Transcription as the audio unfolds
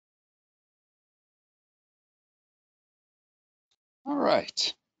All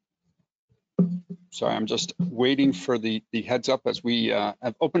right. Sorry, I'm just waiting for the heads up as we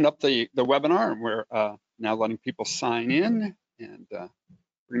have opened up the webinar, and we're now letting people sign in, and we're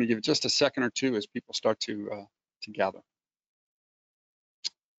going to give it just a second or two as people start to gather.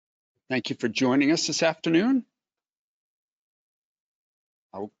 Thank you for joining us this afternoon.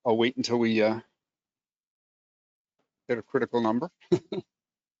 I'll wait until we get a critical number.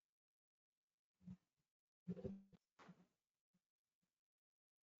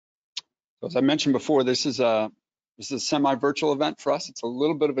 So as I mentioned before, this is a semi-virtual event for us. It's a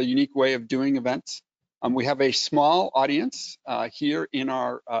little bit of a unique way of doing events. We have a small audience here in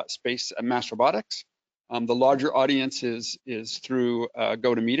our space at MassRobotics. The larger audience is through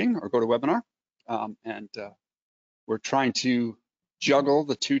GoToMeeting or GoToWebinar, and we're trying to juggle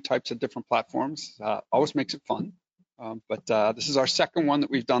the two types of different platforms. Always makes it fun, but this is our second one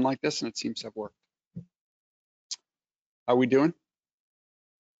that we've done like this, and it seems to have worked. How are we doing?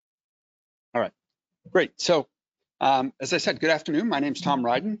 All right, great. So as I said, good afternoon. My name's Tom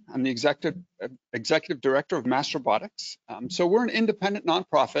Ryden. I'm the executive director of MassRobotics. So we're an independent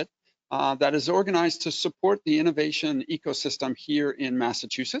nonprofit that is organized to support the innovation ecosystem here in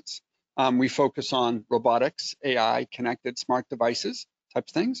Massachusetts. We focus on robotics, AI, connected smart devices,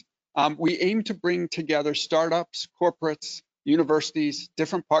 types of things. We aim to bring together startups, corporates, universities,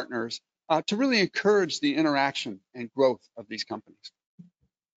 different partners to really encourage the interaction and growth of these companies.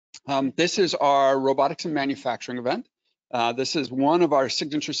 This is our robotics and manufacturing event. This is one of our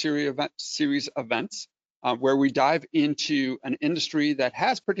signature series events where we dive into an industry that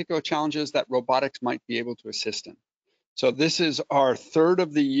has particular challenges that robotics might be able to assist in. So this is our third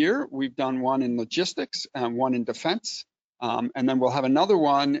of the year. We've done one in logistics and one in defense, and then we'll have another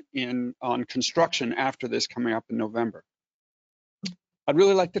one on construction after this coming up in November. I'd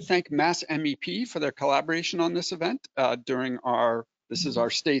really like to thank MassMEP for their collaboration on this event during this is our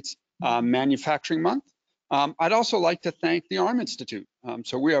state's manufacturing month. I'd also like to thank the ARM Institute.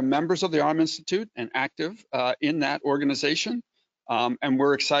 So we are members of the ARM Institute and active in that organization. And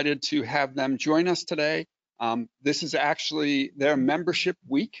we're excited to have them join us today. This is actually their membership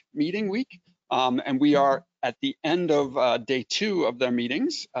week, meeting week. And we are at the end of day 2 of their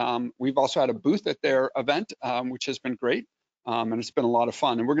meetings. We've also had a booth at their event, which has been great. And it's been a lot of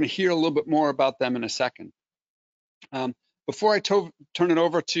fun. And we're going to hear a little bit more about them in a second. Before I turn it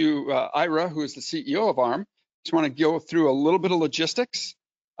over to Ira, who is the CEO of ARM, just want to go through a little bit of logistics.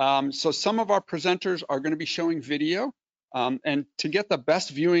 So some of our presenters are going to be showing video. And to get the best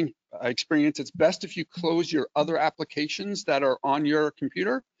viewing experience, it's best if you close your other applications that are on your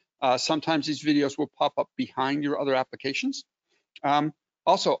computer. Sometimes these videos will pop up behind your other applications.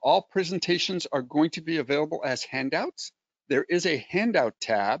 Also, all presentations are going to be available as handouts. There is a handout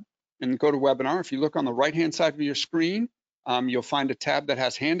tab in GoToWebinar. If you look on the right-hand side of your screen, you'll find a tab that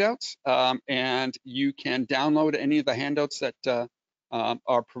has handouts, and you can download any of the handouts that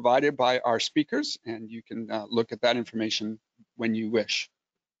are provided by our speakers, and you can look at that information when you wish.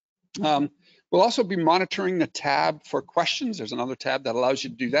 We'll also be monitoring the tab for questions. There's another tab that allows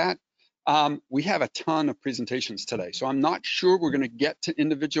you to do that. We have a ton of presentations today, so I'm not sure we're going to get to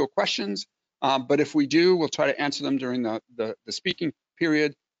individual questions, but if we do, we'll try to answer them during the speaking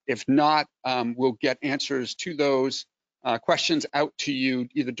period. If not, we'll get answers to those questions out to you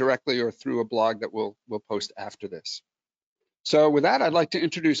either directly or through a blog that we'll post after this. So with that, I'd like to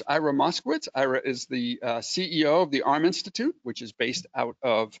introduce Ira Moskowitz. Ira is the CEO of the ARM Institute, which is based out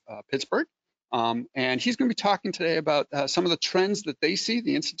of Pittsburgh. And he's going to be talking today about some of the trends that they see,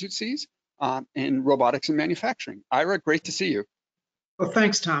 the Institute sees, in robotics and manufacturing. Ira, great to see you. Well,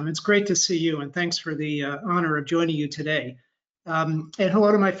 thanks, Tom. It's great to see you, and thanks for the honor of joining you today. And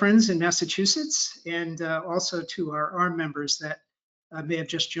hello to my friends in Massachusetts, and also to our ARM members that may have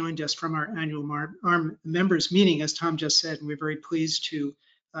just joined us from our annual ARM members meeting, as Tom just said. And we're very pleased to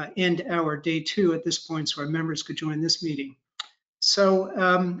end our day 2 at this point so our members could join this meeting.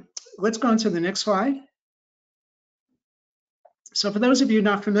 So let's go on to the next slide. So for those of you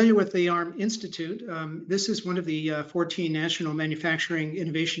not familiar with the ARM Institute, this is one of the 14 National Manufacturing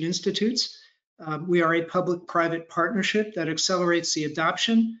Innovation Institutes. We are a public-private partnership that accelerates the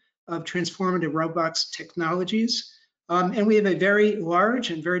adoption of transformative robotics technologies. And we have a very large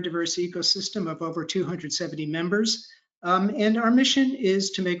and very diverse ecosystem of over 270 members. And our mission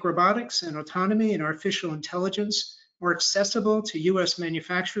is to make robotics and autonomy and artificial intelligence more accessible to US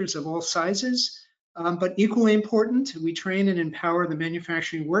manufacturers of all sizes. But equally important, we train and empower the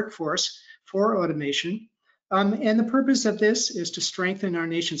manufacturing workforce for automation. And the purpose of this is to strengthen our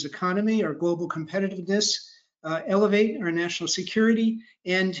nation's economy, our global competitiveness, elevate our national security,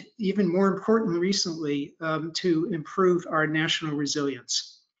 and even more important recently, to improve our national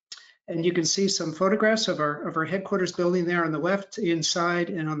resilience. And you can see some photographs of our headquarters building there on the left inside,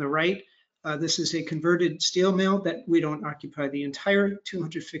 and on the right, this is a converted steel mill that we don't occupy the entire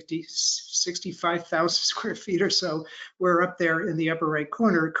 65,000 square feet or so. We're up there in the upper right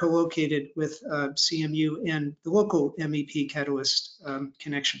corner, co-located with CMU and the local MEP Catalyst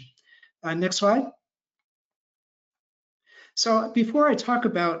connection. Next slide. So before I talk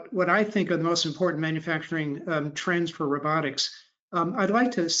about what I think are the most important manufacturing trends for robotics, I'd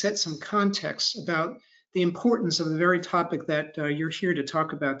like to set some context about the importance of the very topic that you're here to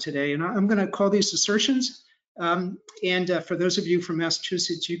talk about today. And I'm going to call these assertions. For those of you from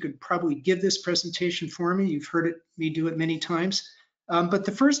Massachusetts, you could probably give this presentation for me. You've heard me do it many times. But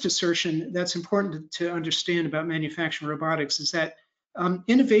the first assertion that's important to understand about manufacturing robotics is that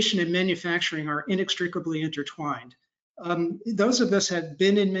innovation and manufacturing are inextricably intertwined. Those of us who have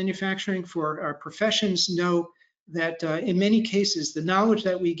been in manufacturing for our professions know that in many cases, the knowledge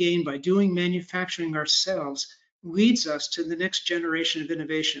that we gain by doing manufacturing ourselves leads us to the next generation of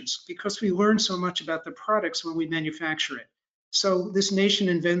innovations, because we learn so much about the products when we manufacture it. So this nation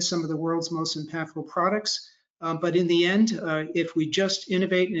invents some of the world's most impactful products, but in the end, if we just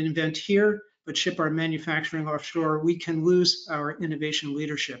innovate and invent here, but ship our manufacturing offshore, we can lose our innovation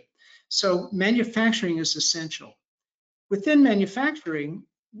leadership. So manufacturing is essential. Within manufacturing,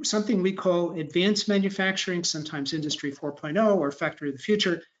 something we call advanced manufacturing, sometimes Industry 4.0 or Factory of the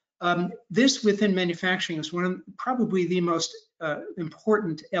Future. This within manufacturing is one of probably the most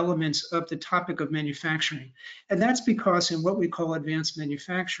important elements of the topic of manufacturing. And that's because in what we call advanced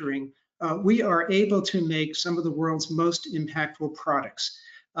manufacturing, we are able to make some of the world's most impactful products.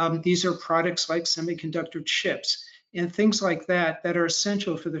 These are products like semiconductor chips and things like that that are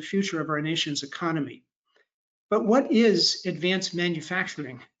essential for the future of our nation's economy. But what is advanced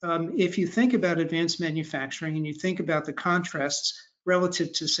manufacturing? If you think about advanced manufacturing and you think about the contrasts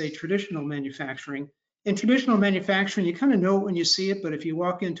relative to, say, traditional manufacturing, in traditional manufacturing, you kind of know it when you see it, but if you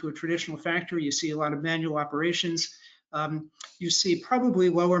walk into a traditional factory, you see a lot of manual operations. You see probably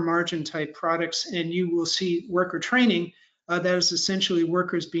lower margin type products, and you will see worker training that is essentially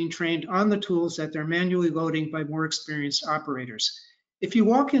workers being trained on the tools that they're manually loading by more experienced operators. If you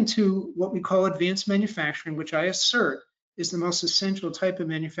walk into what we call advanced manufacturing, which I assert is the most essential type of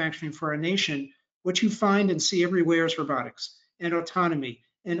manufacturing for our nation, what you find and see everywhere is robotics and autonomy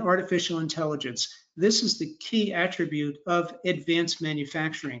and artificial intelligence. This is the key attribute of advanced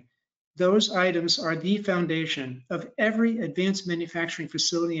manufacturing. Those items are the foundation of every advanced manufacturing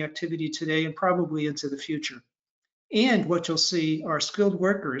facility activity today and probably into the future. And what you'll see are skilled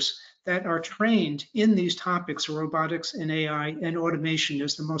workers that are trained in these topics of robotics and AI, and automation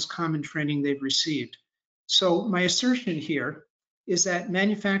is the most common training they've received. So my assertion here is that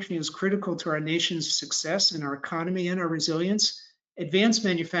manufacturing is critical to our nation's success and our economy and our resilience. Advanced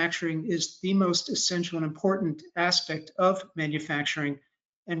manufacturing is the most essential and important aspect of manufacturing,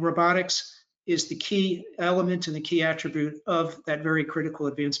 and robotics is the key element and the key attribute of that very critical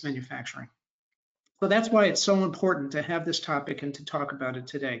advanced manufacturing. So that's why it's so important to have this topic and to talk about it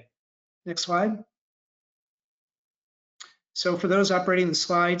today. Next slide. So for those operating the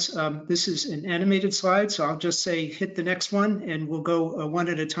slides, this is an animated slide, so I'll just say hit the next one and we'll go one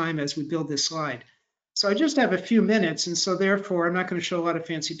at a time as we build this slide. So I just have a few minutes, and so therefore I'm not going to show a lot of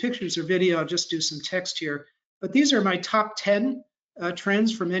fancy pictures or video, I'll just do some text here. But these are my top 10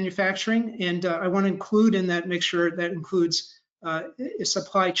 trends for manufacturing, and I want to include in that, make sure that includes a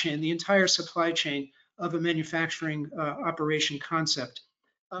supply chain, the entire supply chain of a manufacturing operation concept.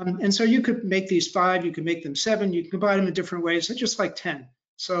 And so you could make these 5, you could make them 7, you can combine them in different ways. They're just like 10.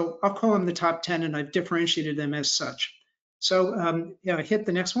 So I'll call them the top 10, and I've differentiated them as such. So yeah, hit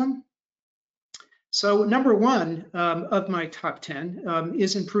the next one. So number 1 of my top 10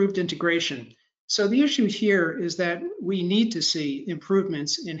 is improved integration. So the issue here is that we need to see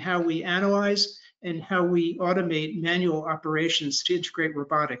improvements in how we analyze and how we automate manual operations to integrate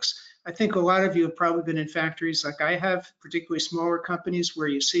robotics. I think a lot of you have probably been in factories like I have, particularly smaller companies, where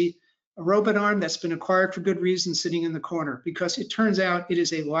you see a robot arm that's been acquired for good reason sitting in the corner, because it turns out it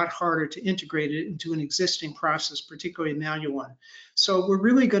is a lot harder to integrate it into an existing process, particularly a manual one. So we're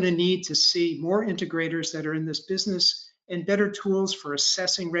really going to need to see more integrators that are in this business and better tools for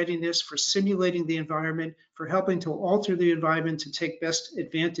assessing readiness, for simulating the environment, for helping to alter the environment to take best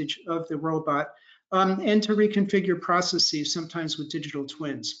advantage of the robot, and to reconfigure processes, sometimes with digital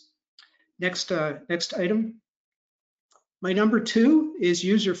twins. Next item. My number 2 is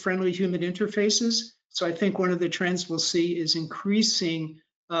user-friendly human interfaces. So I think one of the trends we'll see is increasing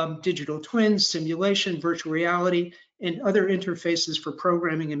digital twins, simulation, virtual reality, and other interfaces for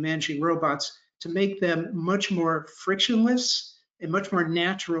programming and managing robots to make them much more frictionless and much more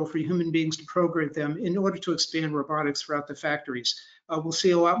natural for human beings to program them in order to expand robotics throughout the factories. We'll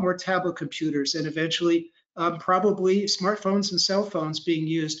see a lot more tablet computers and eventually probably smartphones and cell phones being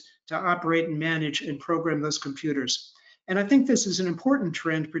used to operate and manage and program those computers. And I think this is an important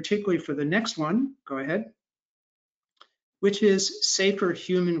trend, particularly for the next one. Go ahead. Which is safer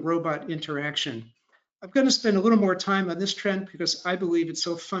human-robot interaction. I'm going to spend a little more time on this trend because I believe it's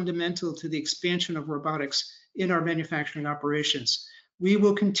so fundamental to the expansion of robotics in our manufacturing operations. We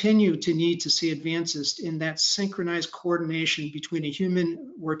will continue to need to see advances in that synchronized coordination between a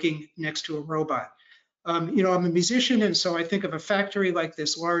human working next to a robot. You know, I'm a musician, and so I think of a factory like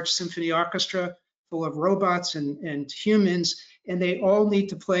this large symphony orchestra full of robots and humans, and they all need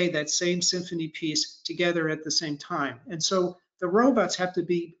to play that same symphony piece together at the same time. And so the robots have to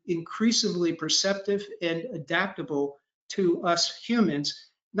be increasingly perceptive and adaptable to us humans,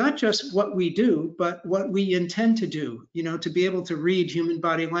 not just what we do, but what we intend to do, you know, to be able to read human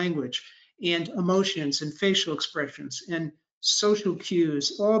body language and emotions and facial expressions and social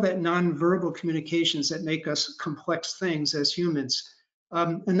cues, all that nonverbal communications that make us complex things as humans.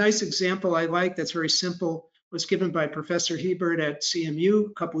 A nice example I like that's very simple was given by Professor Hebert at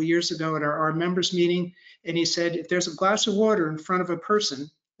CMU a couple of years ago at our members meeting. And he said, if there's a glass of water in front of a person,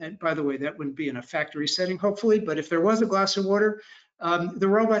 and by the way, that wouldn't be in a factory setting, hopefully, but if there was a glass of water, the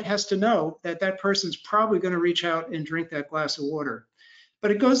robot has to know that that person's probably going to reach out and drink that glass of water.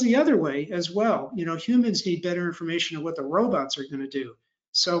 But it goes the other way as well. You know, humans need better information on what the robots are going to do.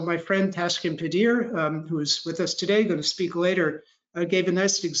 So my friend Taskin Padir, who is with us today, going to speak later, gave a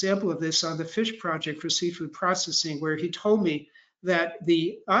nice example of this on the fish project for seafood processing, where he told me that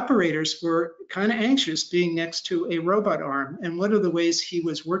the operators were kind of anxious being next to a robot arm. And one of the ways he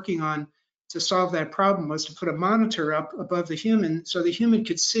was working on to solve that problem was to put a monitor up above the human so the human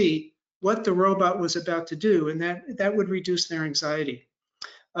could see what the robot was about to do, and that would reduce their anxiety.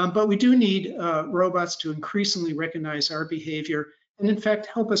 But we do need robots to increasingly recognize our behavior and in fact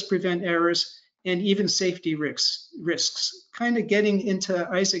help us prevent errors and even safety risks, kind of getting into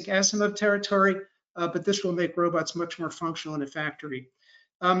Isaac Asimov territory, but this will make robots much more functional in a factory.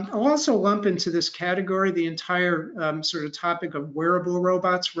 I'll also lump into this category the entire sort of topic of wearable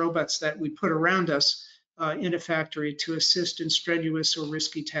robots, robots that we put around us in a factory to assist in strenuous or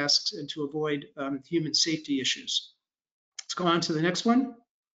risky tasks and to avoid human safety issues. Let's go on to the next one.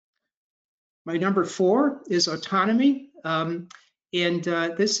 My number 4 is autonomy.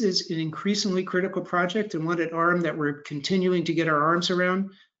 This is an increasingly critical project and one at ARM that we're continuing to get our arms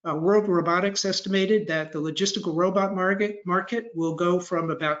around. World Robotics estimated that the logistical robot market will go from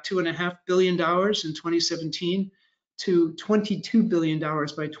about $2.5 billion in 2017 to $22 billion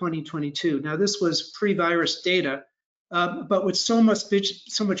by 2022. Now, this was pre-virus data, but with so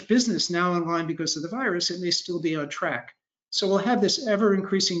much business now online because of the virus, it may still be on track. So we'll have this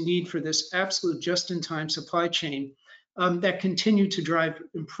ever-increasing need for this absolute just-in-time supply chain that continue to drive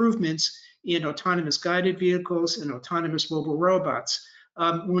improvements in autonomous guided vehicles and autonomous mobile robots.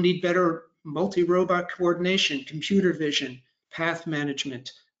 We'll need better multi-robot coordination, computer vision, path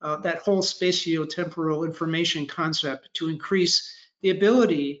management, that whole spatio-temporal information concept to increase the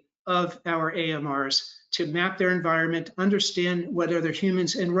ability of our AMRs to map their environment, understand what other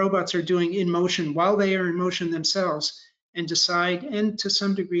humans and robots are doing in motion while they are in motion themselves, and decide and to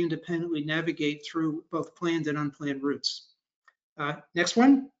some degree independently navigate through both planned and unplanned routes. Next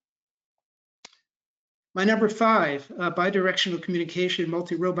one. My number 5, bidirectional communication,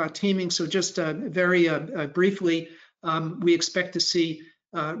 multi-robot teaming. So just very briefly, we expect to see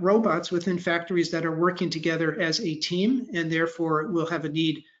robots within factories that are working together as a team, and therefore we'll have a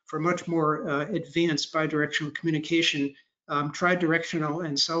need for much more advanced bidirectional communication, tridirectional,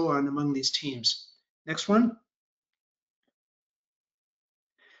 and so on among these teams. Next one.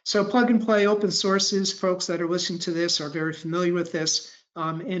 So plug and play open sources, folks that are listening to this are very familiar with this.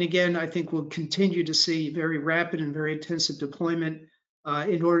 And again, I think we'll continue to see very rapid and very intensive deployment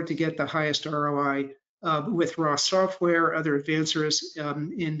in order to get the highest ROI with raw software, other advancers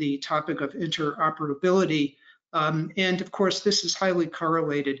in the topic of interoperability. And of course, this is highly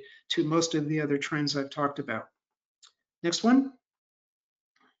correlated to most of the other trends I've talked about. Next one.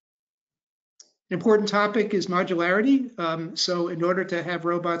 An important topic is modularity. So in order to have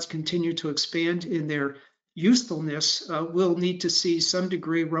robots continue to expand in their usefulness, we'll need to see some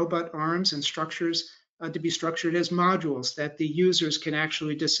degree robot arms and structures to be structured as modules that the users can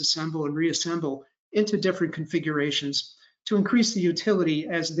actually disassemble and reassemble into different configurations to increase the utility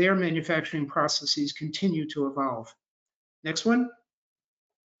as their manufacturing processes continue to evolve. Next one.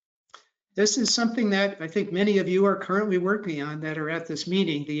 This is something that I think many of you are currently working on that are at this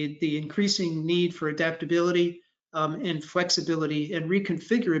meeting, the increasing need for adaptability and flexibility and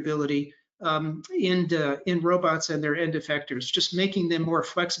reconfigurability in robots and their end effectors, just making them more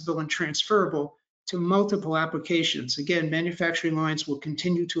flexible and transferable to multiple applications. Again, manufacturing lines will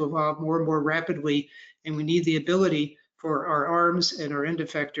continue to evolve more and more rapidly, and we need the ability for our arms and our end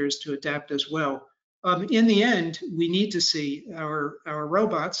effectors to adapt as well. In the end, we need to see our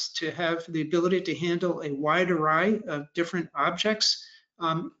robots to have the ability to handle a wide array of different objects.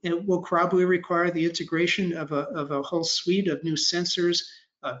 It will probably require the integration of a whole suite of new sensors,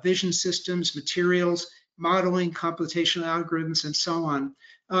 vision systems, materials, modeling, computational algorithms, and so on.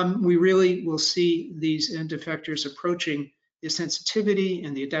 We really will see these end effectors approaching the sensitivity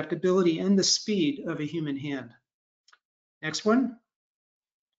and the adaptability and the speed of a human hand. Next one.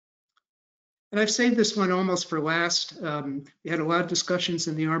 And I've saved this one almost for last. We had a lot of discussions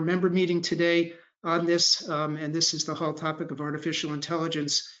in the ARM member meeting today on this, and this is the whole topic of artificial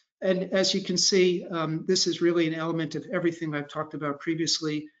intelligence. And as you can see, this is really an element of everything I've talked about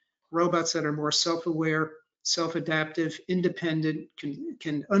previously. Robots that are more self-aware, self-adaptive, independent,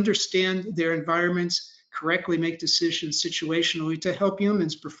 can understand their environments, correctly make decisions situationally to help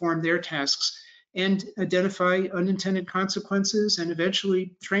humans perform their tasks, and identify unintended consequences and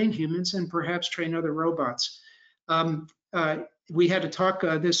eventually train humans and perhaps train other robots. We had a talk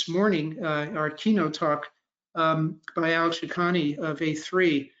this morning, our keynote talk by Alex Shikani of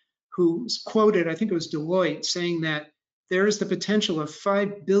A3, who quoted, I think it was Deloitte, saying that there is the potential of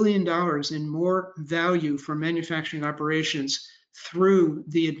 $5 billion in more value for manufacturing operations through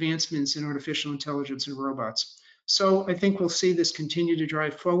the advancements in artificial intelligence and robots. So I think we'll see this continue to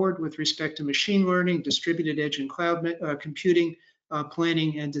drive forward with respect to machine learning, distributed edge and cloud computing,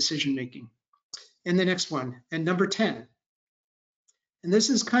 planning, and decision making. And the next one, and number 10. And this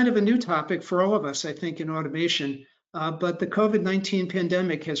is kind of a new topic for all of us, I think, in automation, but the COVID-19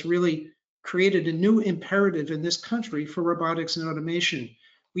 pandemic has really created a new imperative in this country for robotics and automation.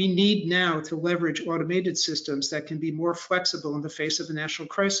 We need now to leverage automated systems that can be more flexible in the face of a national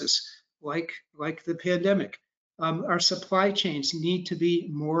crisis, like the pandemic. Our supply chains need to be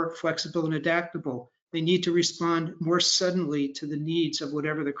more flexible and adaptable. They need to respond more suddenly to the needs of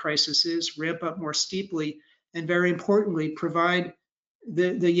whatever the crisis is, ramp up more steeply, and very importantly, provide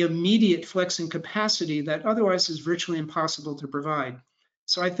the immediate flexing capacity that otherwise is virtually impossible to provide.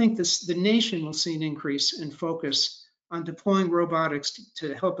 So I think the nation will see an increase in focus on deploying robotics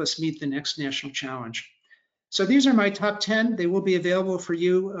to help us meet the next national challenge. So these are my top 10. They will be available for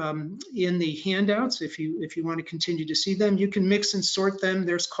you in the handouts if you want to continue to see them. You can mix and sort them.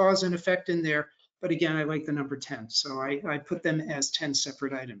 There's cause and effect in there. But again, I like the number 10. So I put them as 10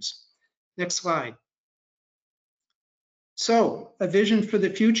 separate items. Next slide. So a vision for the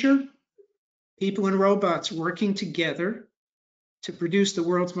future, people and robots working together to produce the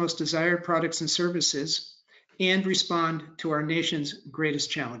world's most desired products and services and respond to our nation's greatest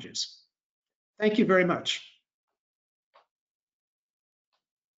challenges. Thank you very much.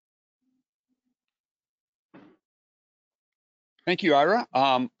 Thank you, Ira.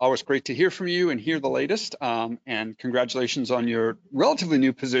 Always great to hear from you and hear the latest. And congratulations on your relatively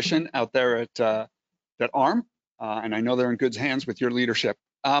new position out there at ARM. And I know they're in good hands with your leadership.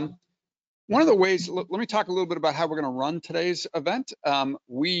 One of the ways, let me talk a little bit about how we're going to run today's event.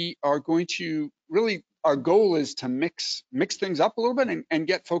 We are going to really, our goal is to mix things up a little bit and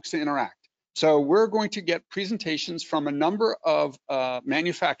get folks to interact. So we're going to get presentations from a number of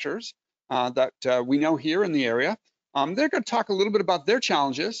manufacturers that we know here in the area. They're going to talk a little bit about their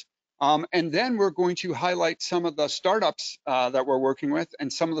challenges, and then we're going to highlight some of the startups that we're working with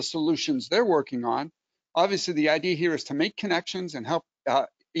and some of the solutions they're working on. Obviously, the idea here is to make connections and help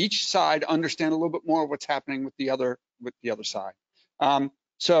each side understand a little bit more of what's happening with the other side.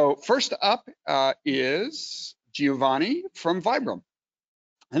 So first up is Giovanni from Vibram.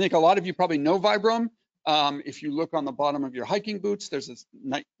 I think a lot of you probably know Vibram. If you look on the bottom of your hiking boots, there's this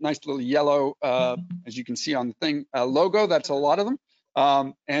nice little yellow, as you can see on the thing, logo. That's a lot of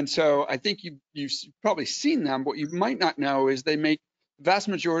them. And so I think you've probably seen them. What you might not know is they make the vast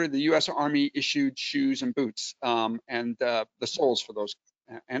majority of the U.S. Army issued shoes and boots and the soles for those.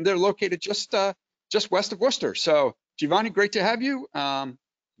 And they're located just west of Worcester. So Giovanni, great to have you.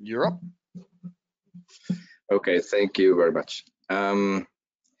 You're up. Okay, thank you very much.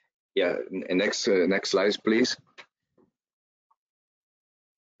 Yeah, next slides, please.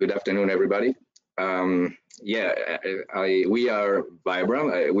 Good afternoon, everybody. Yeah, we are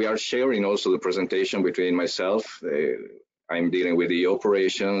Vibram. We are sharing also the presentation between myself. I'm dealing with the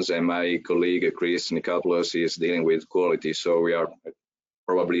operations, and my colleague Chris Nikopoulos is dealing with quality. So we are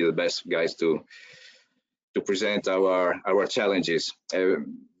probably the best guys to present our challenges.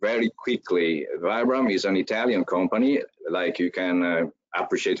 Very quickly, Vibram is an Italian company, like you can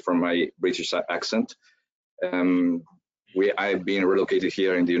appreciate from my British accent. I've been relocated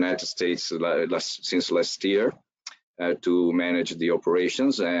here in the United States since last year to manage the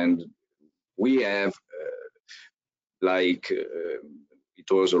operations, and we have, it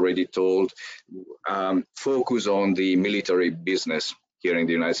was already told, focus on the military business here in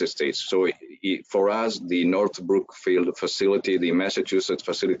the United States. So for us, the North Brookfield facility, the Massachusetts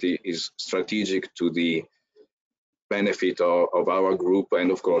facility, is strategic to the benefit of our group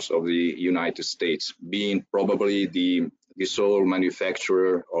and of course of the United States, being probably the sole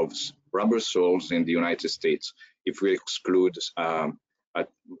manufacturer of rubber soles in the United States, if we exclude a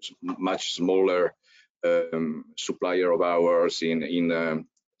much smaller supplier of ours in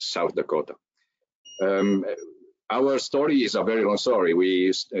South Dakota. Our story is a very long story.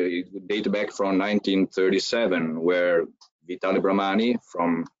 We date back from 1937, where Vitale Brahmani,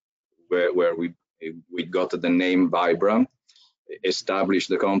 from where we got the name Vibram, established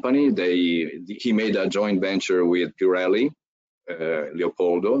the company. He made a joint venture with Pirelli,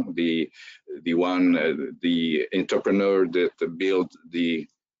 Leopoldo, the entrepreneur that built the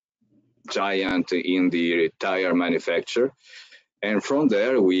giant in the tire manufacture. And from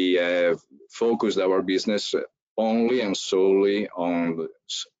there, we have focused our business only and solely on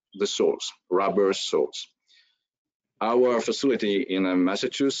the soles, rubber soles. Our facility in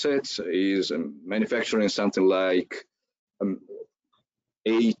Massachusetts is manufacturing something like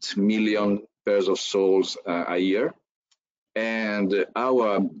 8 million pairs of soles a year. And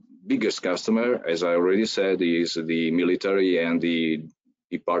our biggest customer, as I already said, is the military and the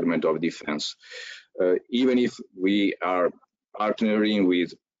Department of Defense. Even if we are partnering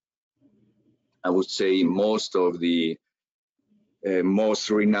with, I would say, most of the most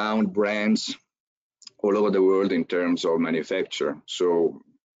renowned brands all over the world in terms of manufacture. So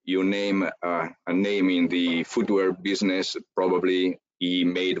you name a name in the footwear business, probably he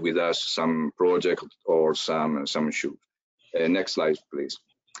made with us some project or some shoe. Next slide, please.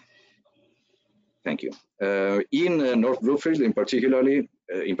 Thank you. In North Brookfield, in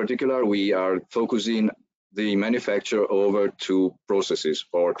particular, we are focusing the manufacture over two processes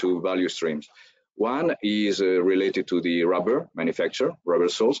or two value streams. One is related to the rubber manufacture, rubber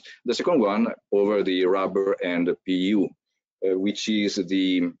soles. The second one over the rubber and PU, which is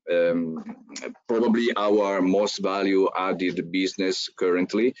the probably our most value added business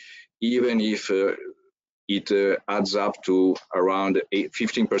currently, even if it adds up to around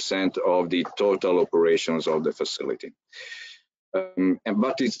 15% of the total operations of the facility.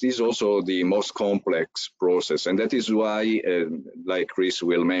 But it is also the most complex process, and that is why, like Chris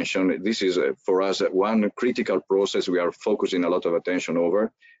will mention, this is for us one critical process we are focusing a lot of attention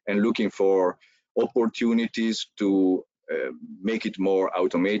over and looking for opportunities to make it more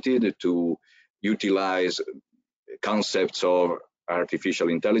automated, to utilize concepts of artificial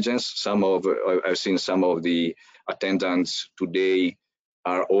intelligence. I've seen some of the attendants today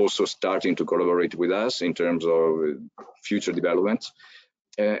are also starting to collaborate with us in terms of future developments.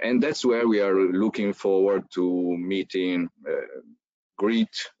 And that's where we are looking forward to meeting great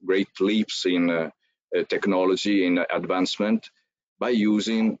leaps in technology, in advancement, by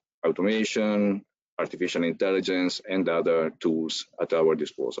using automation, artificial intelligence, and other tools at our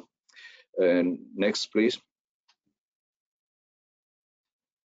disposal. Next, please.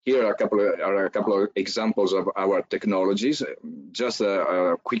 Here are a couple of examples of our technologies. Just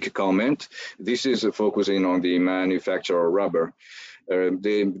a quick comment. This is focusing on the manufacture of rubber.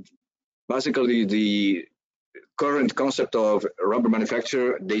 Basically, the current concept of rubber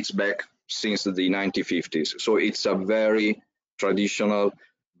manufacture dates back since the 1950s. So it's a very traditional,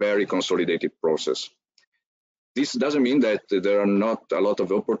 very consolidated process. This doesn't mean that there are not a lot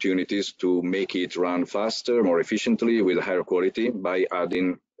of opportunities to make it run faster, more efficiently, with higher quality by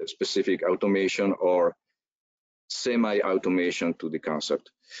adding specific automation or semi-automation to the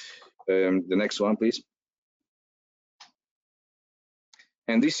concept. The next one, please.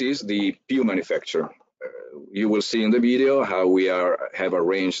 And this is the PU manufacture. You will see in the video how we have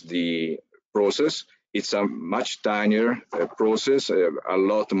arranged the process. It's a much tinier process, a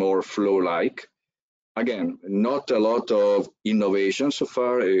lot more flow-like. Again, not a lot of innovation so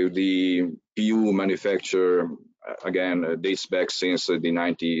far. The PU manufacture, again, dates back since the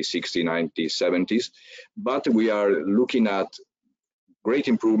 1960s, 1970s, but we are looking at great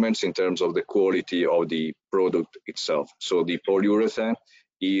improvements in terms of the quality of the product itself. So the polyurethane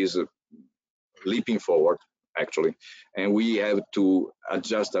is leaping forward actually. And we have to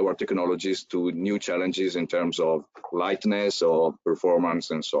adjust our technologies to new challenges in terms of lightness or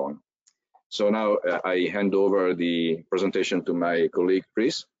performance and so on. So now I hand over the presentation to my colleague,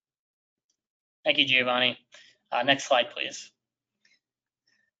 Chris. Thank you, Giovanni. Next slide, please.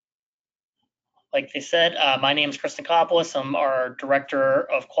 Like they said, my name is Chris Nikopoulos. I'm our Director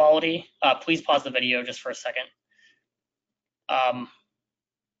of Quality. Please pause the video just for a second.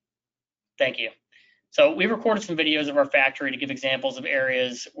 Thank you. So we recorded some videos of our factory to give examples of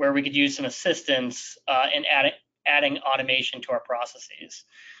areas where we could use some assistance in adding automation to our processes.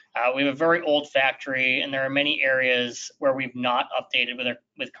 We have a very old factory, and there are many areas where we've not updated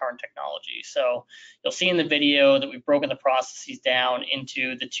with current technology. So you'll see in the video that we've broken the processes down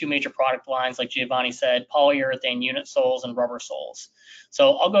into the two major product lines, like Giovanni said, polyurethane unit soles and rubber soles.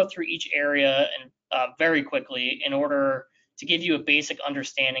 So I'll go through each area and very quickly in order to give you a basic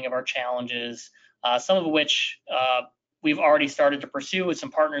understanding of our challenges, some of which we've already started to pursue with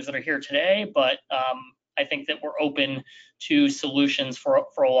some partners that are here today, but I think that we're open to solutions for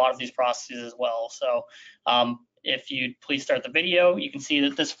a lot of these processes as well. So if you please start the video, you can see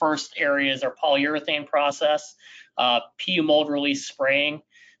that this first area is our polyurethane process, PU mold release spraying.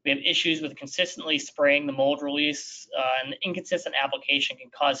 We have issues with consistently spraying the mold release, and inconsistent application can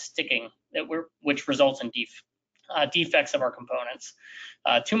cause sticking, which results in defects of our components.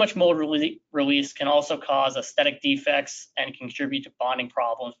 Too much mold release can also cause aesthetic defects and contribute to bonding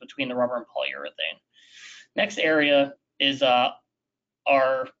problems between the rubber and polyurethane. Next area is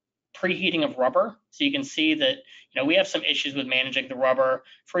our preheating of rubber. So you can see that we have some issues with managing the rubber.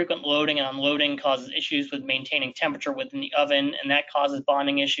 Frequent loading and unloading causes issues with maintaining temperature within the oven, and that causes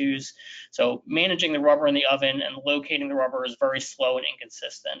bonding issues. So managing the rubber in the oven and locating the rubber is very slow and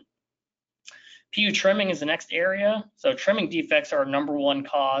inconsistent. PU trimming is the next area. So trimming defects are our #1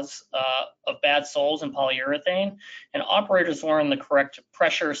 cause of bad soles in polyurethane, and operators learn the correct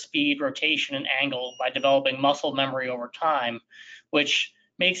pressure, speed, rotation, and angle by developing muscle memory over time, which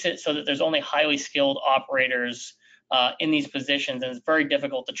makes it so that there's only highly skilled operators in these positions, and it's very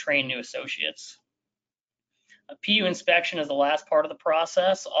difficult to train new associates. PU inspection is the last part of the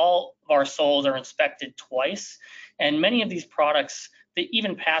process. All of our soles are inspected twice, and many of these products that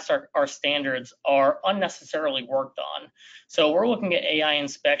even pass our standards are unnecessarily worked on. So we're looking at AI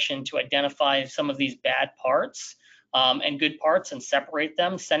inspection to identify some of these bad parts and good parts and separate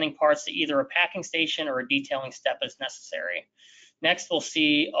them, sending parts to either a packing station or a detailing step as necessary. Next, we'll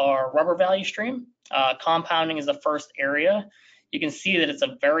see our rubber value stream. Compounding is the first area. You can see that it's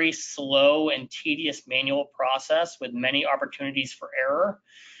a very slow and tedious manual process with many opportunities for error.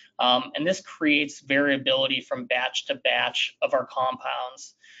 And this creates variability from batch to batch of our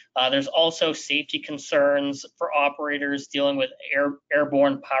compounds. There's also safety concerns for operators dealing with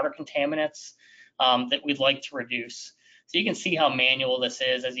airborne powder contaminants that we'd like to reduce. So you can see how manual this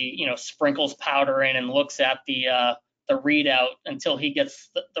is as he sprinkles powder in and looks at the readout until he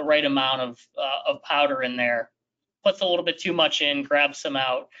gets the right amount of powder in there. Puts a little bit too much in, grabs some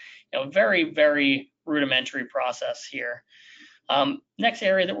out. Very, very rudimentary process here. Next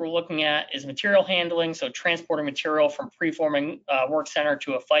area that we're looking at is material handling, so transporting material from preforming work center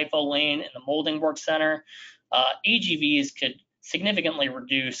to a FIFO lane in the molding work center. AGVs could significantly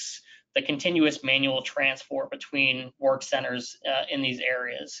reduce the continuous manual transport between work centers in these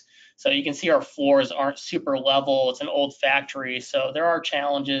areas. So you can see our floors aren't super level. It's an old factory, so there are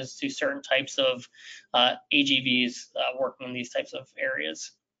challenges to certain types of AGVs working in these types of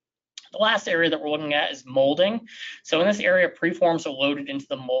areas. The last area that we're looking at is molding. So in this area, preforms are loaded into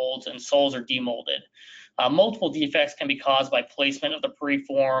the molds and soles are demolded. Multiple defects can be caused by placement of the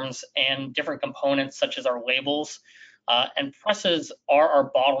preforms and different components such as our labels. And presses are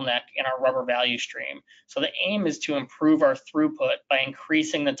our bottleneck in our rubber value stream. So the aim is to improve our throughput by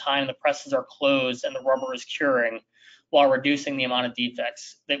increasing the time the presses are closed and the rubber is curing, while reducing the amount of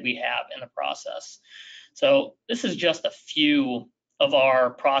defects that we have in the process. So this is just a few of our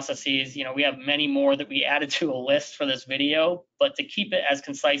processes. We have many more that we added to a list for this video, but to keep it as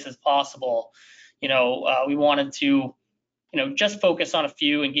concise as possible, we wanted to, just focus on a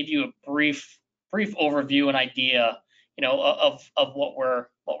few and give you a brief overview and idea, of what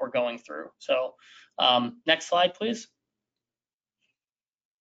we're going through. So next slide, please.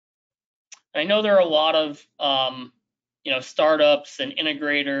 I know there are a lot of startups and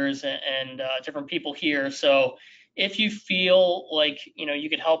integrators and different people here. So if you feel like you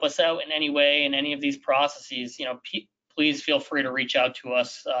could help us out in any way in any of these processes, please feel free to reach out to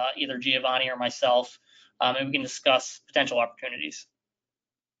us, either Giovanni or myself, and we can discuss potential opportunities.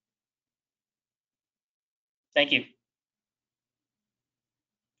 Thank you.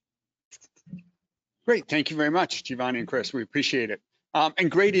 Great, thank you very much, Giovanni and Chris. We appreciate it. And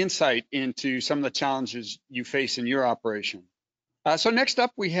great insight into some of the challenges you face in your operation. So next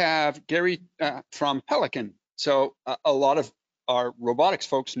up, we have Gary from Pelican. So a lot of our robotics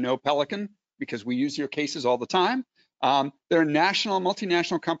folks know Pelican because we use your cases all the time. They're a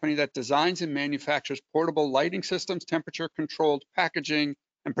multinational company that designs and manufactures portable lighting systems, temperature-controlled packaging,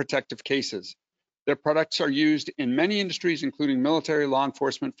 and protective cases. Their products are used in many industries, including military, law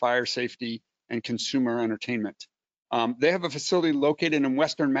enforcement, fire safety, and consumer entertainment. They have a facility located in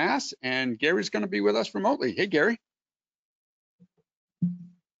Western Mass, and Gary's going to be with us remotely. Hey, Gary.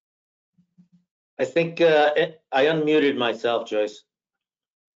 I think I unmuted myself, Joyce.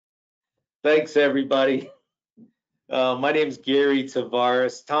 Thanks, everybody. My name's Gary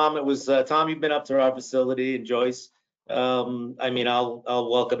Tavares. Tom, Tom, you've been up to our facility, and Joyce. I mean, I'll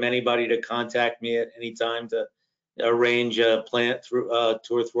welcome anybody to contact me at any time to arrange a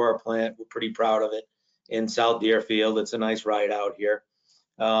tour through our plant. We're pretty proud of it in South Deerfield. It's a nice ride out here.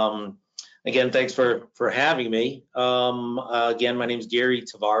 Again, thanks for having me. Again, my name is Gary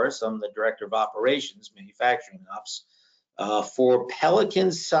Tavares. I'm the Director of Operations, Manufacturing Ops for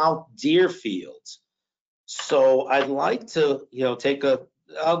Pelican South Deerfield. So I'd like to,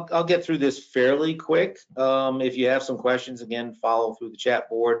 I'll get through this fairly quick. If you have some questions, again, follow through the chat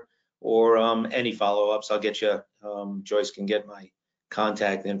board or any follow-ups, I'll get you, Joyce can get my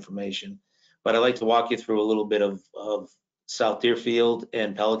contact information. But I'd like to walk you through a little bit of South Deerfield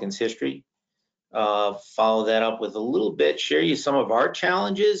and Pelican's history. Follow that up with a little bit, share you some of our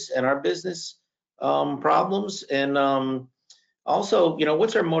challenges and our business problems, and also,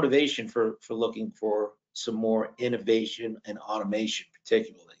 what's our motivation for looking for some more innovation and automation,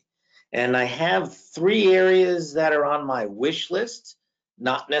 particularly. And I have 3 areas that are on my wish list.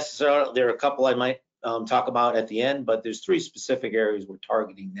 Not necessarily, there are a couple I might talk about at the end, but there's 3 specific areas we're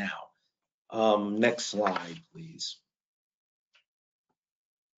targeting now. Next slide, please.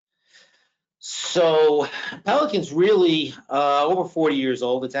 So Pelican's really over 40 years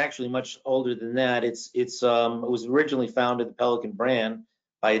old. It's actually much older than that. It was originally founded, the Pelican brand,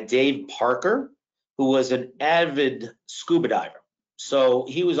 by Dave Parker, who was an avid scuba diver. So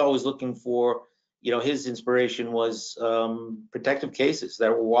he was always looking for, his inspiration was protective cases that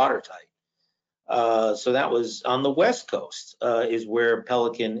were watertight. So that was on the West Coast, is where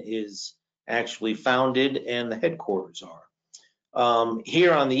Pelican is actually founded and the headquarters are.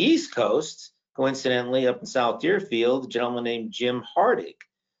 Here on the East Coast, coincidentally, up in South Deerfield, a gentleman named Jim Hardig.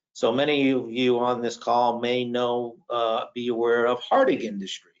 So many of you on this call may know, be aware of Hardig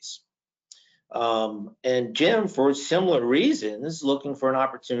Industries. And Jim, for similar reasons, looking for an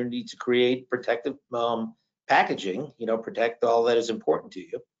opportunity to create protective packaging, protect all that is important to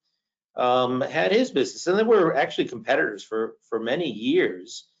you, had his business. And they were actually competitors for many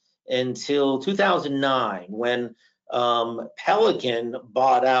years until 2009, when Pelican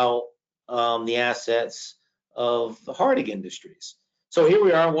bought out the assets of the Hardig Industries. So here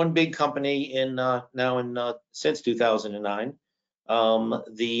we are, one big company since 2009.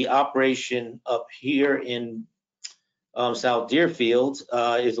 The operation up here in South Deerfield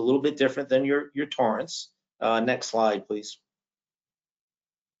is a little bit different than your Torrance. Next slide, please.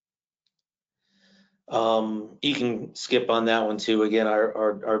 You can skip on that one too. Again,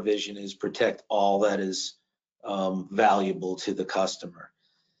 our vision is protect all that is valuable to the customer.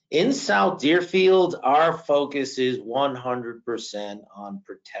 In South Deerfield, our focus is 100% on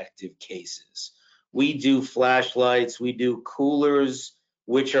protective cases. We do flashlights, we do coolers,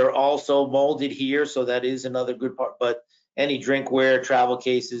 which are also molded here, so that is another good part. But any drinkware, travel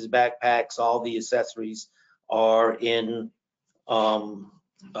cases, backpacks, all the accessories are in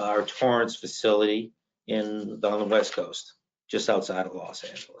our Torrance facility on the West Coast, just outside of Los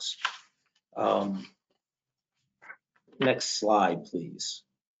Angeles. Next slide, please.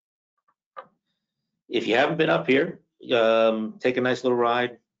 If you haven't been up here, take a nice little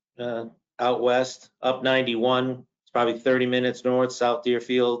ride out west, up 91. It's probably 30 minutes north, South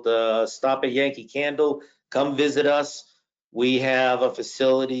Deerfield. Stop at Yankee Candle, come visit us. We have a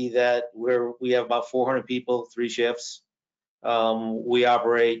facility where we have about 400 people, 3 shifts. We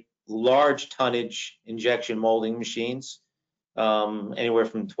operate large tonnage injection molding machines, anywhere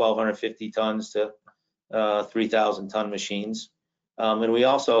from 1,250 tons to 3,000 ton machines. And we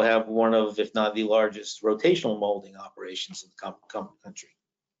also have one of, if not the largest, rotational molding operations in the country.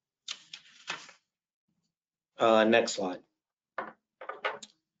 Next slide.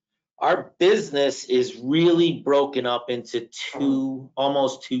 Our business is really broken up into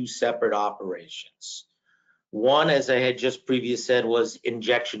almost two separate operations. One, as I had just previously said, was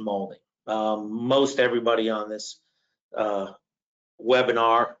injection molding. Most everybody on this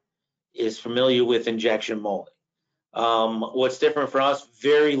webinar is familiar with injection molding. What's different for us,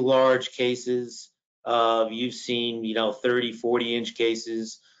 very large cases. You've seen, 30, 40-inch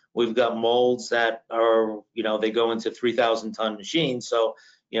cases. We've got molds that are, they go into 3,000-ton machines. So,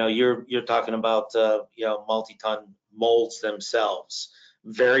 you're talking about, multi-ton molds themselves.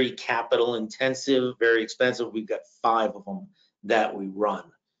 Very capital intensive, very expensive. We've got 5 of them that we run.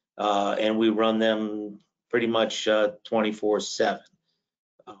 And we run them pretty much 24/7.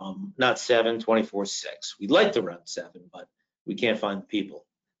 Not 7, 24/6. We'd like to run 7, but we can't find the people.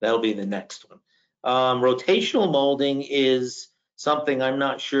 That'll be the next one. Rotational molding is something I'm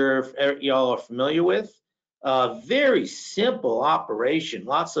not sure if y'all are familiar with. Very simple operation.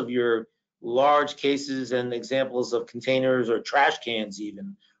 Lots of your large cases and examples of containers or trash cans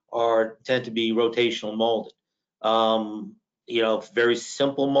even tend to be rotational molded. Very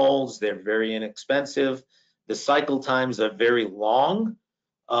simple molds. They're very inexpensive. The cycle times are very long.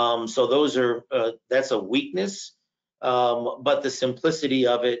 So those are that's a weakness, but the simplicity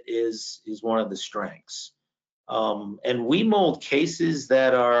of it is one of the strengths. And we mold cases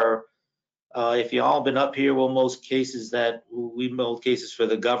that are, if you all been up here, we mold cases for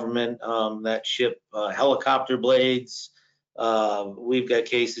the government that ship helicopter blades. We've got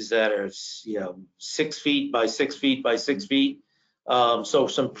cases that are 6 feet by 6 feet by 6 feet. So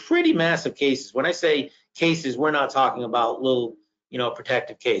some pretty massive cases. When I say cases, we're not talking about little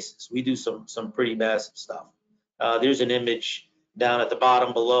protective cases. We do some pretty massive stuff. There's an image down at the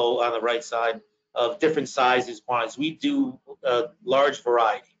bottom below on the right side of different sizes, quantities. We do a large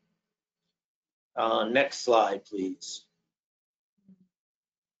variety. Next slide, please.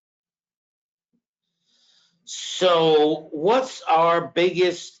 So what's our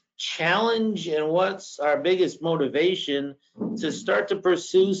biggest challenge and what's our biggest motivation to start to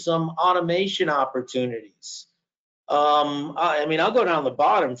pursue some automation opportunities? I'll go down the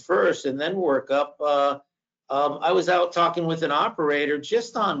bottom first and then work up. I was out talking with an operator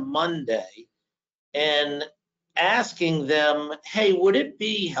just on Monday and asking them, hey, would it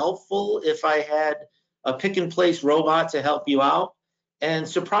be helpful if I had a pick and place robot to help you out? And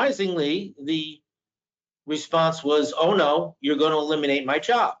surprisingly, the response was, oh no, you're going to eliminate my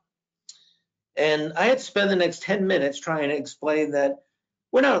job. And I had to spend the next 10 minutes trying to explain that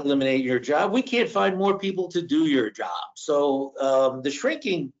we're not eliminating your job. We can't find more people to do your job. So the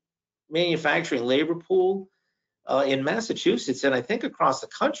shrinking manufacturing labor pool in Massachusetts, and I think across the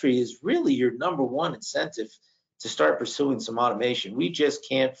country, is really your #1 incentive to start pursuing some automation. We just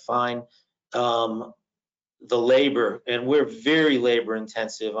can't find the labor, and we're very labor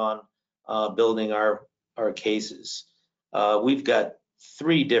intensive on building our cases. We've got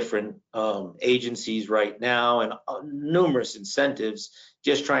 3 different agencies right now and numerous incentives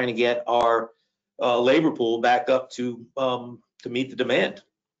just trying to get our labor pool back up to meet the demand.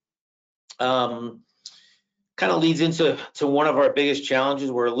 Kind of leads into one of our biggest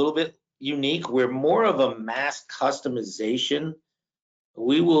challenges. We're a little bit unique. We're more of a mass customization.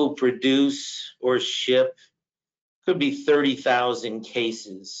 We will produce or ship, could be 30,000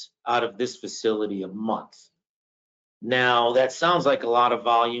 cases out of this facility a month. Now, that sounds like a lot of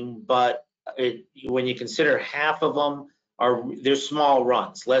volume, but when you consider half of them they're small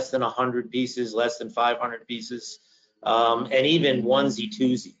runs, less than 100 pieces, less than 500 pieces, and even onesie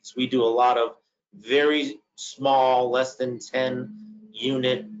twosies. We do a lot of very small, less than 10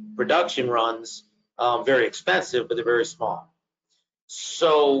 unit production runs, very expensive, but they're very small.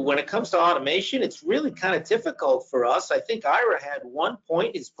 So when it comes to automation, it's really kind of difficult for us. I think Ira had one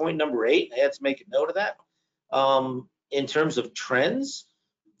point, is point number 8. I had to make a note of that. In terms of trends,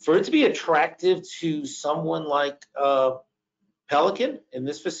 for it to be attractive to someone like Pelican in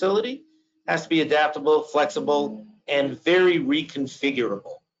this facility, has to be adaptable, flexible, and very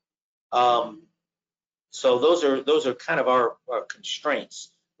reconfigurable. So those are kind of our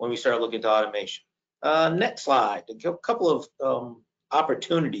constraints when we start looking to automation. Next slide, a couple of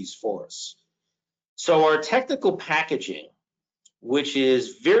opportunities for us. So our technical packaging, which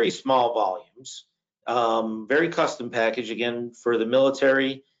is very small volumes, very custom package, again, for the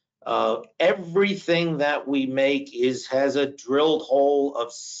military. Everything that we make has a drilled hole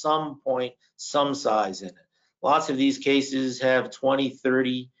of some point, some size in it. Lots of these cases have 20,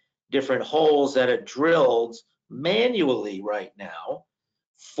 30 different holes that are drilled manually right now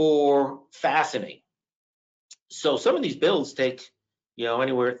for fastening. So some of these builds take,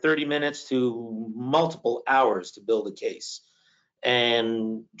 anywhere 30 minutes to multiple hours to build a case.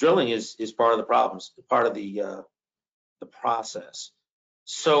 And drilling is part of the problems, part of the process.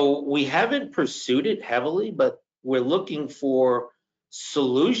 So we haven't pursued it heavily, but we're looking for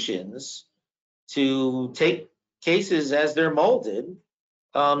solutions to take cases as they're molded,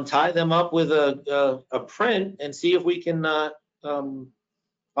 tie them up with a print and see if we can,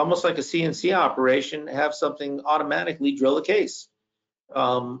 almost like a CNC operation, have something automatically drill a case.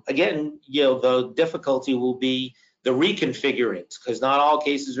 Again, the difficulty will be the reconfigurings, because not all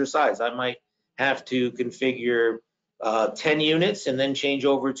cases are sized. I might have to configure 10 units and then change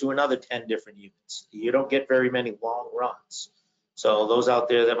over to another 10 different units. You don't get very many long runs. So those out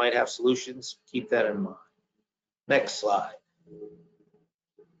there that might have solutions, keep that in mind. Next slide.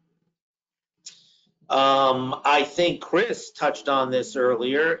 I think Chris touched on this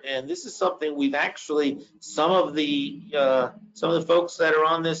earlier, and this is something we've actually, some of the folks that are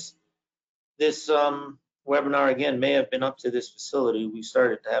on this webinar again may have been up to this facility. We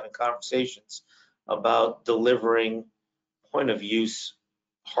started having conversations about delivering point of use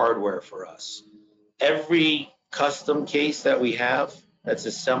hardware for us. Every custom case that we have that's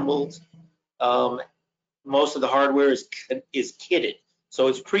assembled, most of the hardware is kitted. So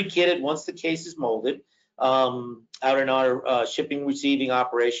it's pre-kitted once the case is molded. Out in our shipping receiving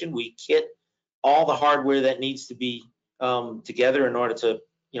operation, we kit all the hardware that needs to be together in order to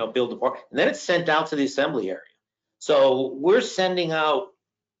build the part, and then it's sent out to the assembly area. So we're sending out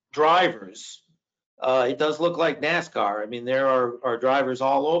drivers. It does look like NASCAR. I mean, there are drivers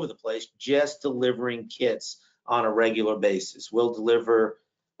all over the place just delivering kits on a regular basis. We'll deliver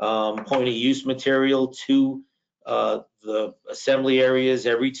point of use material to the assembly areas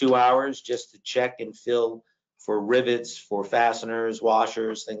every 2 hours just to check and fill for rivets, for fasteners,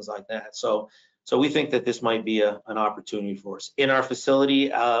 washers, things like that. So we think that this might be an opportunity for us. In our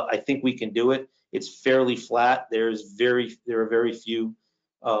facility, I think we can do it. It's fairly flat. There are very few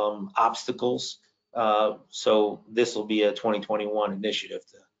obstacles. So this will be a 2021 initiative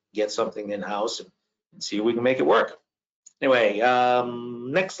to get something in-house and see if we can make it work. Anyway,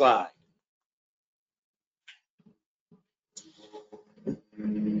 next slide.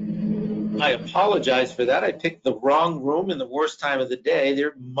 I apologize for that. I picked the wrong room in the worst time of the day.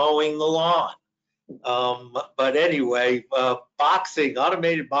 They're mowing the lawn. But anyway, boxing,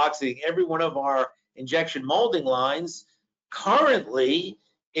 automated boxing, every one of our injection molding lines, currently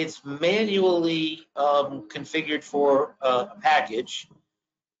it's manually configured for a package.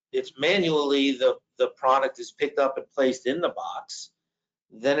 It's manually, the product is picked up and placed in the box.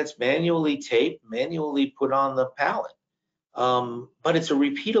 Then it's manually taped, manually put on the pallet. But it's a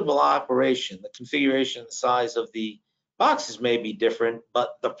repeatable operation. The configuration and the size of the boxes may be different,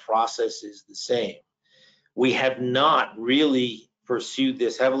 but the process is the same. We have not really pursued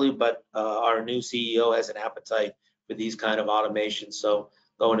this heavily, but our new CEO has an appetite for these kind of automations. So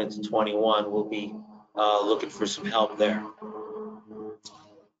going into 21, we'll be looking for some help there.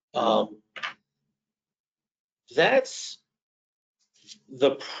 That's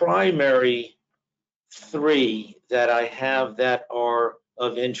the primary 3 that I have that are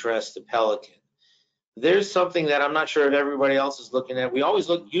of interest to Pelican. There's something that I'm not sure if everybody else is looking at. We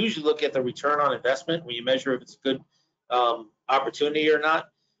usually look at the return on investment when you measure if it's a good opportunity or not.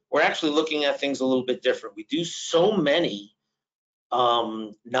 We're actually looking at things a little bit different. We do so many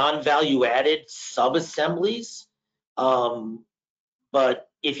non-value added sub-assemblies, but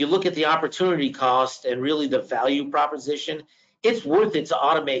if you look at the opportunity cost and really the value proposition, it's worth it to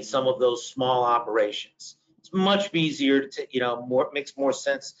automate some of those small operations. It's much easier to, makes more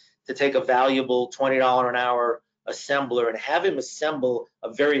sense to take a valuable $20 an hour assembler and have him assemble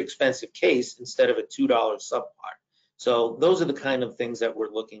a very expensive case instead of a $2 subpart. So those are the kind of things that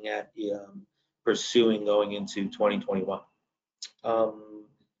we're looking at pursuing going into 2021.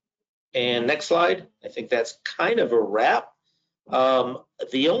 And next slide. I think that's kind of a wrap.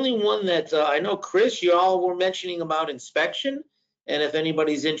 The only one that I know, Chris, you all were mentioning about inspection. And if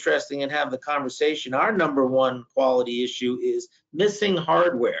anybody's interested in having the conversation, our #1 quality issue is missing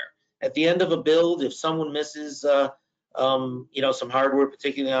hardware. At the end of a build, if someone misses, some hardware,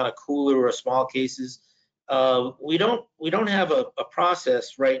 particularly on a cooler or a small cases, we don't have a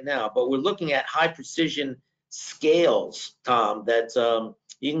process right now, but we're looking at high precision scales, Tom, that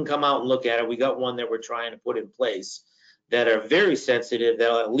you can come out and look at it. We got one that we're trying to put in place that are very sensitive.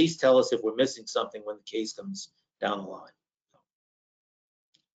 That'll at least tell us if we're missing something when the case comes down the line.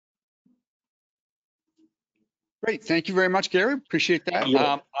 Great, thank you very much, Gary. Appreciate that.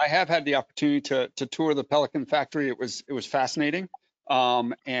 I have had the opportunity to tour the Pelican factory. It was fascinating,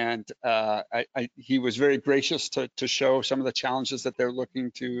 and he was very gracious to show some of the challenges that they're looking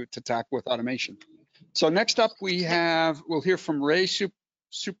to tackle with automation. So next up, we'll hear from Ray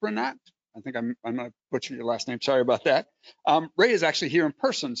Supranat. I think I'm gonna butcher your last name. Sorry about that. Ray is actually here in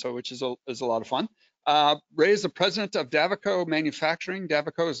person, so which is a lot of fun. Ray is the president of Davico Manufacturing.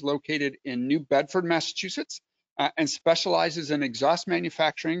 Davico is located in New Bedford, Massachusetts. and specializes in exhaust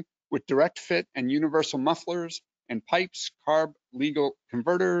manufacturing with direct fit and universal mufflers and pipes, carb legal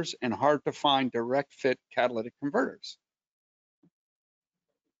converters, and hard to find direct fit catalytic converters.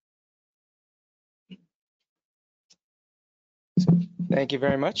 Thank you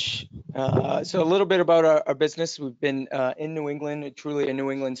very much. So a little bit about our business. We've been in New England, truly a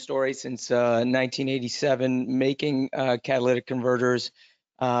New England story since 1987, making catalytic converters.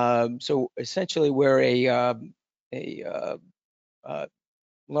 So essentially, we're a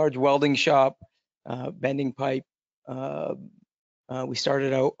large welding shop, bending pipe. We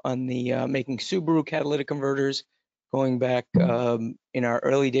started out on the making Subaru catalytic converters, going back in our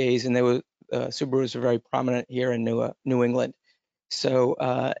early days, and Subarus are very prominent here in New England. So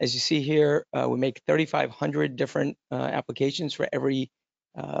as you see here, we make 3,500 different applications for every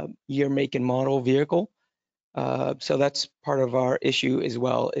year, make, and model vehicle. So that's part of our issue as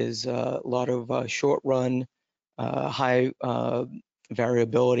well, is a lot of short run, high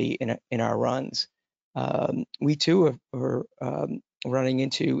variability in our runs. We too are running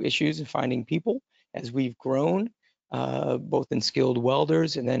into issues of finding people as we've grown, both in skilled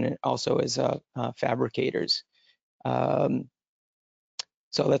welders and then also as fabricators.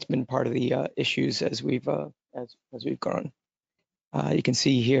 So that's been part of the issues as we've grown. You can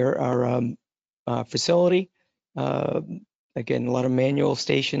see here our facility. Again, a lot of manual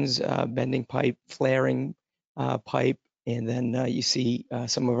stations, bending pipe, flaring pipe, and then you see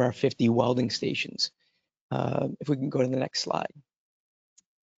some of our 50 welding stations. If we can go to the next slide.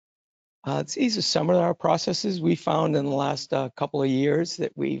 These are some of our processes we found in the last couple of years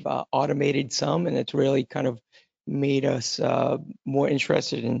that we've automated some, and it's really kind of made us more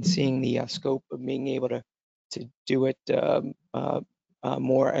interested in seeing the scope of being able to do it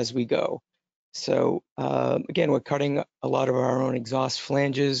more as we go. So again, we're cutting a lot of our own exhaust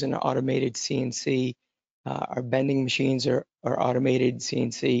flanges in automated CNC. Our bending machines are automated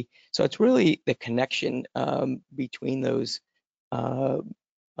CNC. So it's really the connection between those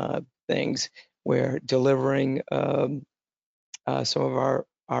things. We're delivering some of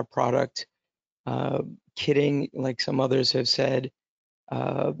our product, kitting, like some others have said,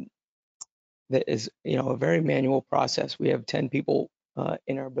 that is, a very manual process. We have 10 people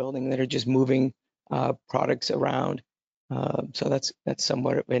in our building that are just moving products around. So that's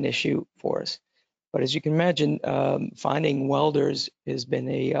somewhat of an issue for us. But as you can imagine, finding welders has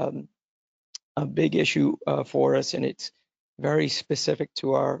been a big issue for us, and it's very specific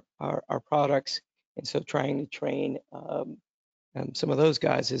to our products. And so trying to train some of those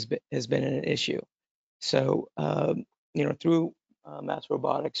guys has been an issue. So, through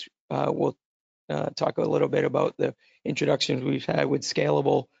MassRobotics, we'll talk a little bit about the introductions we've had with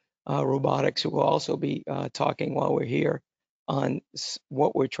scalable robotics. We'll also be talking while we're here on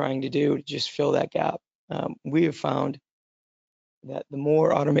what we're trying to do to just fill that gap. We have found that the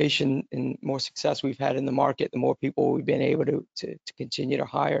more automation and more success we've had in the market, the more people we've been able to continue to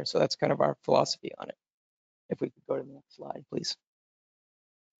hire. So that's kind of our philosophy on it. If we could go to the next slide, please.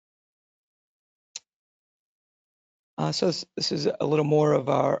 So this is a little more of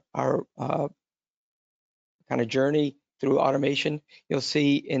our kind of journey through automation. You'll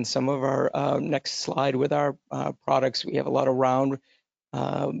see in some of our next slide with our products, we have a lot of round,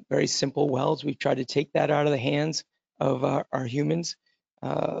 very simple welds. We've tried to take that out of the hands of our humans,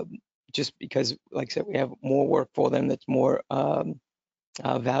 just because, like I said, we have more work for them that's more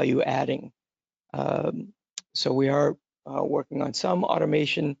value adding. So we are working on some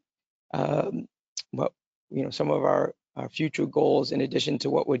automation, but some of our future goals, in addition to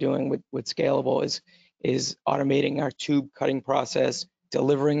what we're doing with scalable, is automating our tube cutting process,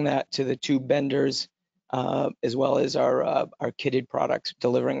 delivering that to the tube benders, as well as our kitted products,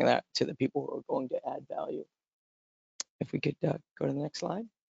 delivering that to the people who are going to add value. If we could go to the next slide.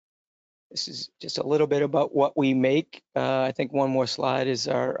 This is just a little bit about what we make. I think one more slide is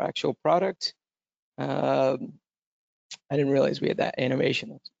our actual product. I didn't realize we had that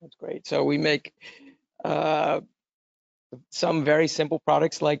animation. That's great. So we make some very simple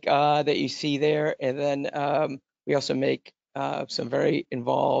products like that you see there, and then we also make some very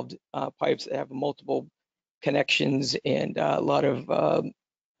involved pipes that have multiple connections and a lot of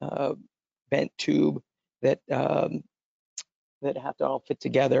bent tube that have to all fit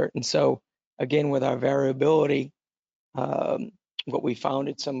together. And so again, with our variability, what we found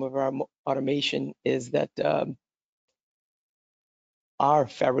in some of our automation is that our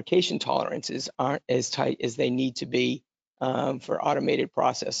fabrication tolerances aren't as tight as they need to be for automated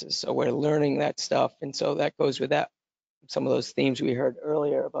processes. So we're learning that stuff. And so that goes with that. Some of those themes we heard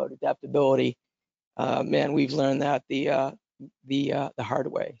earlier about adaptability, man, we've learned that the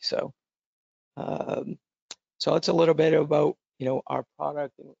hard way. So So it's a little bit about, our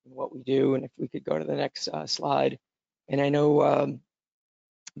product and what we do. And if we could go to the next slide. And I know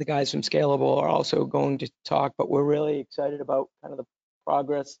the guys from Scalable are also going to talk, but we're really excited about kind of the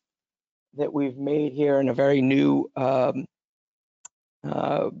progress that we've made here in a very new kind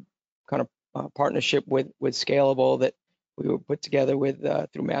of partnership with Scalable that we were put together with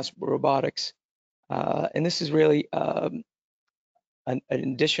through MassRobotics. And this is really an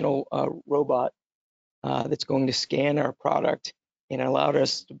additional robot that's going to scan our product and allowed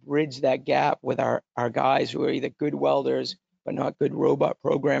us to bridge that gap with our guys who are either good welders but not good robot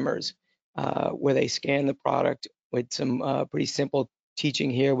programmers, where they scan the product with some pretty simple teaching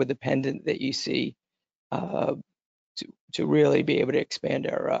here with the pendant that you see to really be able to expand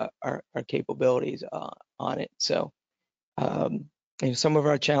our capabilities on it. So some of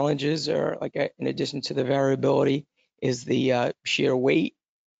our challenges are, like, in addition to the variability, is the sheer weight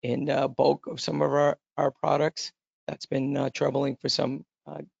and bulk of some of our products. That's been troubling for some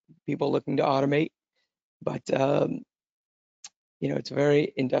people looking to automate. But it's a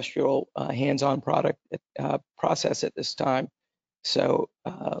very industrial, hands-on product process at this time. So,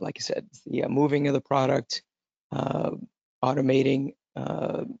 like I said, it's the moving of the product, automating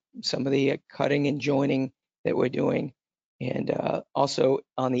some of the cutting and joining that we're doing, and also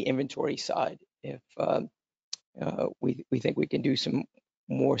on the inventory side, if we think we can do some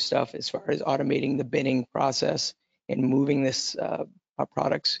more stuff as far as automating the binning process and moving this our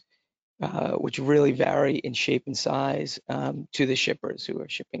products, which really vary in shape and size, to the shippers who are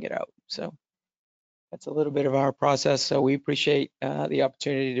shipping it out. So that's a little bit of our process. So we appreciate the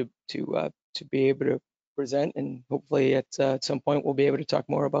opportunity to be able to present, and hopefully at some point we'll be able to talk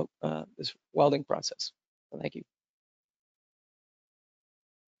more about this welding process. So thank you.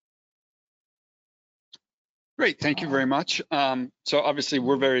 Great, thank you very much. So obviously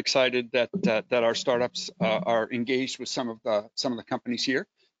we're very excited that our startups are engaged with some of the companies here,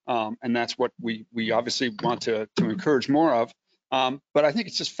 and that's what we obviously want to encourage more of. But I think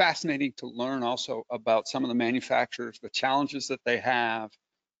it's just fascinating to learn also about some of the manufacturers, the challenges that they have,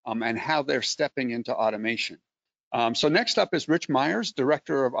 and how they're stepping into automation. So next up is Rich Myers,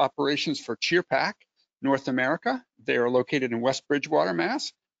 Director of Operations for CheerPack North America. They are located in West Bridgewater,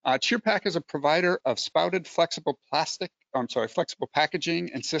 Mass. CheerPack is a provider of spouted flexible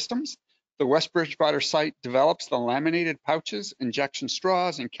packaging and systems. The West Bridgewater site develops the laminated pouches, injection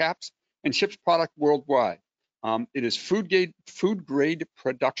straws, and caps, and ships product worldwide. It is food grade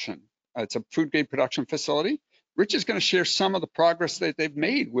production. It's a food grade production facility. Rich is going to share some of the progress that they've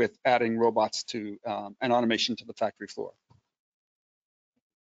made with adding robots to and automation to the factory floor.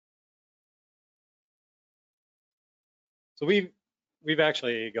 So we've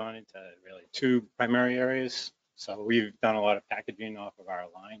actually gone into really two primary areas. So we've done a lot of packaging off of our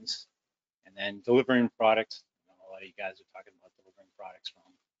lines, and then delivering products. A lot of you guys are talking about delivering products from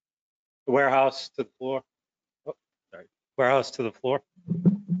the warehouse to the floor. Oh, sorry, warehouse to the floor.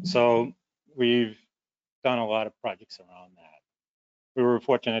 So we've done a lot of projects around that. We were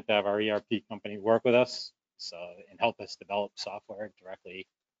fortunate to have our ERP company work with us and help us develop software directly,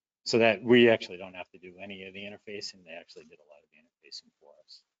 so that we actually don't have to do any of the interfacing. They actually did a lot of the interfacing for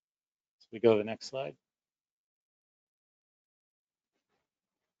us. So we go to the next slide.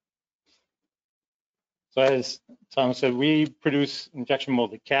 So as Tom said, we produce injection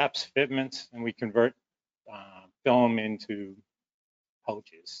molded caps, fitments, and we convert film into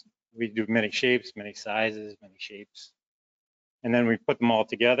pouches. We do many shapes, many sizes, many shapes. And then we put them all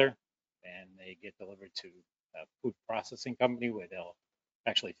together, and they get delivered to a food processing company where they'll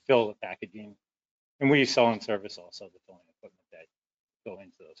actually fill the packaging. And we sell and service also the filling equipment that go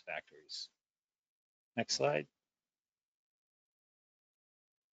into those factories. Next slide.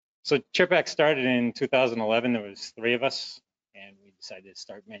 So CheerPack started in 2011. There was 3 of us, and we decided to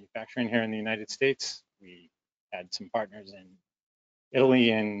start manufacturing here in the United States. We had some partners in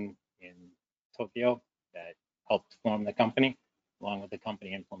Italy and in Tokyo that helped form the company, along with the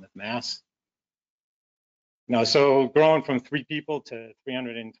company in Plymouth, Mass. So growing from 3 people to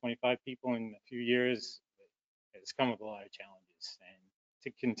 325 people in a few years has come with a lot of challenges. And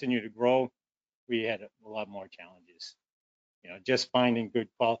to continue to grow, we had a lot more challenges. Just finding good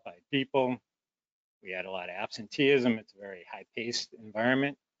qualified people. We had a lot of absenteeism. It's a very high-paced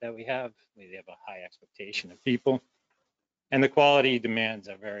environment that we have. We have a high expectation of people. And the quality demands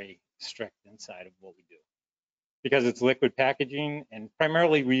are very strict inside of what we do. Because it's liquid packaging, and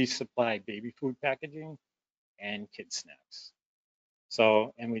primarily we supply baby food packaging and kid snacks.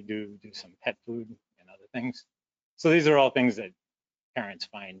 So, and we do some pet food and other things. So these are all things that parents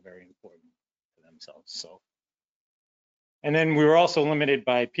find very important for themselves. So, and then we were also limited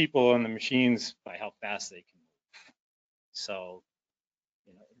by people and the machines by how fast they can move. So,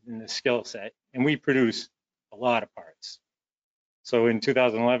 in the skill set, and we produce a lot of parts. So in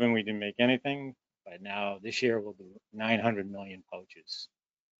 2011, we didn't make anything, but now this year we'll do 900 million pouches.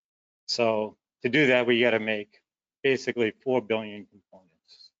 So to do that, we got to make basically 4 billion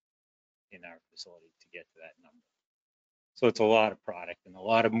components in our facility to get to that number. So it's a lot of product and a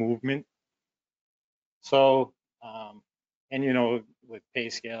lot of movement. So, and with pay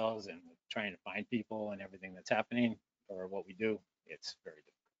scales and with trying to find people and everything that's happening for what we do, it's very difficult.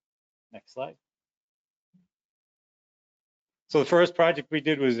 Next slide. So the first project we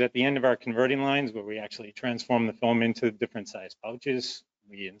did was at the end of our converting lines, where we actually transformed the film into different size pouches.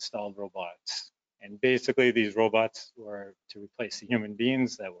 We installed robots. And basically these robots were to replace the human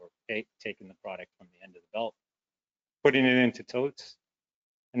beings that were taking the product from the end of the belt, putting it into totes.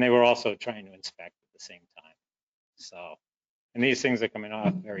 And they were also trying to inspect at the same time. So, and these things are coming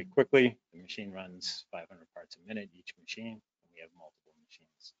off very quickly. The machine runs 500 parts a minute, each machine, and we have multiple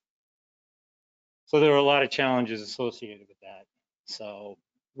machines. So there were a lot of challenges associated with that. So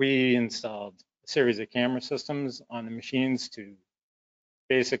we installed a series of camera systems on the machines to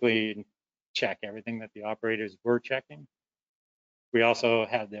basically check everything that the operators were checking. We also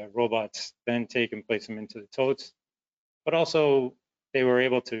had the robots then take and place them into the totes, but also they were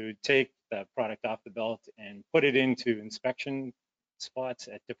able to take the product off the belt and put it into inspection spots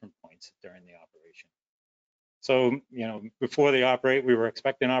at different points during the operation. So, before they operate, we were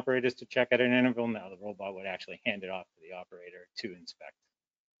expecting operators to check at an interval. Now the robot would actually hand it off to the operator to inspect.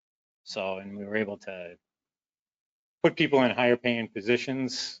 So, and we were able to put people in higher paying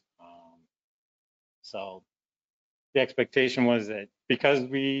positions. So the expectation was that because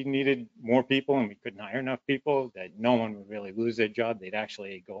we needed more people and we couldn't hire enough people, that no one would really lose their job. They'd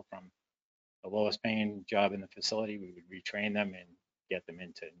actually go from the lowest paying job in the facility. We would retrain them and get them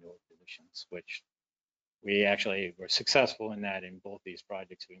into newer positions, which we actually were successful in that in both these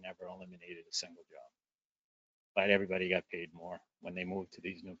projects. We never eliminated a single job, but everybody got paid more when they moved to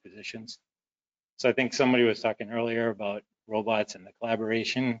these new positions. So I think somebody was talking earlier about robots and the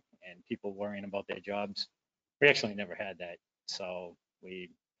collaboration and people worrying about their jobs. We actually never had that. So we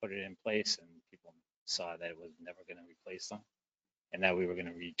put it in place and people saw that it was never going to replace them and that we were going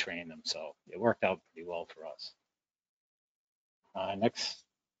to retrain them. So it worked out pretty well for us.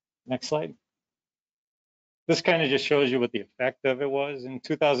 Next slide. This kind of just shows you what the effect of it was. In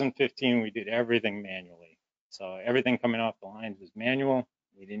 2015, we did everything manually. So everything coming off the lines was manual.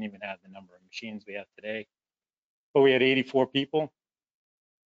 We didn't even have the number of machines we have today. But we had 84 people.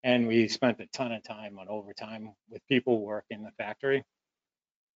 And we spent a ton of time on overtime with people working in the factory.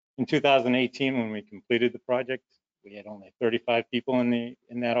 In 2018, when we completed the project, we had only 35 people in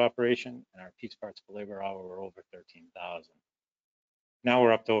that operation, and our piece parts per labor hour were over 13,000. Now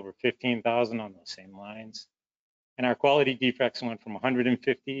we're up to over 15,000 on those same lines. And our quality defects went from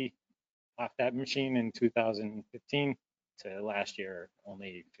 150 off that machine in 2015 to last year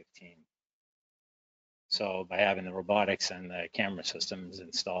only 15. So by having the robotics and the camera systems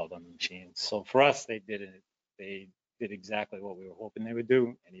installed on the machines. So for us, they did exactly what we were hoping they would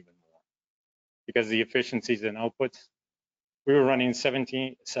do and even more. Because the efficiencies and outputs, we were running 7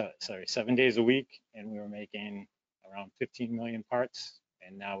 days a week and we were making around 15 million parts.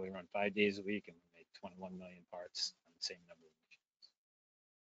 And now we run 5 days a week and we make 21 million parts on the same number of machines.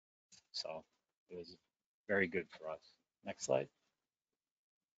 So it was very good for us. Next slide.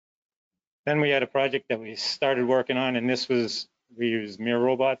 Then we had a project that we started working on, and this was, we used mirror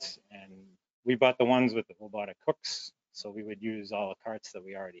robots, and we bought the ones with the robotic hooks. So we would use all the carts that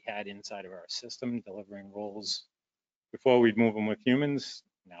we already had inside of our system, delivering rolls. Before we'd move them with humans,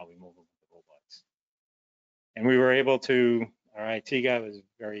 now we move them with the robots. And we were able to, our IT guy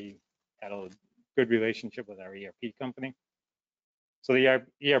had a good relationship with our ERP company. So the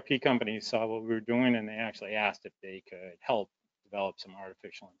ERP company saw what we were doing, and they actually asked if they could help develop some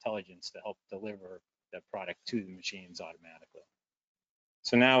artificial intelligence to help deliver the product to the machines automatically.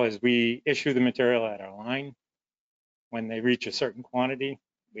 So now as we issue the material at our line, when they reach a certain quantity,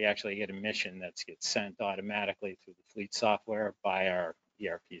 we actually get a mission that gets sent automatically through the fleet software by our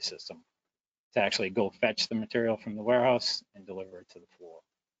ERP system to actually go fetch the material from the warehouse and deliver it to the floor.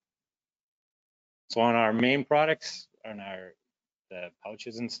 So on our main products, on the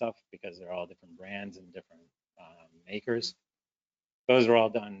pouches and stuff, because they're all different brands and different makers, those are all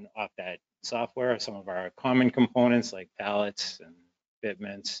done off that software. Some of our common components like pallets and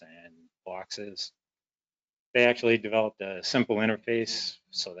fitments and boxes, they actually developed a simple interface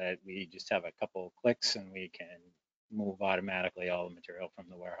so that we just have a couple of clicks and we can move automatically all the material from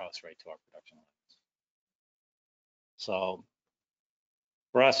the warehouse right to our production lines. So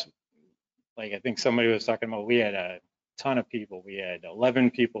for us, like I think somebody was talking about, we had a ton of people. We had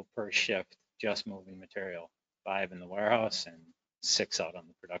 11 people per shift just moving material, 5 in the warehouse and 6 out on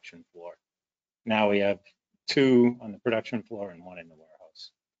the production floor. Now we have 2 on the production floor and 1 in the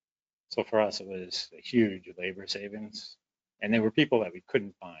warehouse. So for us, it was a huge labor savings, and they were people that we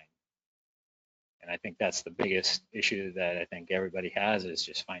couldn't find. And I think that's the biggest issue that I think everybody has, is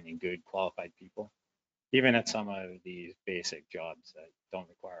just finding good qualified people, even at some of these basic jobs that don't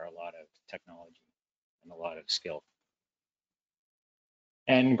require a lot of technology and a lot of skill.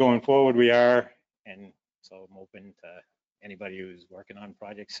 And going forward, we are, and so I'm open to anybody who's working on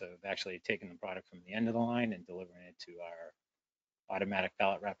projects of actually taking the product from the end of the line and delivering it to our automatic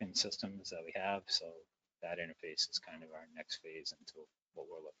pallet wrapping systems that we have. So that interface is kind of our next phase into what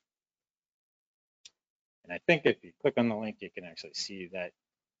we're looking. And I think if you click on the link, you can actually see that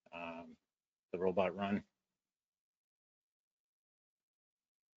the robot run.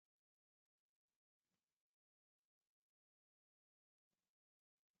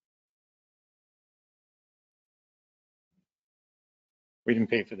 We didn't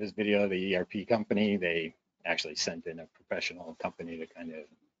pay for this video. The ERP company, they actually sent in a professional company to kind of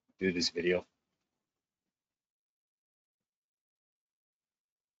do this video.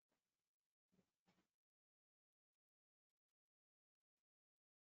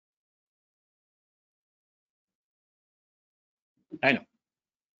 I know,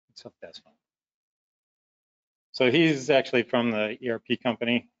 so that's fine. So he's actually from the ERP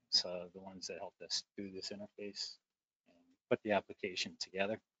company, so the ones that helped us do this interface and put the application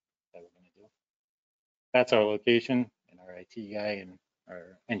together that we're going to do. That's our location and our IT guy and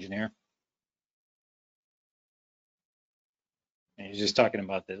our engineer. And he's just talking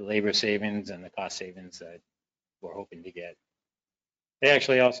about the labor savings and the cost savings that we're hoping to get. They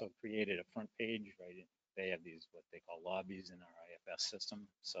actually also created a front page, right? They have these, what they call lobbies in our IFS system.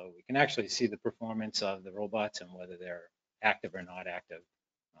 So we can actually see the performance of the robots and whether they're active or not active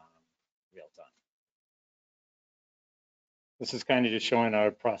real time. This is kind of just showing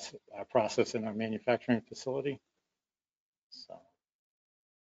our process in our manufacturing facility. So.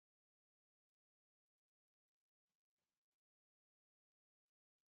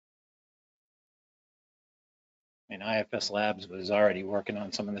 And IFS Labs was already working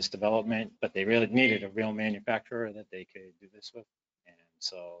on some of this development, but they really needed a real manufacturer that they could do this with. And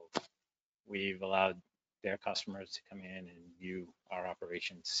so we've allowed their customers to come in and view our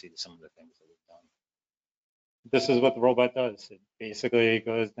operations, see some of the things that we've done. This is what the robot does. It basically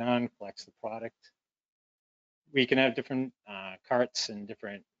goes down, collects the product. We can have different carts and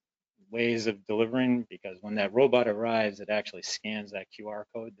different ways of delivering, because when that robot arrives, it actually scans that QR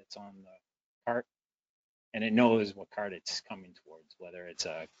code that's on the cart, and it knows what cart it's coming towards, whether it's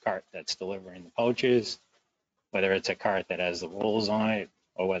a cart that's delivering the pouches, whether it's a cart that has the rolls on it,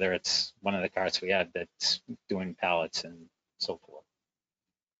 or whether it's one of the carts we have that's doing pallets and so forth.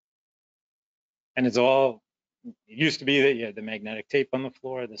 And it's all, it used to be that you had the magnetic tape on the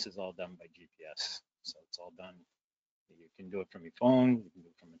floor. This is all done by GPS. So it's all done. You can do it from your phone, you can do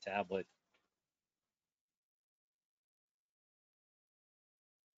it from a tablet.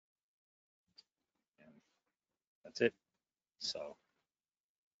 And that's it. So.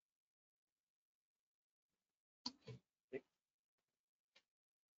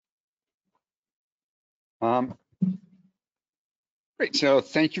 Great. So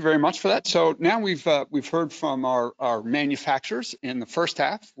thank you very much for that. So now we've heard from our manufacturers in the first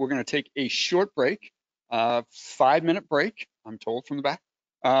half. We're going to take a short break, 5-minute break, I'm told from the back.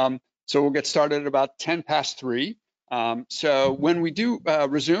 So we'll get started at about 10 past 3. So when we do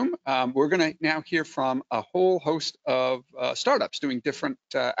resume, we're going to now hear from a whole host of startups doing different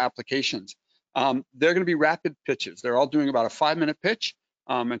applications. They're going to be rapid pitches. They're all doing about a 5-minute pitch.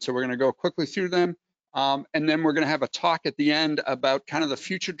 And so we're going to go quickly through them. And then we're going to have a talk at the end about kind of the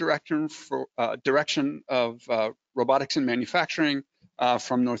future direction of robotics and manufacturing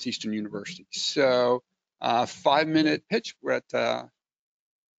from Northeastern University. So 5-minute pitch. We're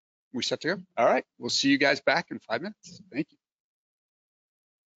set to go. All right. We'll see you guys back in 5 minutes. Thank you.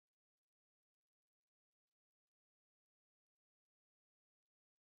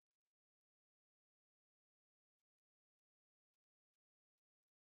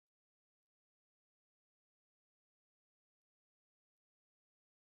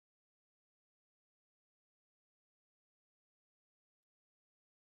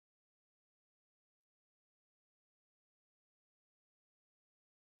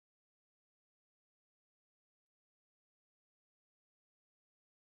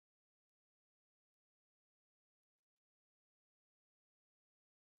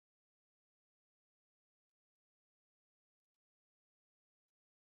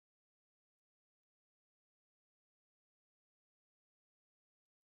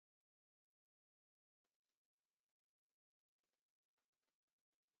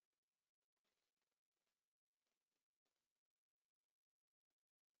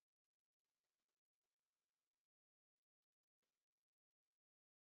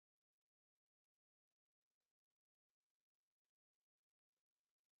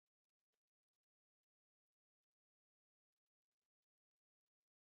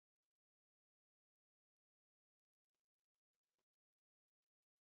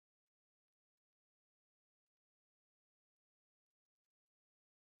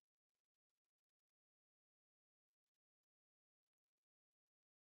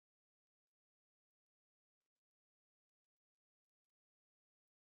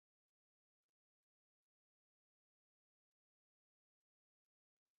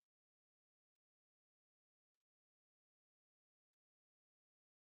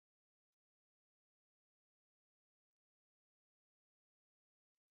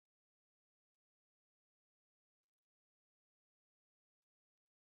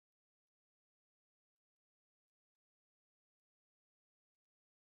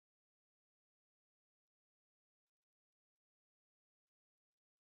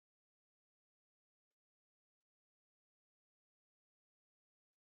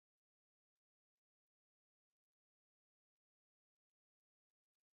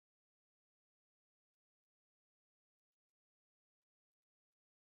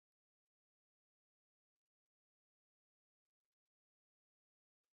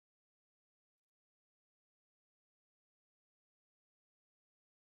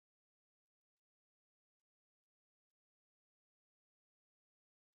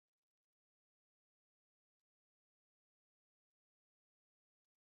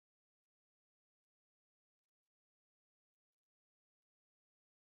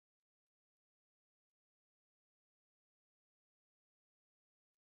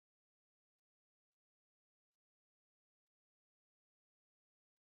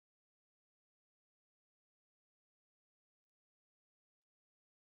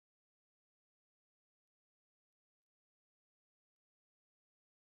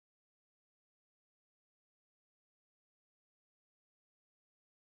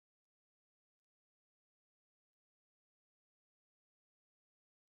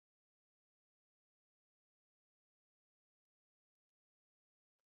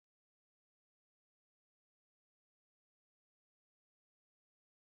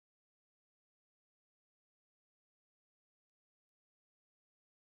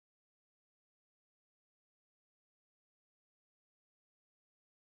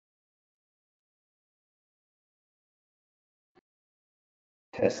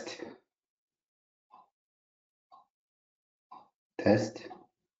 Test. Test.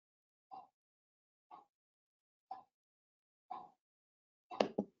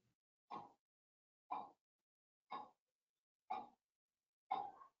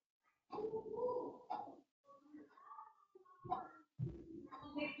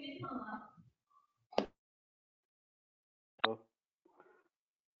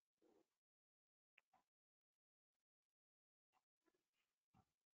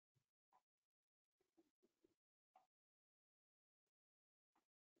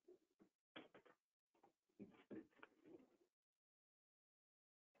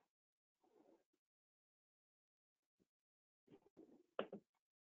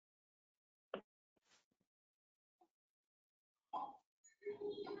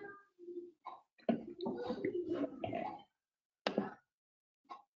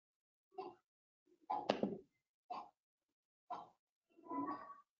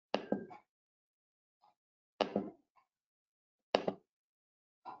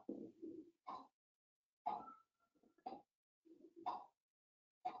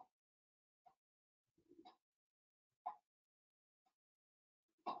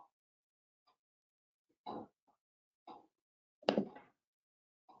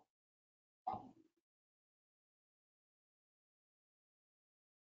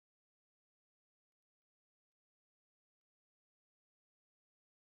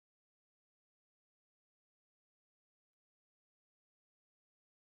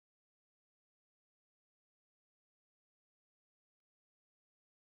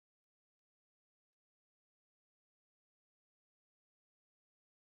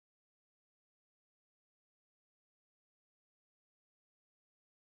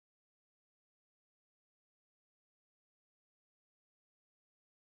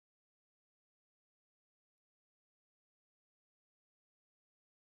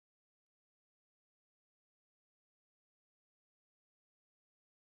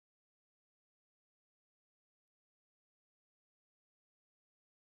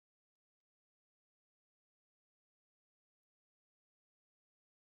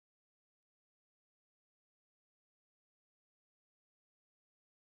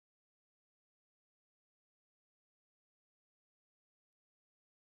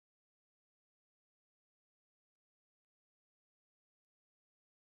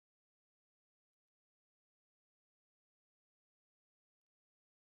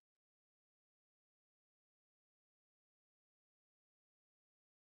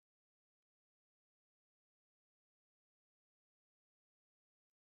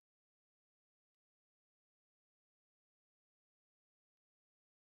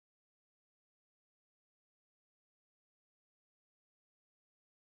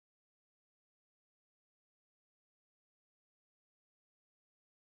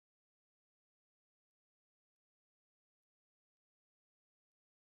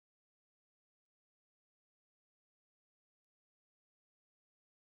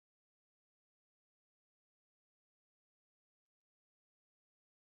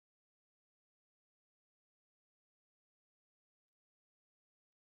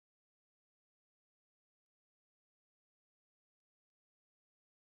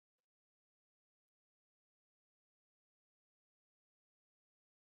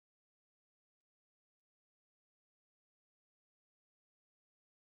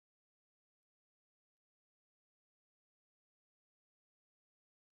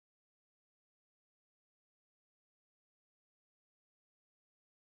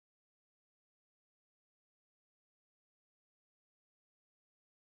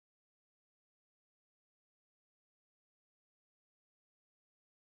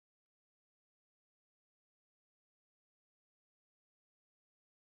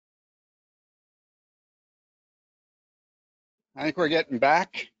 I think we're getting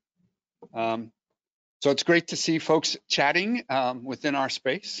back. So it's great to see folks chatting within our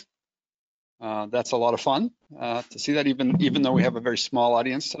space. That's a lot of fun to see that, even though we have a very small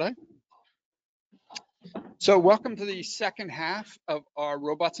audience today. So welcome to the second half of our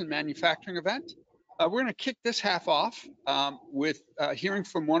Robots in Manufacturing event. We're going to kick this half off with hearing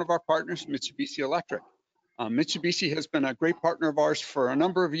from one of our partners, Mitsubishi Electric. Mitsubishi has been a great partner of ours for a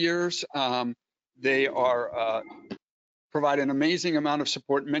number of years. They are provide an amazing amount of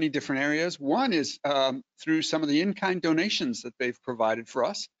support in many different areas. One is through some of the in-kind donations that they've provided for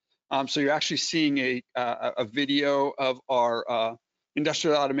us. So you're actually seeing a video of our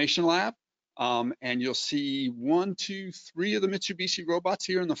industrial automation lab. And you'll see 1, 2, 3 of the Mitsubishi robots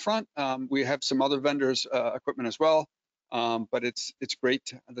here in the front. We have some other vendors' equipment as well. But it's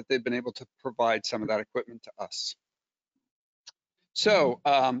great that they've been able to provide some of that equipment to us. So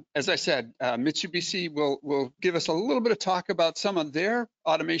as I said, Mitsubishi will give us a little bit of talk about some of their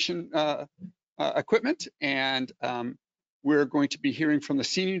automation equipment, and we're going to be hearing from the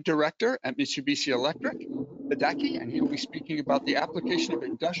Senior Director at Mitsubishi Electric, Hideki, and he'll be speaking about the application of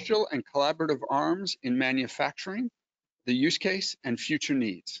industrial and collaborative arms in manufacturing, the use case, and future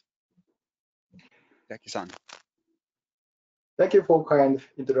needs. Hideki-san. Thank you for kind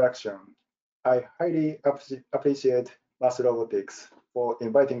introduction. I highly appreciate MassRobotics for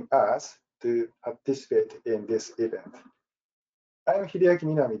inviting us to participate in this event. I'm Hideaki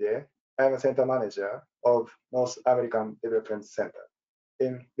Minamide. I'm a center manager of North American Development Center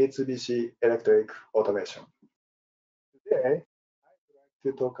in Mitsubishi Electric Automation. Today, I'd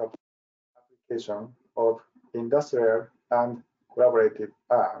like to talk about application of industrial and collaborative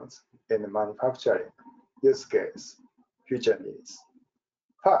arms in manufacturing, use case, future needs.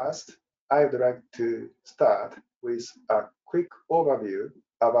 First, I would like to start with a quick overview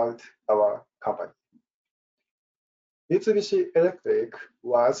about our company. Mitsubishi Electric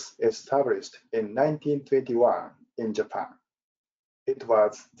was established in 1921 in Japan. It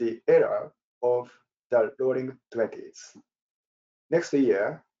was the era of the Roaring Twenties. Next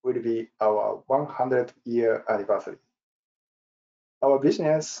year will be our 100-year anniversary. Our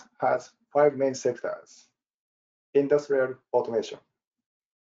business has 5 main sectors: industrial automation,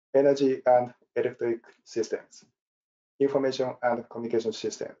 energy and electric systems, information and communication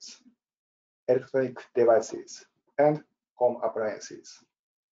systems, electronic devices, and home appliances.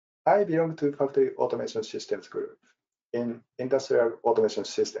 I belong to Factory Automation Systems Group in Industrial Automation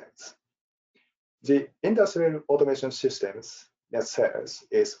Systems. The Industrial Automation Systems net sales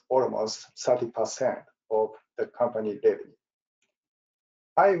is almost 30% of the company revenue.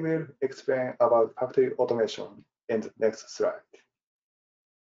 I will explain about factory automation in the next slide.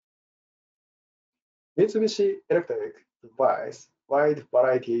 Mitsubishi Electric provides wide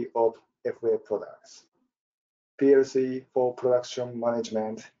variety of FA products: PLC for production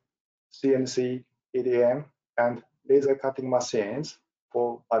management, CNC, EDM, and laser cutting machines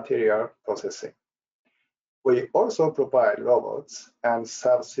for material processing. We also provide robots and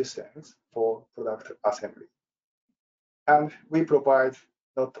subsystems for product assembly. And we provide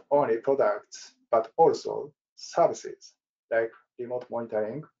not only products, but also services like remote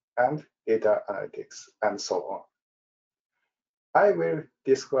monitoring and data analytics, and so on. I will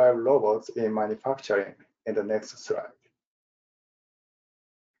describe robots in manufacturing in the next slide.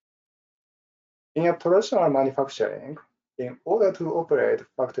 In a traditional manufacturing, in order to operate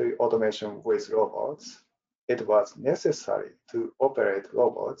factory automation with robots, it was necessary to operate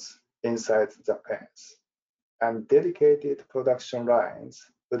robots inside the fence, and dedicated production lines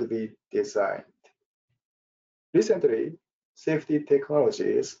would be designed. Recently, safety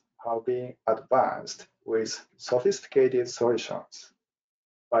technologies have been advanced with sophisticated solutions.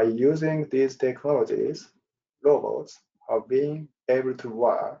 By using these technologies, robots have been able to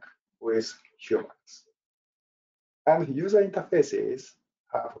work with humans. And user interfaces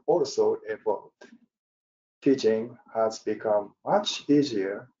have also evolved. Teaching has become much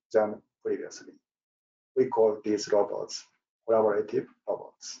easier than previously. We call these robots collaborative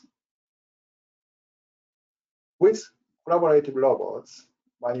robots. With collaborative robots,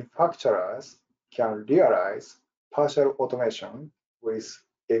 manufacturers can realize partial automation with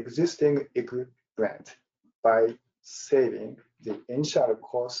existing equipment by saving the initial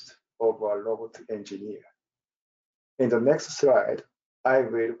cost of a robot engineer. In the next slide, I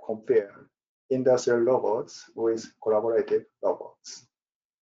will compare industrial robots with collaborative robots.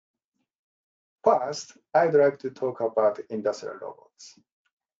 First, I'd like to talk about industrial robots.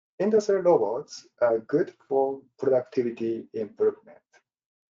 Industrial robots are good for productivity improvement.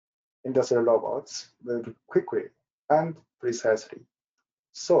 Industrial robots move quickly and precisely,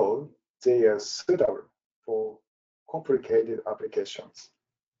 so they are suitable for complicated applications,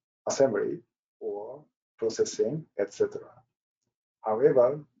 assembly or processing, etc.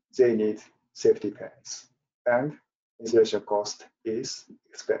 However, they need safety pins, and installation cost is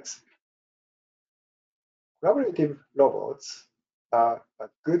expensive. Collaborative robots are a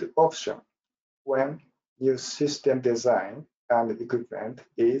good option when new system design and equipment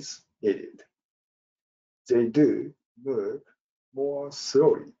is needed. They do move more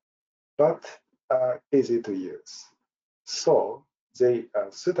slowly, but are easy to use. So they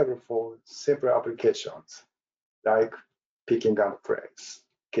are suitable for simple applications like picking and place,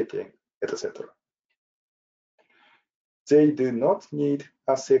 kitting, etc. They do not need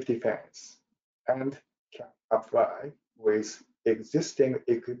a safety fence and can apply with existing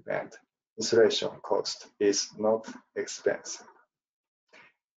equipment. Installation cost is not expensive.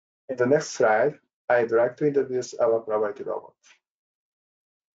 In the next slide, I'd like to introduce our collaborative robot.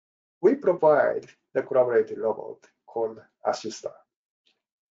 We provide the collaborative robot called Assister.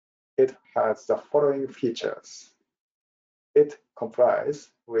 It has the following features. It complies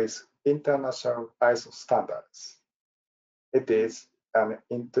with international ISO standards. It is an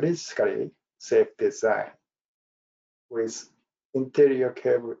intrinsically safe design with interior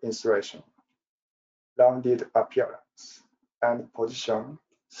cable installation, rounded appearance, and position,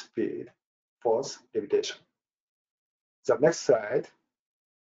 speed, force limitation. The next slide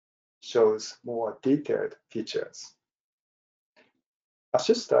shows more detailed features.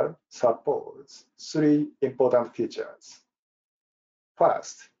 Assister supports 3 important features.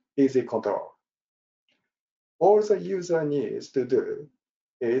 First, easy control. All the user needs to do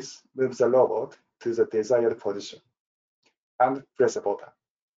is move the robot to the desired position and press a button.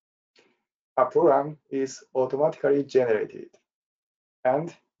 A program is automatically generated,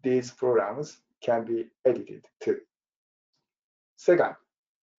 and these programs can be edited too. Second,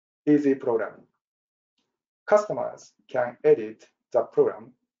 easy programming. Customers can edit the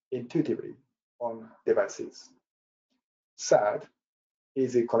program intuitively on devices. Third,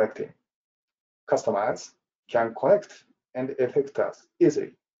 easy connecting. Customers can connect and affect us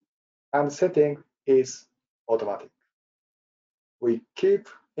easily, and setting is automatic. We keep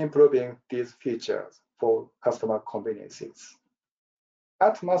improving these features for customer conveniences.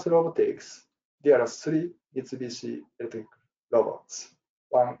 At MassRobotics, there are 3 Mitsubishi Electric robots,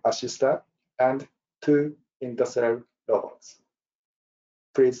 1 Assister and 2 industrial robots.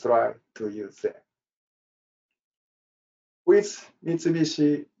 Please try to use them. With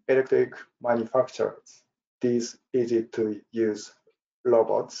Mitsubishi Electric manufacturers these easy-to-use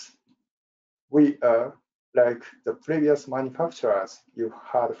robots, we are like the previous manufacturers you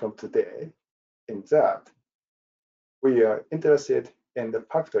heard from today, in that we are interested in the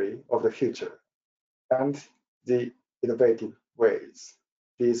factory of the future and the innovative ways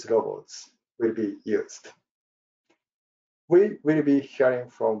these robots will be used. We will be hearing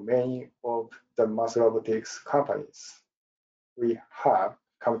from many of the MassRobotics companies we have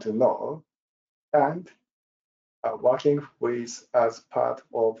come to know and are working with as part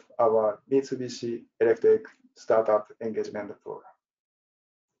of our Mitsubishi Electric Startup Engagement Program.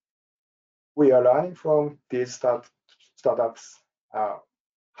 We are learning from these startups how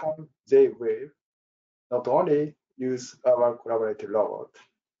they will not only use our collaborative robot,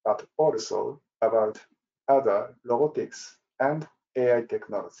 but also about other robotics and AI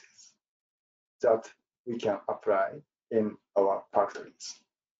technologies that we can apply in our factories.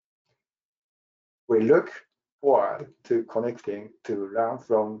 We look forward to connecting to learn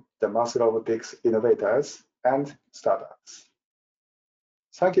from the MassRobotics innovators and startups.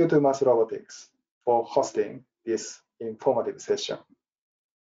 Thank you to MassRobotics for hosting this informative session.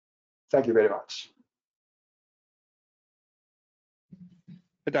 Thank you very much.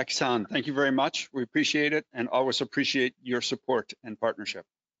 Hideki-san, thank you very much. We appreciate it and always appreciate your support and partnership.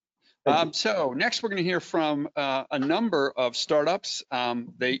 So next we're going to hear from a number of startups.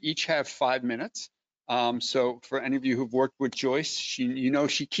 They each have 5 minutes. So for any of you who've worked with Joyce,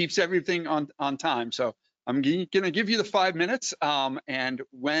 she keeps everything on time. So I'm going to give you the 5 minutes, and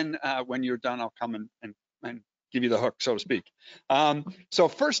when you're done, I'll come and give you the hook, so to speak. So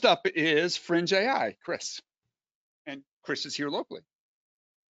first up is Fringe AI, Chris, and Chris is here locally.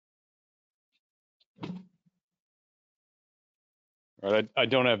 All right, I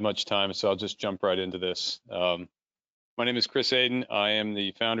don't have much time, so I'll just jump right into this. My name is Chris Aiden. I am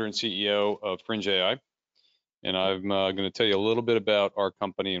the founder and CEO of Fringe AI, and I'm going to tell you a little bit about our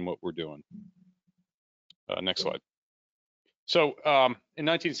company and what we're doing. Next slide. So in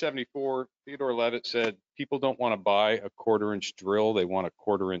 1974, Theodore Levitt said, people don't want to buy a 1/4-inch drill, they want a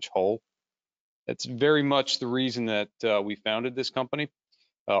 1/4-inch hole. That's very much the reason that we founded this company.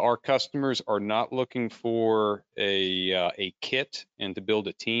 Our customers are not looking for a kit and to build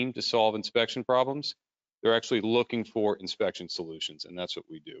a team to solve inspection problems. They're actually looking for inspection solutions, and that's what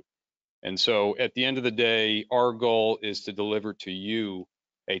we do. And so at the end of the day, our goal is to deliver to you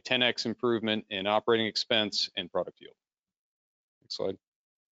a 10x improvement in operating expense and product yield. Next slide.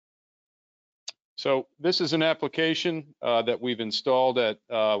 So this is an application that we've installed at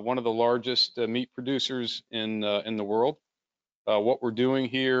one of the largest meat producers in the world. What we're doing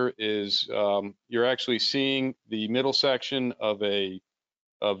here is you're actually seeing the middle section of let's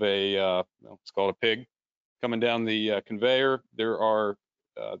call it a pig, coming down the conveyor. There are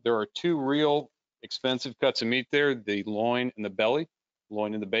 2 real expensive cuts of meat there, the loin and the belly,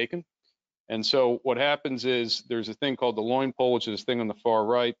 loin and the bacon. And so what happens is there's a thing called the loin pole, which is this thing on the far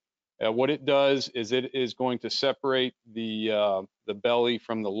right. What it does is it is going to separate the belly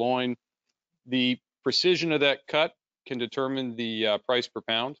from the loin. The precision of that cut can determine the price per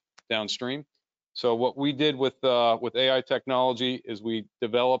pound downstream. So what we did with AI technology is we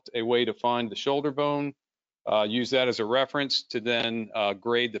developed a way to find the shoulder bone, use that as a reference to then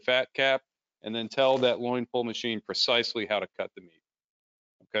grade the fat cap, and then tell that loin pull machine precisely how to cut the meat.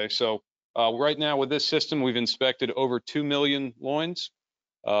 Okay, so right now with this system, we've inspected over 2 million loins,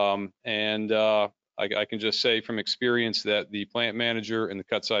 and I can just say from experience that the plant manager and the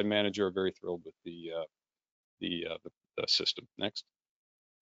cut side manager are very thrilled with the system. Next.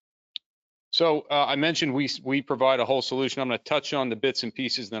 So I mentioned we provide a whole solution. I'm going to touch on the bits and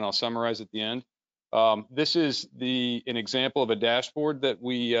pieces, then I'll summarize at the end. This is an example of a dashboard that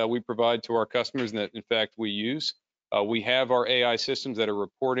we provide to our customers and that in fact we use. We have our AI systems that are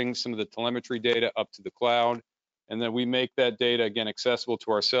reporting some of the telemetry data up to the cloud, and then we make that data again accessible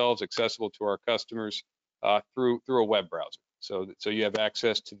to ourselves, accessible to our customers through a web browser. So you have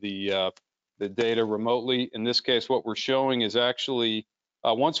access to the data remotely. In this case, what we're showing is actually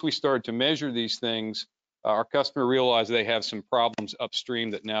once we started to measure these things, our customer realized they have some problems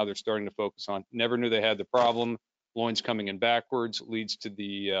upstream that now they're starting to focus on. Never knew they had the problem. Loins coming in backwards leads to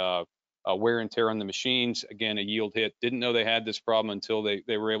the wear and tear on the machines. Again, a yield hit. Didn't know they had this problem until they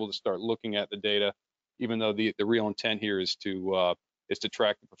were able to start looking at the data, even though the real intent here is to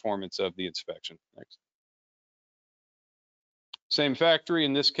track the performance of the inspection. Next. Same factory.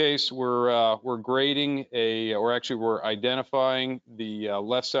 In this case, we're grading we're identifying the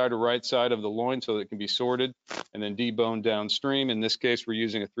left side or right side of the loin so that it can be sorted and then deboned downstream. In this case, we're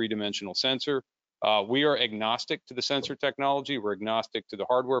using a 3-dimensional sensor. We are agnostic to the sensor technology. We're agnostic to the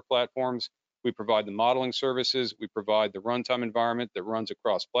hardware platforms. We provide the modeling services. We provide the runtime environment that runs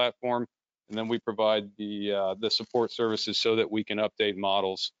across platform, and then we provide the support services so that we can update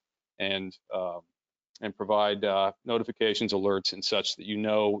models and provide notifications, alerts, and such that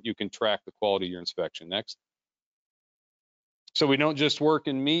you can track the quality of your inspection. Next. So we don't just work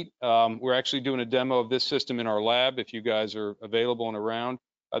in meat. We're actually doing a demo of this system in our lab if you guys are available and around.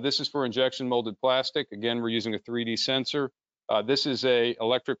 This is for injection molded plastic. Again, we're using a 3D sensor. This is a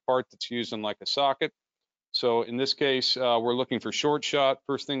electric part that's used in like a socket. So in this case, we're looking for short shot.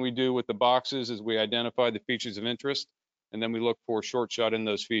 First thing we do with the boxes is we identify the features of interest, and then we look for short shot in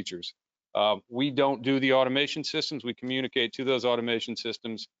those features. We don't do the automation systems. We communicate to those automation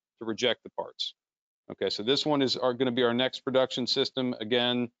systems to reject the parts. Okay, so this one is going to be our next production system.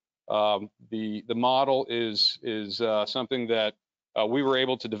 Again, the model is something that we were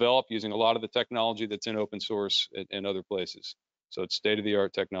able to develop using a lot of the technology that's in open source and other places. So it's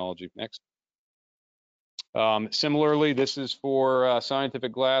state-of-the-art technology. Next. Similarly, this is for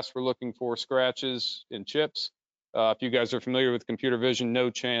scientific glass. We're looking for scratches in chips. If you guys are familiar with computer vision, no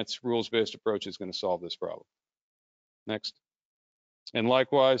chance rules-based approach is going to solve this problem. Next. And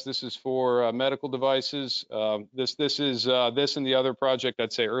likewise, this is for medical devices. This and the other project,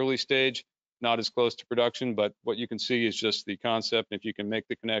 I'd say early stage, not as close to production, but what you can see is just the concept. If you can make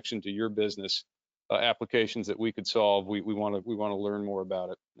the connection to your business applications that we could solve, we want to learn more about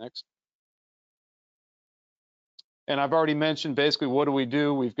it. Next. And I've already mentioned basically what do we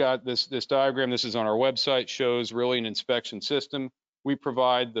do. We've got this diagram. This is on our website. Shows really an inspection system. We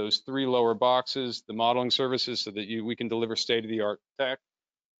provide those 3 lower boxes, the modeling services, so that we can deliver state-of-the-art tech,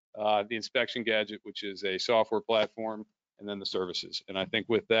 the inspection gadget, which is a software platform, and then the services. And I think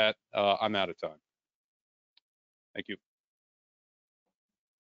with that, I'm out of time. Thank you.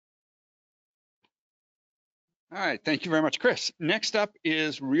 All right, thank you very much, Chris. Next up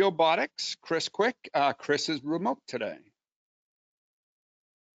is Robotics. Chris Quick. Chris is remote today.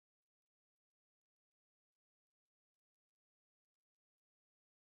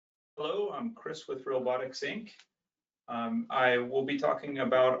 Hello, I'm Chris with Robotics, Inc. I will be talking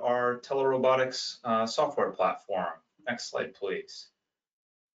about our telerobotics software platform. Next slide, please.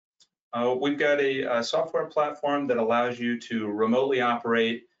 We've got a software platform that allows you to remotely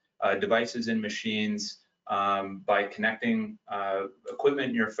operate devices and machines by connecting equipment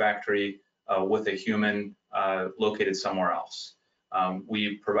in your factory with a human located somewhere else.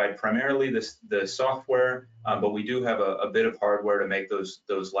 We provide primarily the software, but we do have a bit of hardware to make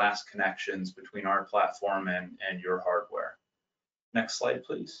those last connections between our platform and your hardware. Next slide,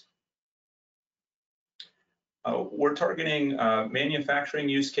 please. We're targeting manufacturing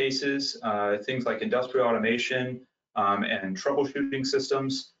use cases, things like industrial automation and troubleshooting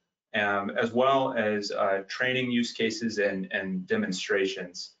systems, as well as training use cases and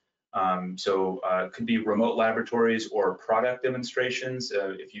demonstrations. It could be remote laboratories or product demonstrations.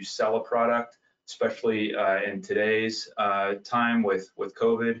 If you sell a product, especially in today's time with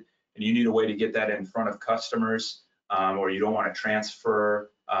COVID, and you need a way to get that in front of customers, or you don't want to transfer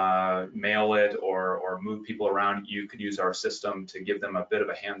mail it or move people around, you could use our system to give them a bit of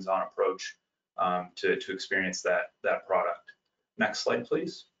a hands-on approach to experience that product. Next slide,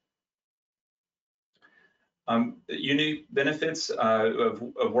 please. The unique benefits of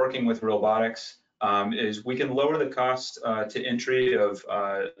working with robotics is we can lower the cost to entry of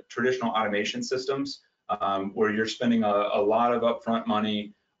traditional automation systems, where you're spending a lot of upfront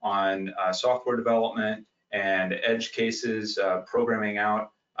money on software development and edge cases, programming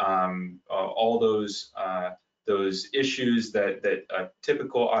out all those issues that a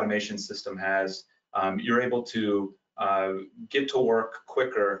typical automation system has. You're able to get to work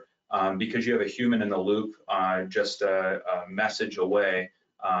quicker because you have a human in the loop, just a message away,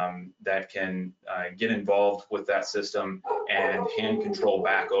 that can get involved with that system and hand control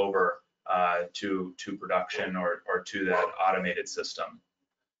back over to production or to that automated system.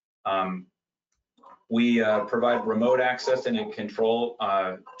 We provide remote access and control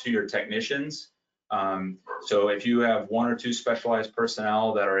to your technicians. So if you have one or two specialized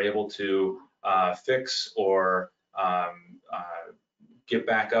personnel that are able to fix or get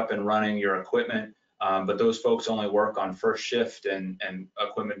back up and running your equipment, but those folks only work on first shift and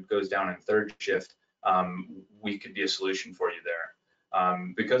equipment goes down in third shift, we could be a solution for you there.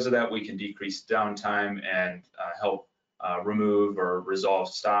 Because of that, we can decrease downtime and help remove or resolve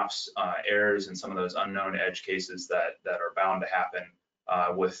stops, errors, and some of those unknown edge cases that are bound to happen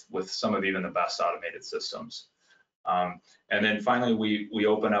with some of even the best automated systems. And then finally, we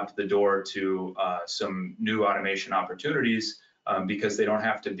open up the door to some new automation opportunities because they don't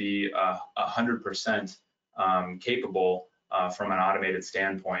have to be 100% capable from an automated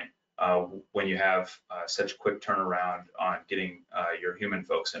standpoint when you have such quick turnaround on getting your human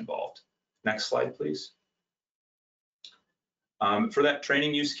folks involved. Next slide, please. For that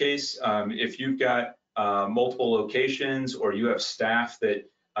training use case, if you've got multiple locations or you have staff that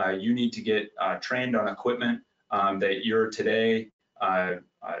you need to get trained on equipment that you're today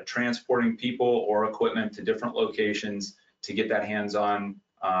transporting people or equipment to different locations to get that hands-on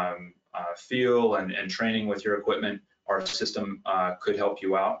feel and training with your equipment, our system could help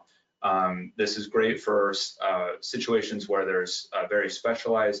you out. This is great for situations where there's very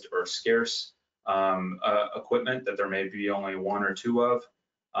specialized or scarce equipment that there may be only one or two of.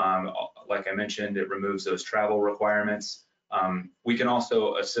 Like I mentioned, it removes those travel requirements. We can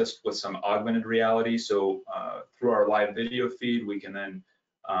also assist with some augmented reality. So through our live video feed, we can then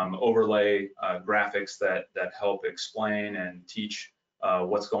overlay graphics that help explain and teach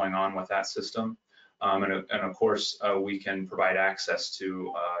what's going on with that system. And of course, we can provide access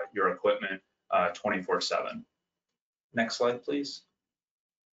to your equipment 24/7. Next slide, please.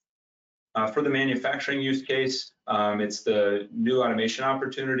 For the manufacturing use case, it's the new automation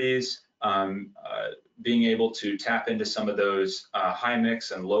opportunities, being able to tap into some of those high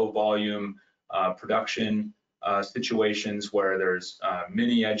mix and low volume production situations where there's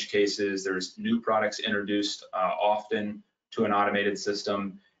many edge cases, there's new products introduced often to an automated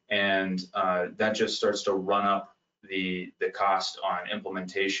system, and that just starts to run up the cost on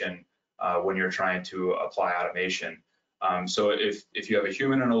implementation when you're trying to apply automation. So if you have a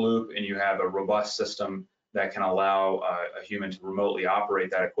human in a loop and you have a robust system that can allow a human to remotely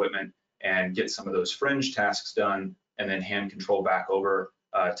operate that equipment and get some of those fringe tasks done and then hand control back over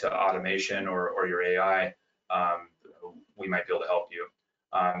to automation or your AI, we might be able to help you.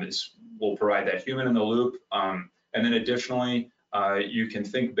 We'll provide that human in the loop. And then additionally, you can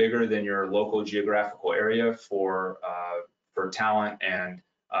think bigger than your local geographical area for talent and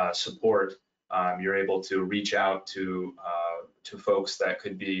support. You're able to reach out to folks that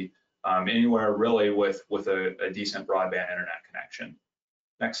could be anywhere really with a decent broadband internet connection.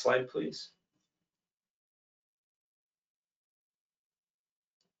 Next slide, please.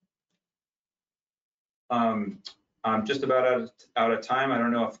 I'm just about out of time. I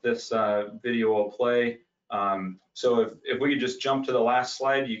don't know if this video will play. So if we could just jump to the last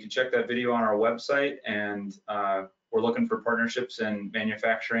slide, you can check that video on our website, and we're looking for partnerships in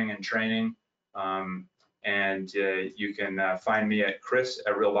manufacturing and training. And you can find me at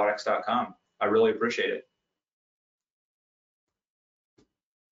chris@robotics.com. I really appreciate it.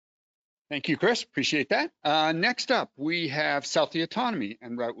 Thank you, Chris. Appreciate that. Next up, we have Southie Autonomy,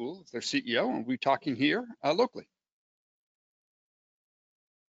 and Raul is their CEO, and we're talking here locally.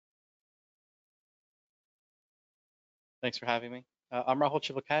 Thanks for having me. I'm Rahul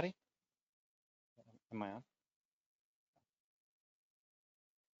Chivakati. Am I on?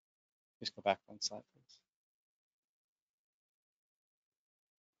 Please go back one slide, please.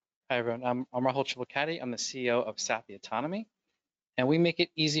 Hi, everyone. I'm Rahul Chivakati. I'm the CEO of Southie Autonomy, and we make it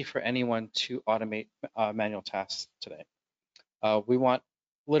easy for anyone to automate manual tasks today. We want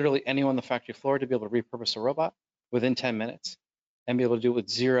literally anyone on the factory floor to be able to repurpose a robot within 10 minutes and be able to do it with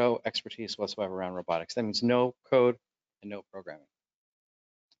zero expertise whatsoever around robotics. That means no code and no programming.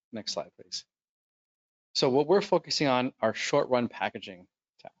 Next slide, please. So what we're focusing on are short run packaging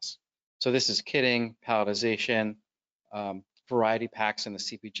tasks. So this is kitting, palletization, variety packs in the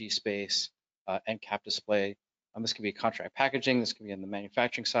CPG space, end cap display. This could be contract packaging. This could be on the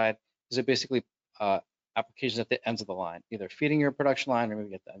manufacturing side. These are basically applications at the ends of the line, either feeding your production line or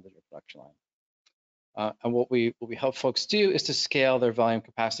maybe at the end of your production line. And what we help folks do is to scale their volume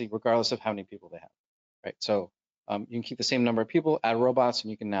capacity regardless of how many people they have, right? So you can keep the same number of people, add robots,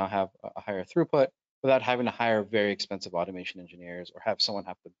 and you can now have a higher throughput without having to hire very expensive automation engineers or have someone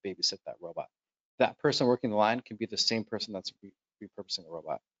have to babysit that robot. That person working the line can be the same person that's repurposing a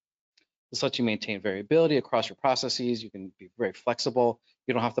robot. This lets you maintain variability across your processes. You can be very flexible.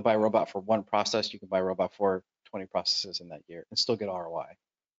 You don't have to buy a robot for one process. You can buy a robot for 20 processes in that year and still get ROI.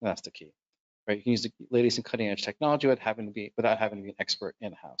 And that's the key, right? You can use the latest and cutting edge technology without having to be an expert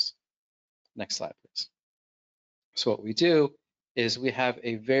in-house. Next slide, please. So what we do is we have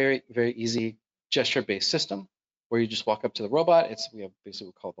a very, very easy gesture-based system where you just walk up to the robot. We have basically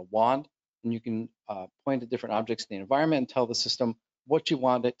what we call the wand, and you can point at different objects in the environment and tell the system what you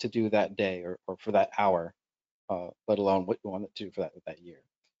want it to do that day or for that hour, let alone what you want it to do for that year,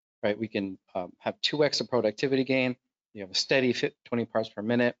 right? We can have 2x the productivity gain. You have a steady 20 parts per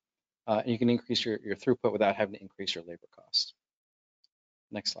minute, and you can increase your throughput without having to increase your labor costs.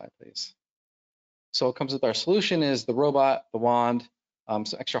 Next slide, please. So what comes with our solution is the robot, the wand, some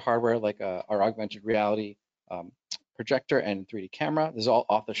extra hardware like our augmented reality projector and 3D camera. This is all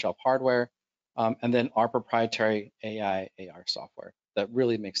off-the-shelf hardware. And then our proprietary AI, AR software that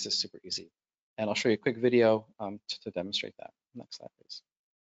really makes this super easy. And I'll show you a quick video to demonstrate that. Next slide, please.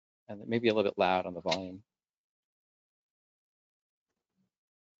 And it may be a little bit loud on the volume.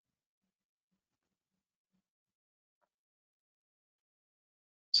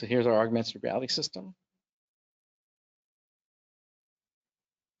 So here's our augmented reality system.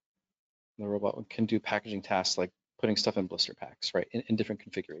 The robot can do packaging tasks like putting stuff in blister packs, right, in different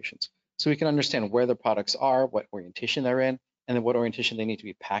configurations. So we can understand where the products are, what orientation they're in, and then what orientation they need to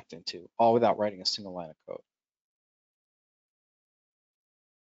be packed into, all without writing a single line of code.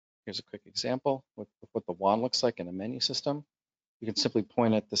 Here's a quick example with what the wand looks like in a menu system. You can simply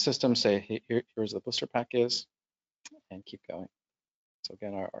point at the system, say, hey, here's the blister pack is, and keep going. So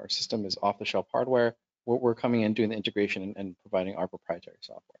again, our system is off-the-shelf hardware. We're coming in, doing the integration and providing our proprietary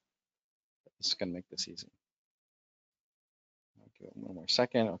software. This is going to make this easy. I'll give it one more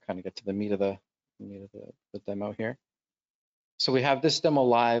second. I'll kind of get to the meat of the demo here. So we have this demo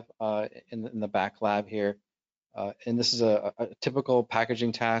live in the back lab here. And this is a typical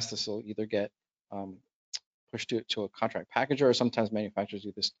packaging task. This will either get pushed to a contract packager, or sometimes manufacturers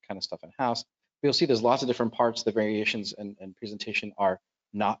do this kind of stuff in-house. You'll see there's lots of different parts. The variations and presentation are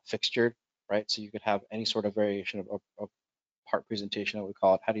not fixtured, right? So you could have any sort of variation of part presentation, I would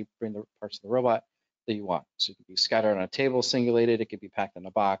call it. How do you bring the parts of the robot that you want? So it could be scattered on a table, singulated. It could be packed in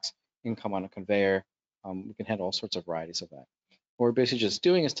a box. It can come on a conveyor. We can handle all sorts of varieties of that. What we're basically just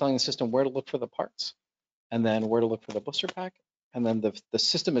doing is telling the system where to look for the parts, and then where to look for the blister pack. And then the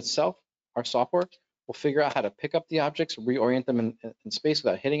system itself, our software, will figure out how to pick up the objects, reorient them in space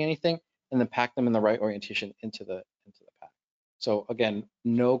without hitting anything, and then pack them in the right orientation into the pack. So again,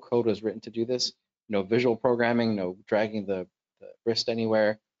 no code was written to do this. No visual programming, no dragging the wrist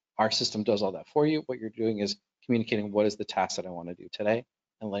anywhere. Our system does all that for you. What you're doing is communicating what is the task that I want to do today,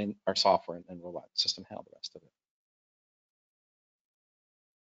 and letting our software and robot system handle the rest of it.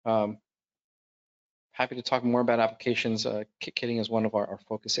 Happy to talk more about applications. Kitting is one of our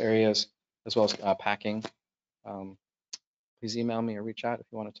focus areas, as well as packing. Please email me or reach out if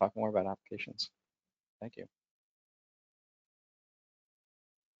you want to talk more about applications. Thank you.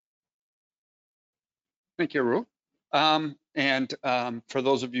 Thank you, Ru. For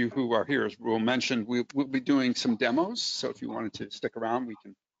those of you who are here, as Ru mentioned, we'll be doing some demos. So if you wanted to stick around, we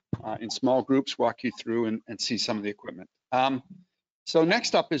can, in small groups, walk you through and see some of the equipment. So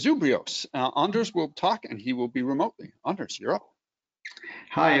next up is Ubrios. Anders will talk, and he will be remotely. Anders, you're up.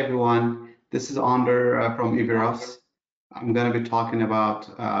 Hi, everyone. This is Ander from Ubrios. I'm going to be talking about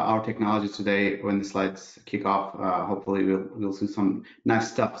our technology today when the slides kick off. Hopefully, we'll see some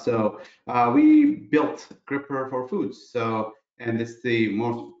nice stuff. So we built gripper for foods. And it's the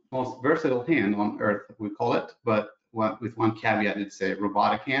most versatile hand on earth, we call it. But with one caveat, it's a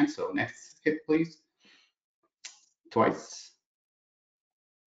robotic hand. So next hit, please. Twice.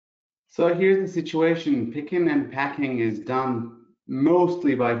 So here's the situation. Picking and packing is done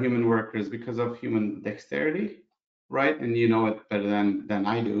mostly by human workers because of human dexterity. right? And you know it better than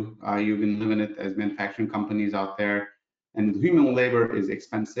I do. You've been living it as manufacturing companies out there, and human labor is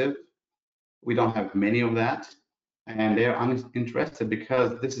expensive. We don't have many of that, and they're uninterested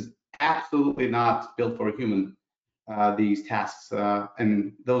because this is absolutely not built for a human. These tasks,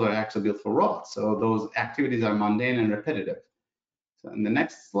 and those are actually built for robots. So those activities are mundane and repetitive. So in the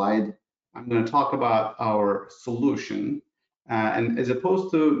next slide, I'm going to talk about our solution. And as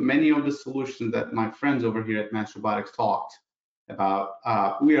opposed to many of the solutions that my friends over here at MassRobotics talked about,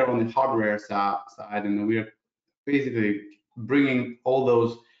 we are on the hardware side, and we are basically bringing all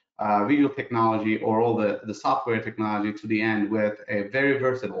those visual technology or all the software technology to the end with a very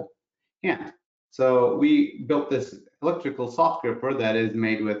versatile hand. So we built this electrical soft gripper that is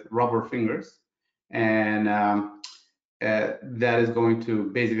made with rubber fingers, and that is going to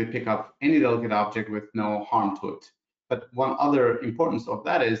basically pick up any delicate object with no harm to it. But one other importance of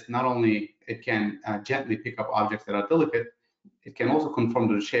that is not only it can gently pick up objects that are delicate, it can also conform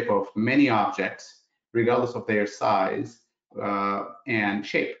to the shape of many objects, regardless of their size and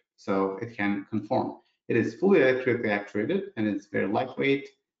shape. So it can conform. It is fully electrically actuated, and it's very lightweight.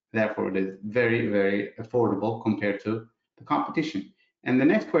 Therefore, it is very, very affordable compared to the competition. And the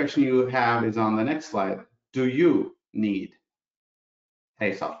next question you have is on the next slide. Do you need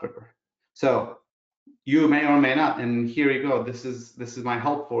a soft gripper? So you may or may not, and here you go. This is my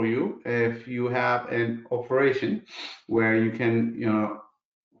help for you. If you have an operation where you can,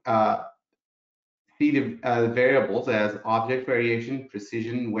 see the variables as object variation,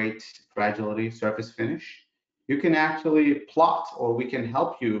 precision, weight, fragility, surface finish, you can actually plot, or we can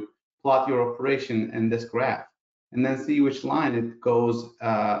help you plot your operation in this graph, and then see which line it goes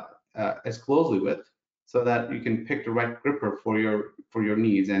as closely with, so that you can pick the right gripper for your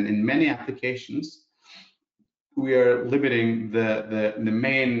needs. And in many applications, we are limiting the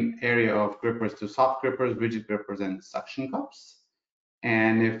main area of grippers to soft grippers, rigid grippers, and suction cups.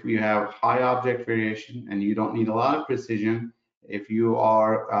 And if you have high object variation and you don't need a lot of precision, if you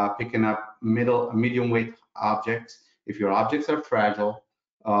are picking up medium weight objects, if your objects are fragile,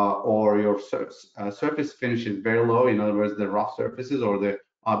 or your surface finish is very low, in other words, the rough surfaces, or the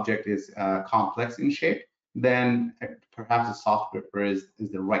object is complex in shape, then perhaps a soft gripper is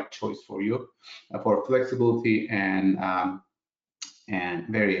the right choice for you for flexibility and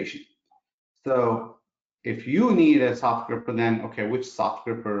variation. So if you need a soft gripper, then okay, which soft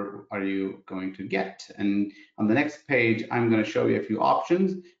gripper are you going to get? And on the next page, I'm going to show you a few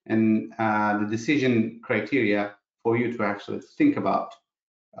options and the decision criteria for you to actually think about.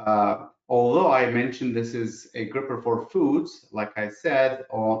 Although I mentioned this is a gripper for foods, like I said,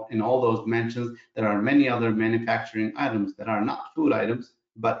 in all those mentions, there are many other manufacturing items that are not food items,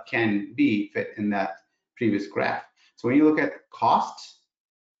 but can be fit in that previous graph. So when you look at cost,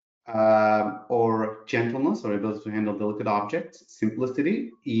 or gentleness, or ability to handle delicate objects,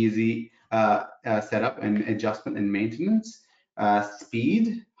 simplicity, easy setup and adjustment and maintenance,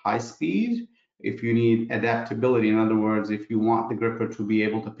 speed, high speed. If you need adaptability, in other words, if you want the gripper to be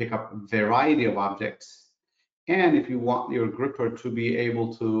able to pick up a variety of objects, and if you want your gripper to be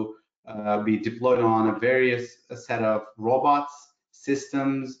able to be deployed on a various set of robots,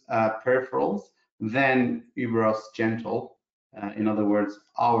 systems, peripherals, then Uberos Gentle. In other words,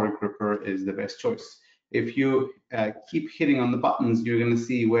 our gripper is the best choice. If you keep hitting on the buttons, you're going to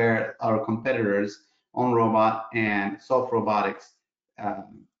see where our competitors on robot and soft robotics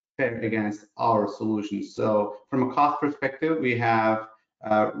fare against our solutions. So from a cost perspective, we have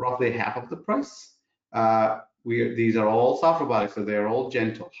roughly half of the price. These are all soft robotics, so they're all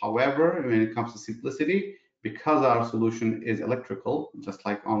gentle. However, when it comes to simplicity, because our solution is electrical, just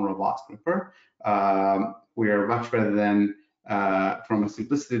like on robot's gripper, we are much better than from a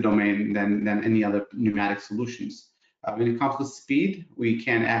simplicity domain than any other pneumatic solutions. When it comes to speed, we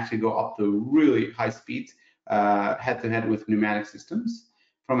can actually go up to really high speeds head-to-head with pneumatic systems.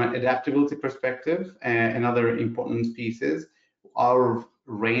 From an adaptability perspective, another important piece is our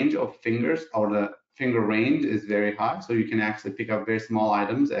range of fingers, or the finger range, is very high. So you can actually pick up very small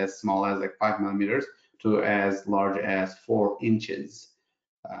items, as small as like 5 millimeters to as large as 4 inches,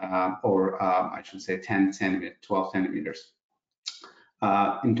 or I should say 10 centimeters, 12 centimeters.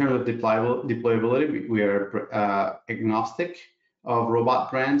 In terms of deployability, we are agnostic of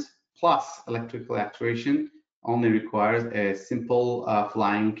robot brands, plus electrical actuation only requires a simple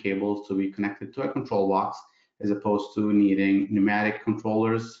flying cables to be connected to a control box, as opposed to needing pneumatic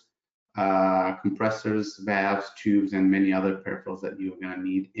controllers, compressors, valves, tubes, and many other peripherals that you're going to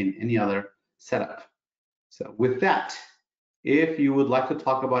need in any other setup. So with that, if you would like to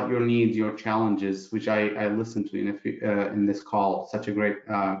talk about your needs, your challenges, which I listened to in this call, such a great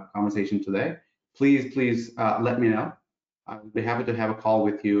conversation today, please let me know. I'll be happy to have a call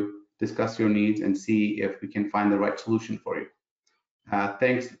with you, discuss your needs, and see if we can find the right solution for you.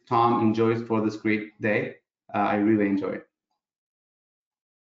 Thanks, Tom and Joyce, for this great day. I really enjoy it.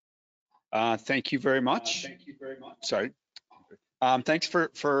 Thank you very much. Sorry. Thanks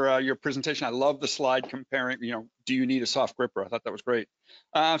for your presentation. I love the slide comparing, do you need a soft gripper? I thought that was great.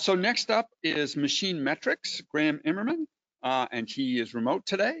 So next up is Machine Metrics, Graham Immerman, and he is remote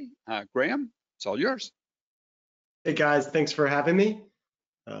today. Graham, it's all yours. Hey guys, thanks for having me.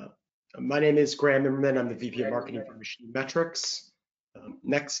 My name is Graham Immerman. I'm the VP of Marketing for Machine Metrics.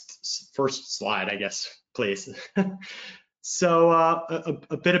 First slide, I guess, please. So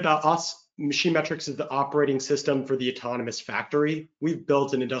a bit about us. Machine Metrics is the operating system for the autonomous factory. We've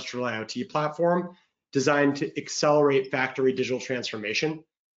built an industrial IoT platform designed to accelerate factory digital transformation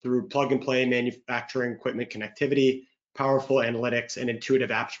through plug-and-play manufacturing equipment connectivity, powerful analytics, and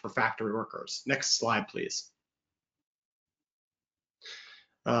intuitive apps for factory workers. Next slide, please.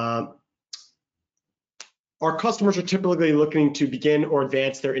 Our customers are typically looking to begin or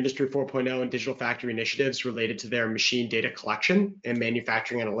advance their Industry 4.0 and digital factory initiatives related to their machine data collection and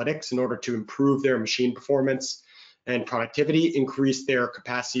manufacturing analytics in order to improve their machine performance and productivity, increase their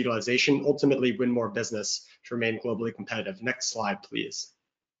capacity utilization, ultimately win more business to remain globally competitive. Next slide, please.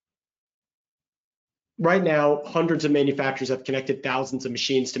 Right now, hundreds of manufacturers have connected thousands of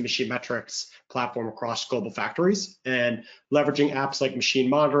machines to Machine Metrics platform across global factories, and leveraging apps like machine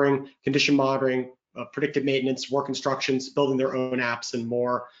monitoring, condition monitoring, predictive maintenance, work instructions, building their own apps and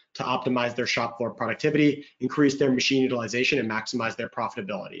more to optimize their shop floor productivity, increase their machine utilization, and maximize their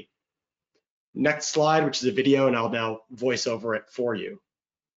profitability. Next slide, which is a video, and I'll now voice over it for you.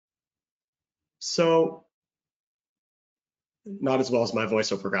 So, not as well as my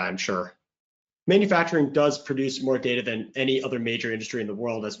voiceover guy, I'm sure. Manufacturing does produce more data than any other major industry in the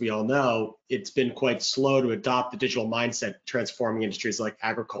world. As we all know, it's been quite slow to adopt the digital mindset transforming industries like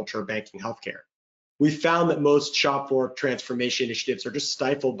agriculture, banking, healthcare. We found that most shop floor transformation initiatives are just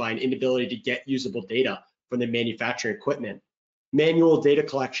stifled by an inability to get usable data from the manufacturing equipment. Manual data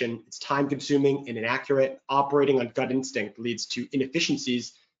collection, it's time consuming and inaccurate. Operating on gut instinct leads to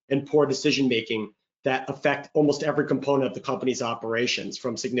inefficiencies and poor decision making that affect almost every component of the company's operations,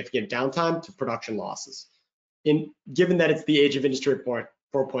 from significant downtime to production losses. Given that it's the age of Industry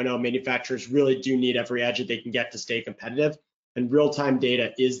 4.0, manufacturers really do need every edge that they can get to stay competitive, and real-time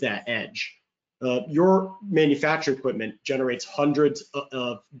data is that edge. Your manufacturing equipment generates hundreds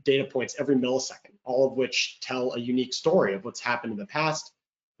of data points every millisecond, all of which tell a unique story of what's happened in the past,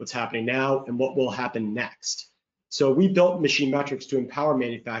 what's happening now, and what will happen next. So we built Machine Metrics to empower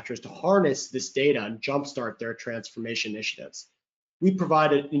manufacturers to harness this data and jumpstart their transformation initiatives. We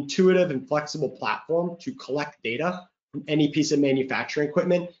provide an intuitive and flexible platform to collect data from any piece of manufacturing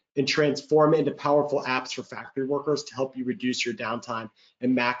equipment and transform it into powerful apps for factory workers to help you reduce your downtime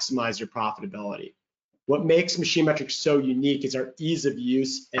and maximize your profitability. What makes Machine Metrics so unique is our ease of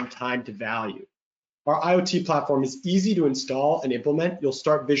use and time to value. Our IoT platform is easy to install and implement. You'll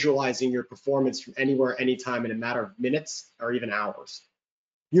start visualizing your performance from anywhere, anytime in a matter of minutes or even hours.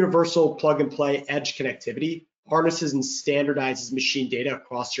 Universal plug and play edge connectivity harnesses and standardizes machine data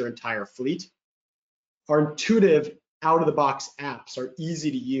across your entire fleet. Our intuitive out-of-the-box apps are easy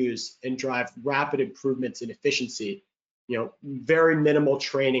to use and drive rapid improvements in efficiency. Very minimal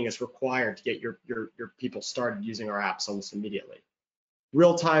training is required to get your people started using our apps almost immediately.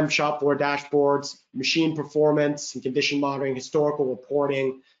 Real-time shop floor dashboards, machine performance and condition monitoring, historical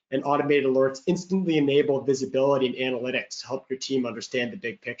reporting, and automated alerts instantly enable visibility and analytics to help your team understand the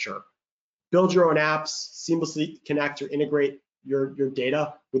big picture. Build your own apps, seamlessly connect or integrate your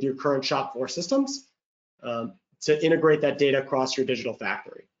data with your current shop floor systems to integrate that data across your digital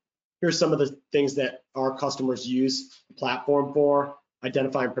factory. Here's some of the things that our customers use the platform for: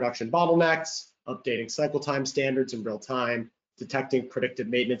 identifying production bottlenecks, updating cycle time standards in real time, detecting predictive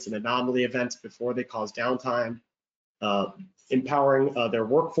maintenance and anomaly events before they cause downtime, empowering their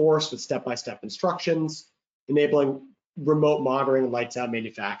workforce with step-by-step instructions, enabling remote monitoring, lights out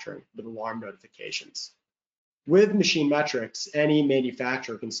manufacturing with alarm notifications. With Machine Metrics, any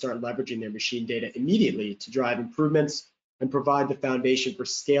manufacturer can start leveraging their machine data immediately to drive improvements and provide the foundation for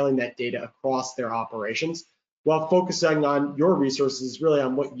scaling that data across their operations, while focusing on your resources really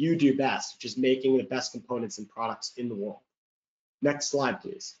on what you do best, which is making the best components and products in the world. Next slide,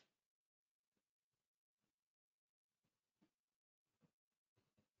 please.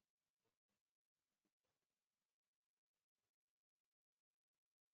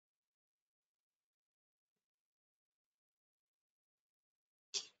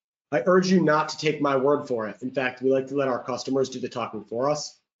 I urge you not to take my word for it. In fact, we like to let our customers do the talking for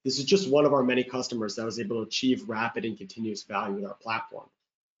us. This is just one of our many customers that was able to achieve rapid and continuous value with our platform,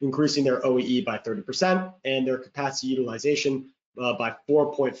 increasing their OEE by 30% and their capacity utilization by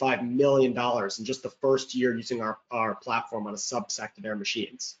 $4.5 million in just the first year using our platform on a subsect of their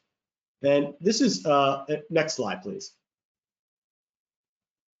machines. And this is, next slide, please.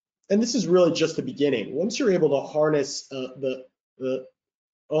 And this is really just the beginning. Once you're able to harness oh,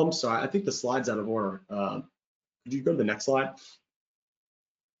 I'm sorry, I think the slide's out of order. Could you go to the next slide?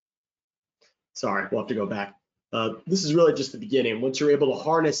 Sorry, we'll have to go back. This is really just the beginning. Once you're able to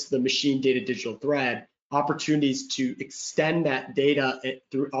harness the machine data digital thread, opportunities to extend that data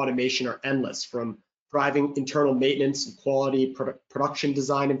through automation are endless, from driving internal maintenance and quality, production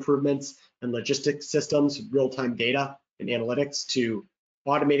design improvements and logistics systems, real-time data and analytics, to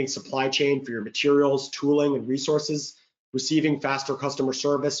automating supply chain for your materials, tooling, and resources, receiving faster customer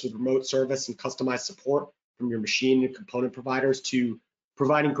service with remote service and customized support from your machine and component providers, to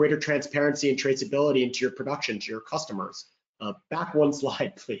providing greater transparency and traceability into your production to your customers. Back one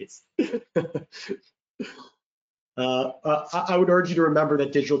slide, please. I would urge you to remember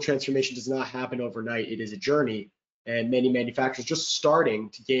that digital transformation does not happen overnight. It is a journey, and many manufacturers just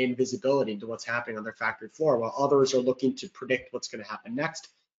starting to gain visibility into what's happening on their factory floor, while others are looking to predict what's going to happen next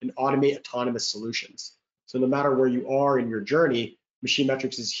and automate autonomous solutions. So no matter where you are in your journey,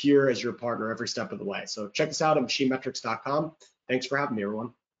 MachineMetrics is here as your partner every step of the way. So check us out at machinemetrics.com. Thanks for having me,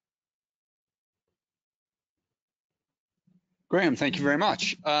 everyone. Graham, thank you very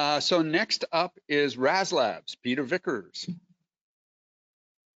much. So next up is RAS Labs, Peter Vickers.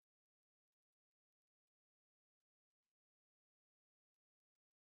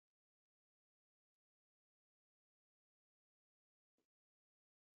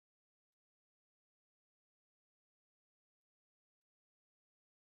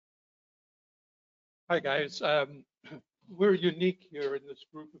 Hi guys, we're unique here in this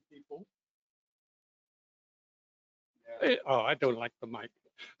group of people. Oh, I don't like the mic.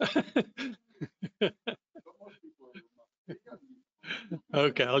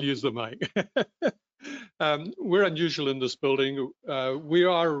 Okay, I'll use the mic. We're unusual in this building. We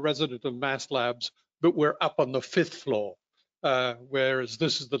are a resident of MassLabs, but we're up on the 5th floor, whereas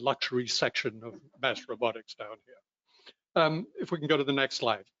this is the luxury section of MassRobotics down here. If we can go to the next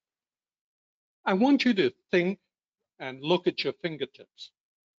slide. I want you to think and look at your fingertips.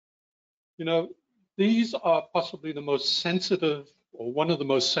 You know, these are possibly the most sensitive, or one of the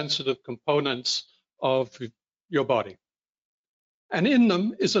most sensitive components of your body. And in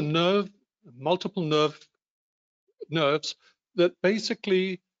them is a nerve, multiple nerves that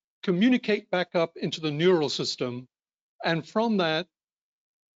basically communicate back up into the neural system. And from that,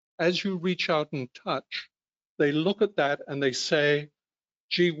 as you reach out and touch, they look at that and they say,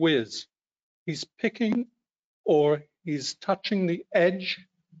 gee whiz, he's picking, or he's touching the edge,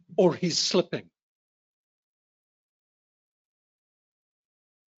 or he's slipping.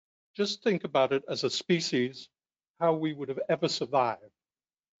 Just think about it as a species, how we would have ever survived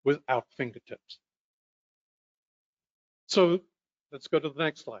without fingertips. So let's go to the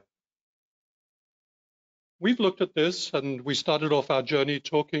next slide. We've looked at this, and we started off our journey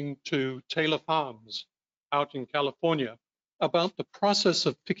talking to Taylor Farms out in California about the process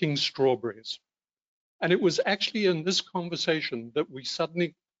of picking strawberries. And it was actually in this conversation that we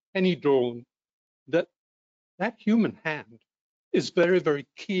suddenly penny dawned that that human hand is very, very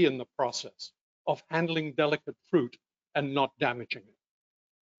key in the process of handling delicate fruit and not damaging it.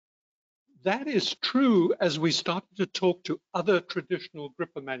 That is true as we started to talk to other traditional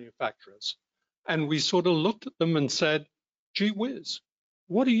gripper manufacturers. And we sort of looked at them and said, gee whiz,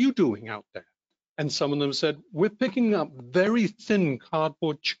 what are you doing out there? And some of them said, we're picking up very thin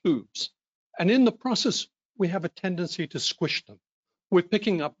cardboard tubes. And in the process, we have a tendency to squish them. We're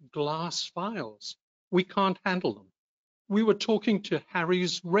picking up glass files. We can't handle them. We were talking to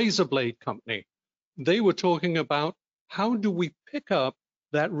Harry's razor blade company. They were talking about how do we pick up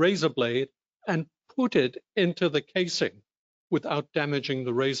that razor blade and put it into the casing without damaging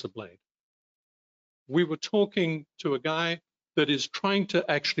the razor blade. We were talking to a guy that is trying to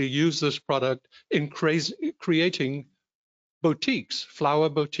actually use this product in creating boutiques, flower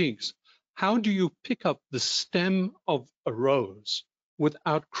boutiques. How do you pick up the stem of a rose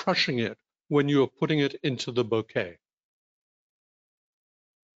without crushing it when you're putting it into the bouquet?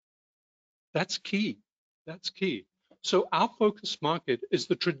 That's key. That's key. So our focus market is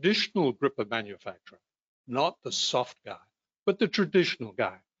the traditional gripper manufacturer, not the soft guy, but the traditional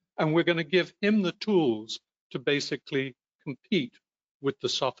guy. And we're going to give him the tools to basically compete with the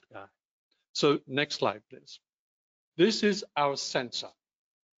soft guy. So next slide, please. This is our sensor.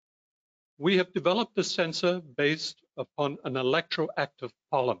 We have developed the sensor based upon an electroactive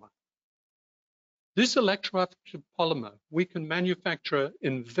polymer. This electroactive polymer we can manufacture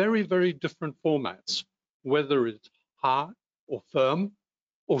in very, very different formats, whether it's hard or firm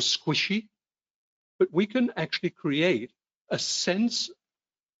or squishy, but we can actually create a family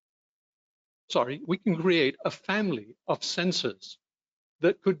of sensors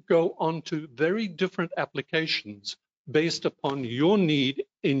that could go onto very different applications based upon your need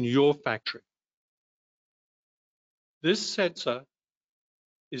in your factory. This sensor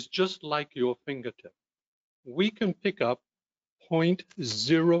is just like your fingertip. We can pick up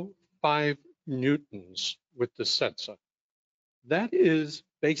 0.05 newtons with the sensor. That is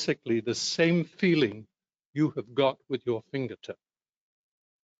basically the same feeling you have got with your fingertip.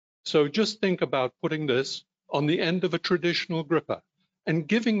 So just think about putting this on the end of a traditional gripper and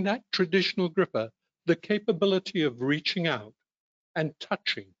giving that traditional gripper the capability of reaching out and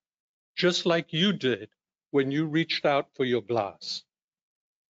touching, just like you did when you reached out for your glass.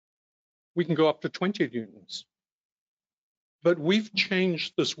 We can go up to 20 newtons. But we've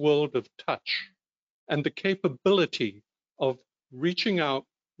changed this world of touch and the capability of reaching out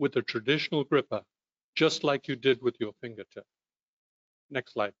with a traditional gripper, just like you did with your fingertip.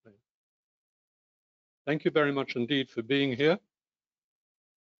 Next slide, please. Thank you very much indeed for being here.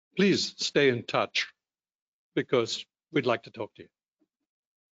 Please stay in touch because we'd like to talk to you.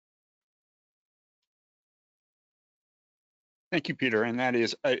 Thank you, Peter. And that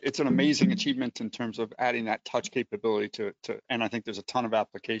is, it's an amazing achievement in terms of adding that touch capability to, and I think there's a ton of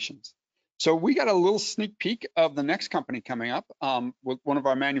applications. So we got a little sneak peek of the next company coming up. One of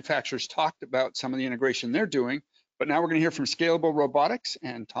our manufacturers talked about some of the integration they're doing, but now we're going to hear from Scalable Robotics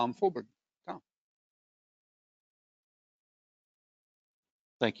and Tom Fulberg. Tom.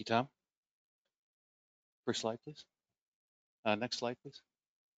 Thank you, Tom. First slide, please. Next slide, please.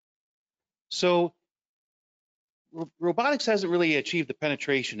 So robotics hasn't really achieved the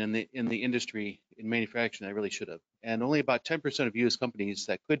penetration in the industry in manufacturing that it really should have, and only about 10% of U.S. companies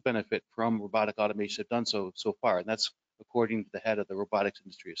that could benefit from robotic automation have done so far, and that's according to the head of the Robotics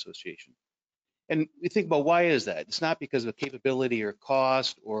Industry Association. And we think about why is that? It's not because of capability or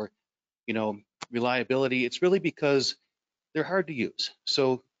cost or reliability. It's really because they're hard to use.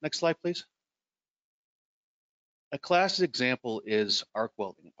 So next slide, please. A classic example is arc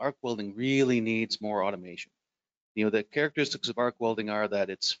welding. Arc welding really needs more automation. The characteristics of arc welding are that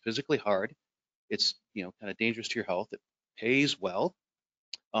it's physically hard, it's kind of dangerous to your health, it pays well,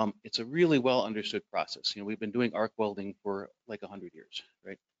 it's a really well understood process. We've been doing arc welding for like 100 years,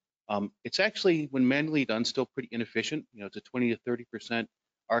 right? It's actually, when manually done, still pretty inefficient. It's a 20 to 30%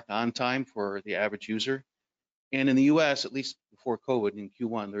 arc on time for the average user. And in the US, at least before COVID in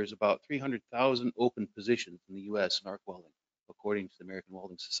Q1, there's about 300,000 open positions in the US in arc welding, according to the American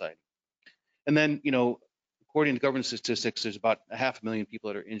Welding Society. And then, according to government statistics, there's about 500,000 people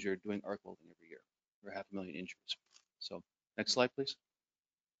that are injured doing arc welding every year, or 500,000 injuries. So next slide, please.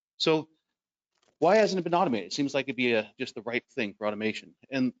 So why hasn't it been automated? It seems like it'd be just the right thing for automation.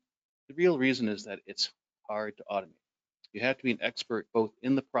 And the real reason is that it's hard to automate. You have to be an expert both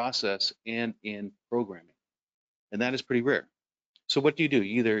in the process and in programming. And that is pretty rare. So what do?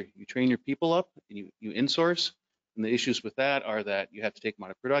 Either you train your people up and you insource, and the issues with that are that you have to take them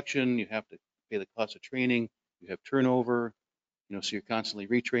out of production, you have to pay the cost of training, you have turnover, so you're constantly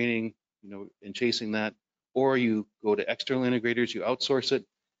retraining, and chasing that, or you go to external integrators, you outsource it.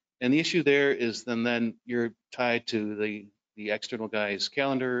 And the issue there is then you're tied to the external guy's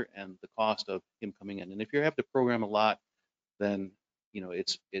calendar and the cost of him coming in. And if you have to program a lot, then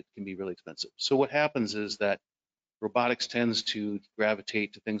it can be really expensive. So what happens is that robotics tends to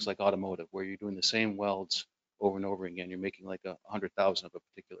gravitate to things like automotive, where you're doing the same welds over and over again. You're making like 100,000 of a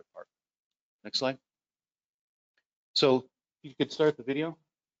particular part. Next slide. So you could start the video.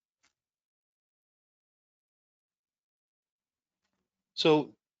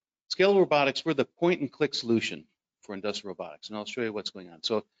 So Scalable Robotics, we're the point and click solution for industrial robotics, and I'll show you what's going on.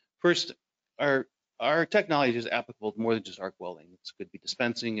 So first, our technology is applicable to more than just arc welding. It could be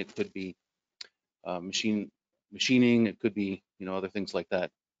dispensing, it could be machining, it could be other things like that.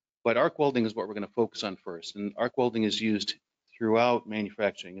 But arc welding is what we're going to focus on first, and arc welding is used throughout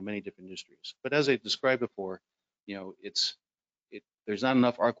manufacturing in many different industries. But as I described before, there's not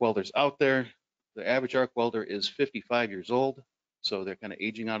enough arc welders out there. The average arc welder is 55 years old, so they're kind of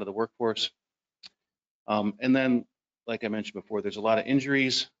aging out of the workforce. And then, like I mentioned before, there's a lot of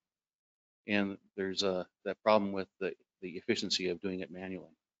injuries, and there's that problem with the efficiency of doing it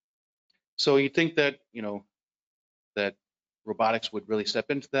manually. So you think that that robotics would really step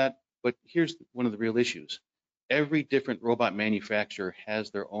into that, but here's one of the real issues. Every different robot manufacturer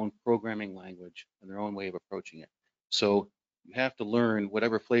has their own programming language and their own way of approaching it. So you have to learn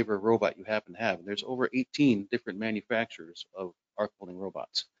whatever flavor of robot you happen to have. And there's over 18 different manufacturers of arc welding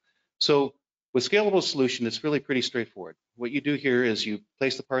robots. So with scalable solution, it's really pretty straightforward. What you do here is you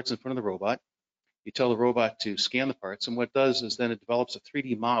place the parts in front of the robot. You tell the robot to scan the parts, and what it does is then it develops a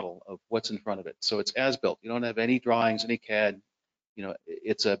 3D model of what's in front of it. So it's as built. You don't have any drawings, any CAD. You know,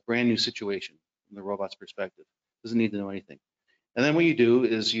 it's a brand new situation from the robot's perspective. Doesn't need to know anything. And then what you do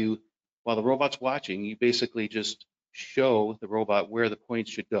is while the robot's watching, you basically just show the robot where the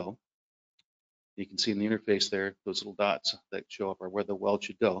points should go. You can see in the interface there, those little dots that show up are where the weld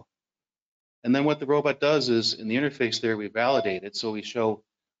should go. And then what the robot does is in the interface there, we validate it. So we show,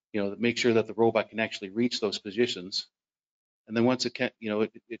 make sure that the robot can actually reach those positions. And then once it can,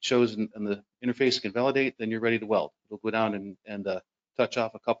 it shows in the interface can validate, then you're ready to weld. It'll go down and touch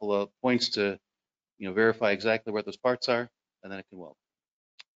off a couple of points to, verify exactly where those parts are, and then it can weld.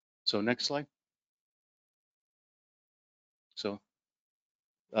 So next slide. So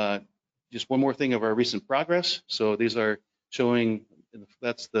just one more thing of our recent progress. So these are showing,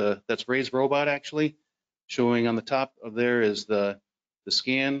 that's Ray's robot actually. Showing on the top of there is the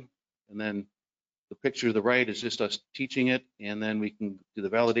scan, and then the picture to the right is just us teaching it, and then we can do the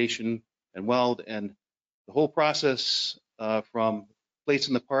validation and weld. And the whole process from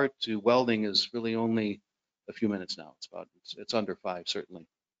placing the part to welding is really only a few minutes now. It's under 5 certainly,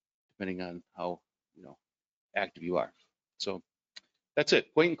 depending on how active you are. So that's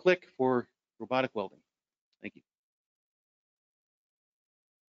it. Point and click for robotic welding. Thank you.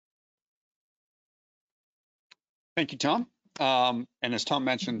 Thank you, Tom. And as Tom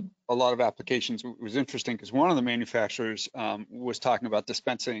mentioned, a lot of applications. It was interesting because one of the manufacturers was talking about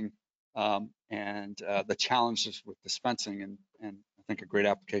dispensing and the challenges with dispensing, and I think a great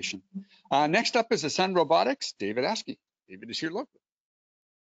application. Next up is Ascend Robotics, David Askey. David is here locally.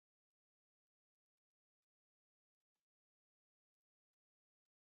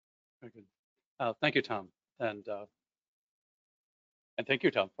 Very good. Thank you, Tom. And thank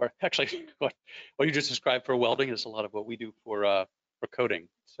you, Tom, for actually what you just described for welding is a lot of what we do for coding.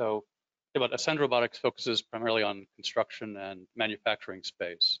 So, but Ascend Robotics focuses primarily on construction and manufacturing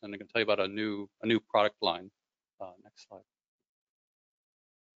space, and I can tell you about a new product line. Next slide.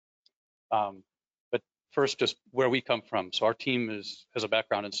 But first, just where we come from. So our team has a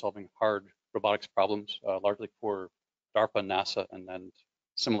background in solving hard robotics problems, largely for DARPA, NASA, and then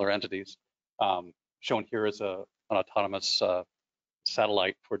similar entities. Shown here is an autonomous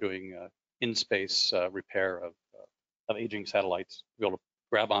satellite for doing in-space repair of aging satellites. Be able to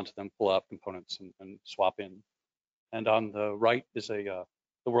grab onto them, pull out components, and swap in. And on the right is the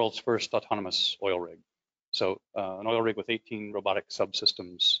world's first autonomous oil rig. So an oil rig with 18 robotic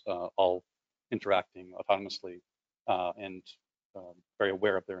subsystems, all interacting autonomously and very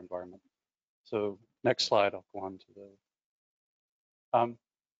aware of their environment. So next slide, I'll go on to the.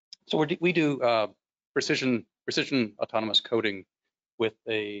 So we do precision autonomous coding with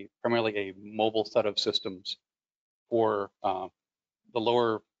primarily a mobile set of systems. For the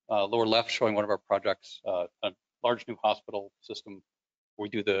lower left, showing one of our projects, a large new hospital system. We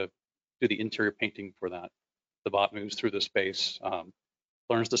do the interior painting for that. The bot moves through the space,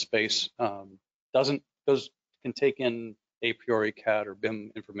 learns the space, can take in a priori CAD or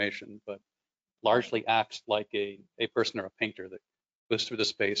BIM information, but largely acts like a person or a painter that goes through the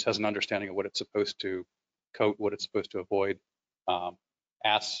space, has an understanding of what it's supposed to coat, what it's supposed to avoid,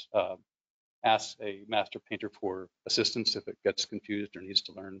 asks a master painter for assistance if it gets confused or needs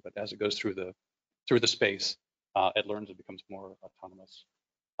to learn. But as it goes through the space, it learns and becomes more autonomous.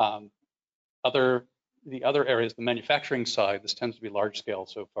 The other areas, the manufacturing side, this tends to be large scale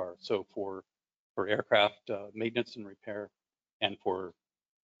so far. So for aircraft maintenance and repair, and for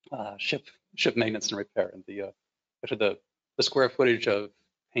ship maintenance and repair, and the square footage of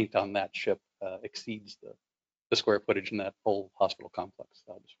paint on that ship exceeds the square footage in that whole hospital complex.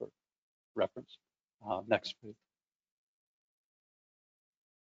 Just for reference. Next, please.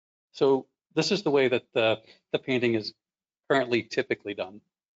 So this is the way that the painting is currently typically done.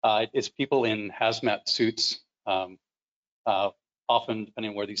 It's people in hazmat suits, often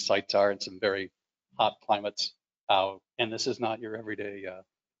depending on where these sites are in some very hot climates. And this is not your everyday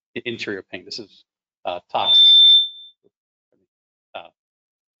interior paint. This is toxic.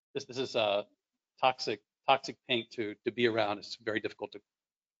 This is toxic paint to be around. It's very difficult to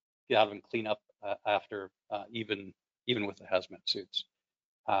get out and clean up after, even with the hazmat suits.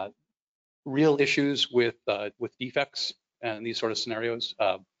 Real issues with defects and these sort of scenarios.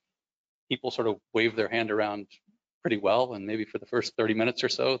 People sort of wave their hand around pretty well, and maybe for the first 30 minutes or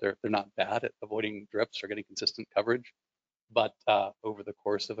so, they're not bad at avoiding drips or getting consistent coverage. But over the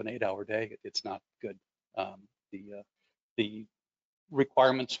course of an 8-hour day, it's not good. The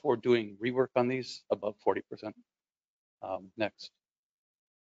requirements for doing rework on these above 40%. Next.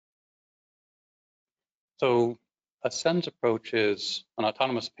 So Ascend's approach is an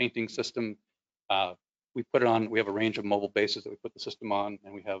autonomous painting system. We put it on, we have a range of mobile bases that we put the system on,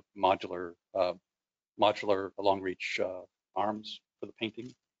 and we have modular long reach arms for the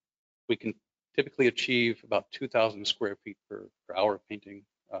painting. We can typically achieve about 2,000 square feet per hour of painting.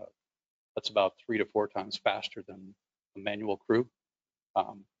 That's about 3 to 4 times faster than a manual crew.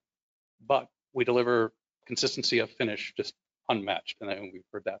 But we deliver consistency of finish just unmatched, and we've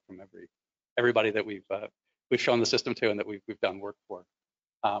heard that from everybody that we've shown the system to and that we've done work for.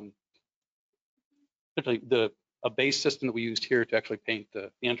 Particularly a base system that we used here to actually paint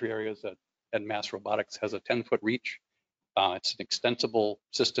the entry areas at MassRobotics has a 10-foot reach. It's an extensible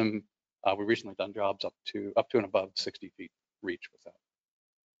system. We've recently done jobs up to and above 60 feet reach with that.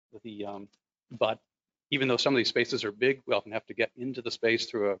 But even though some of these spaces are big, we often have to get into the space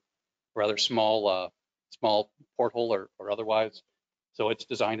through a rather small porthole or otherwise. So it's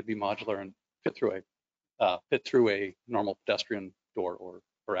designed to be modular and fit through a normal pedestrian door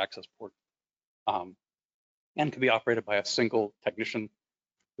or access port, and can be operated by a single technician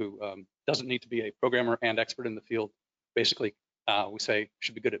who doesn't need to be a programmer and expert in the field. Basically, we say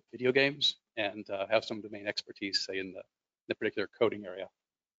should be good at video games and have some domain expertise, say in the particular coding area.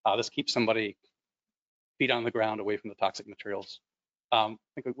 This keeps somebody feet on the ground away from the toxic materials. I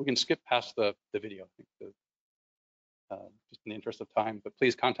think we can skip past the video, I think just in the interest of time, but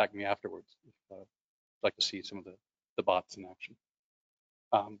please contact me afterwards if you'd like to see some of the bots in action.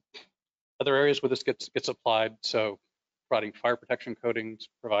 Other areas where this gets applied, so providing fire protection coatings,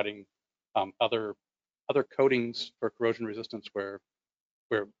 providing other coatings for corrosion resistance where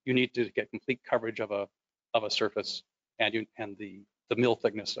you need to get complete coverage of a surface, and the mill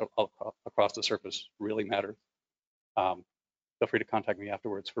thickness across the surface really matters. Feel free to contact me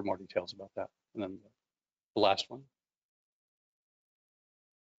afterwards for more details about that. And then the last one.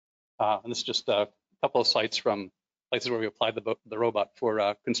 And this is just a couple of sites from places where we applied the robot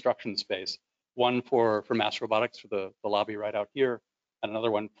for construction space. One for MassRobotics for the lobby right out here, and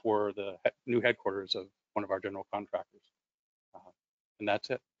another one for the new headquarters of one of our general contractors. And that's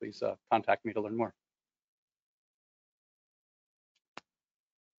it. Please contact me to learn more.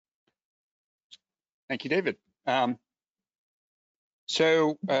 Thank you, David.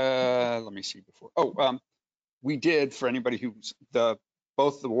 So let me see before. We did, for anybody who's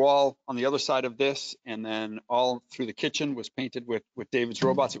both the wall on the other side of this and then all through the kitchen was painted with David's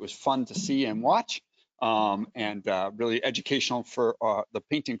robots. It was fun to see and watch, and really educational for the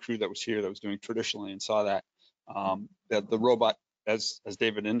painting crew that was here that was doing traditionally and saw that the robot, as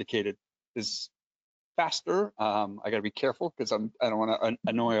David indicated, is faster. I got to be careful because I don't want to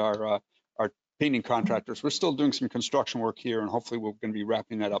annoy our painting contractors. We're still doing some construction work here, and hopefully we're going to be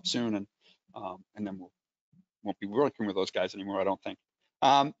wrapping that up soon, and then we won't be working with those guys anymore, I don't think.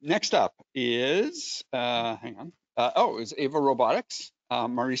 Next up is, hang on. Is Ava Robotics,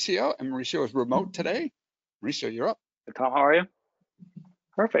 Mauricio, and Mauricio is remote today. Mauricio, you're up. Tom, how are you?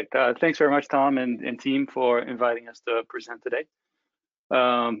 Perfect. Thanks very much, Tom and team, for inviting us to present today.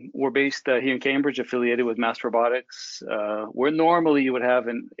 We're based here in Cambridge, affiliated with MassRobotics. Where normally you would have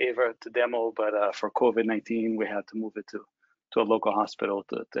an Ava to demo, but for COVID-19, we had to move it to a local hospital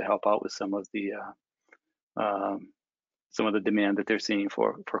to help out with some of the demand that they're seeing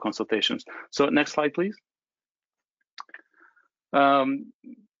for consultations. So next slide, please.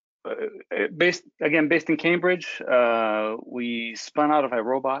 Based in Cambridge, we spun out of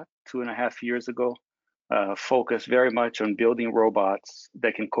iRobot 2.5 years ago. Focus very much on building robots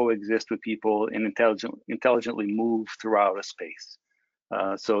that can coexist with people and intelligently move throughout a space.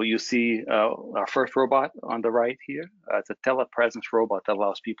 So you see our first robot on the right here. It's a telepresence robot that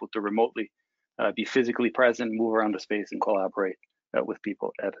allows people to remotely be physically present, move around the space, and collaborate with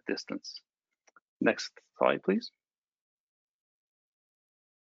people at a distance. Next slide, please.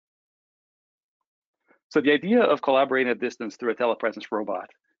 So the idea of collaborating at distance through a telepresence robot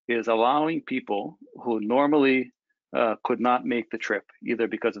is allowing people who normally could not make the trip, either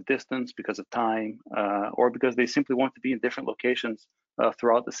because of distance, because of time, or because they simply want to be in different locations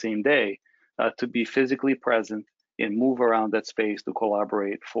throughout the same day, to be physically present and move around that space to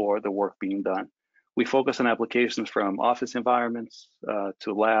collaborate for the work being done. We focus on applications from office environments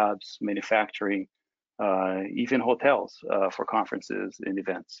to labs, manufacturing, even hotels for conferences and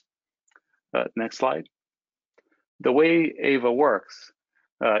events. Next slide. The way Ava works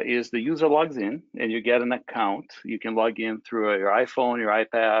is the user logs in and you get an account. You can log in through your iPhone, your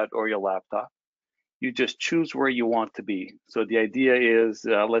iPad, or your laptop. you just choose where you want to be. So the idea is,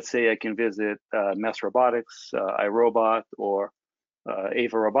 let's say I can visit MassRobotics, iRobot, or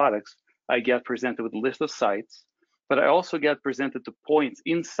Ava Robotics. I get presented with a list of sites, but I also get presented to points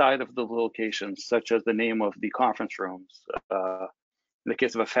inside of the locations, such as the name of the conference rooms. In the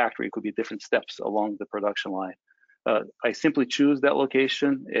case of a factory, it could be different steps along the production line. I simply choose that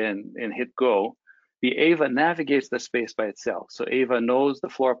location and hit go. The Ava navigates the space by itself. So Ava knows the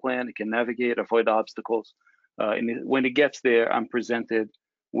floor plan, it can navigate, avoid obstacles. And when it gets there, I'm presented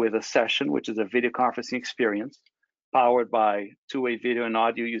with a session, which is a video conferencing experience, powered by two-way video and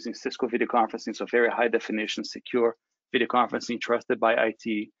audio using Cisco video conferencing, so very high definition, secure video conferencing, trusted by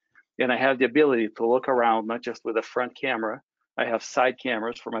IT. And I have the ability to look around, not just with a front camera. I have side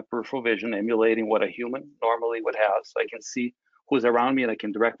cameras for my peripheral vision, emulating what a human normally would have. So I can see who's around me and I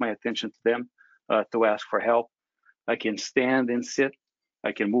can direct my attention to them to ask for help. I can stand and sit.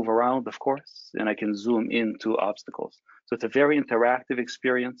 I can move around, of course, and I can zoom into obstacles. So it's a very interactive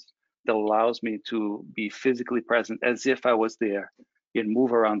experience that allows me to be physically present as if I was there and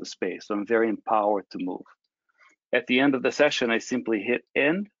move around the space. So I'm very empowered to move. At the end of the session, I simply hit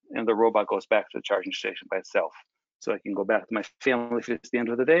end and the robot goes back to the charging station by itself. So I can go back to my family if it's the end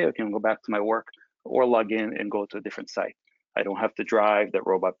of the day, I can go back to my work or log in and go to a different site. I don't have to drive that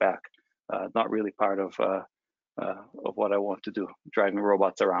robot back. Not really part of what I want to do, driving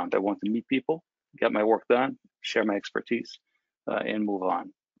robots around. I want to meet people, get my work done, share my expertise, and move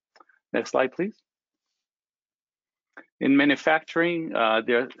on. Next slide, please. In manufacturing,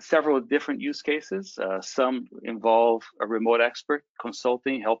 there are several different use cases. Some involve a remote expert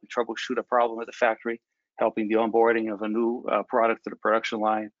consulting, helping troubleshoot a problem at the factory, helping the onboarding of a new product to the production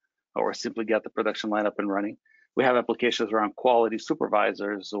line, or simply get the production line up and running. We have applications around quality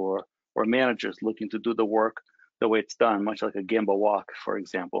supervisors or managers looking to do the work the way it's done, much like a Gemba walk, for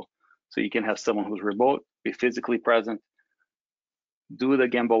example. So you can have someone who's remote, be physically present, do the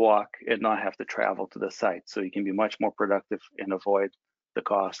Gemba walk, and not have to travel to the site. So you can be much more productive and avoid the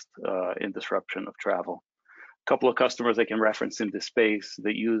cost and disruption of travel. A couple of customers I can reference in this space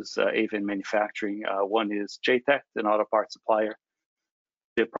that use Ava in manufacturing. One is JTech, an auto parts supplier.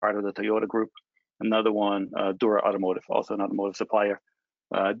 They're part of the Toyota group. Another one, Dura Automotive, also an automotive supplier.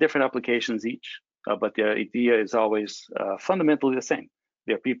 Different applications each, but the idea is always fundamentally the same.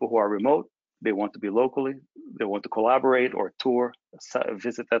 There are people who are remote, they want to be locally, they want to collaborate or tour,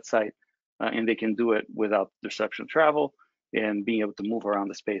 visit that site, and they can do it without disruption of travel and being able to move around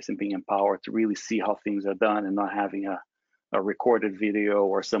the space and being empowered to really see how things are done and not having a recorded video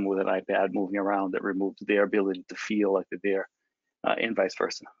or someone with an iPad moving around that removes their ability to feel like they're there, and vice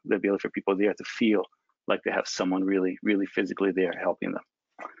versa. The ability for people there to feel like they have someone really, really physically there helping them.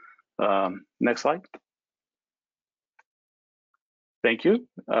 Next slide. Thank you.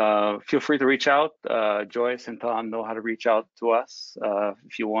 Feel free to reach out. Joyce and Tom know how to reach out to us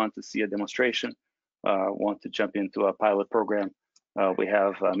if you want to see a demonstration, want to jump into a pilot program. We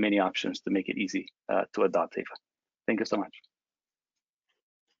have many options to make it easy to adopt Ava. Thank you so much.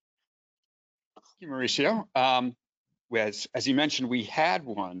 Thank you, Mauricio. As you mentioned, we had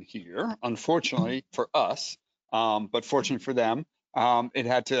one here, unfortunately for us, but fortunately for them. It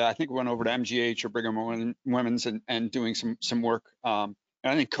had to, I think, went over to MGH or Brigham Women's and doing some work. And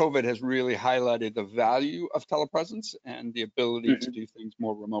I think COVID has really highlighted the value of telepresence and the ability to do things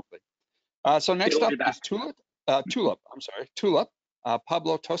more remotely. So next up is Tulip.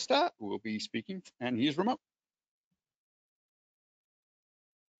 Pablo Tosta will be speaking, and he's remote.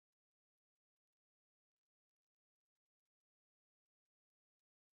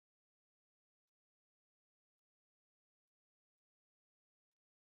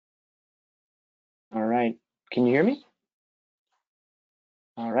 All right, can you hear me?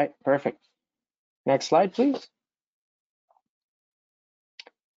 All right, perfect. Next slide, please.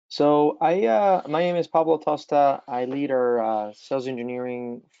 So my name is Pablo Tosta. I lead our sales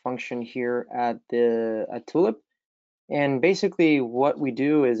engineering function here at Tulip. And basically what we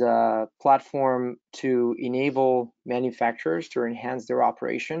do is a platform to enable manufacturers to enhance their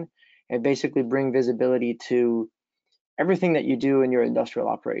operation and basically bring visibility to everything that you do in your industrial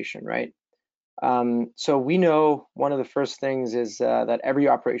operation, right? So we know one of the first things is that every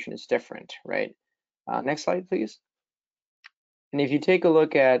operation is different, right? Next slide, please. And if you take a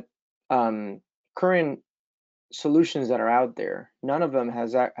look at current solutions that are out there, none of them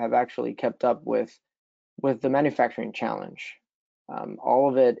have actually kept up with the manufacturing challenge. All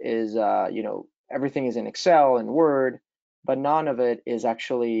of it is, everything is in Excel and Word, but none of it is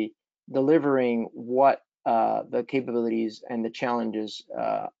actually delivering what the capabilities and the challenges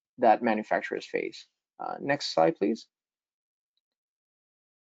that manufacturers face. Next slide, please.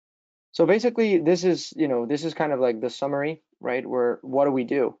 So basically, this is kind of like the summary, right? Where what do we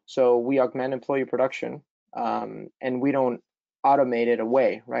do? So we augment employee production, and we don't automate it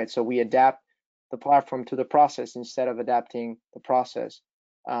away, right? So we adapt the platform to the process instead of adapting the process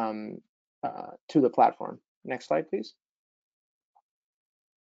to the platform. Next slide, please.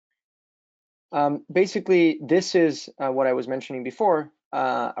 Basically, this is what I was mentioning before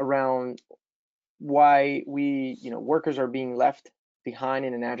around why workers are being left behind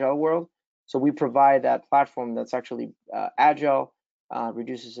in an agile world. So we provide that platform that's actually agile,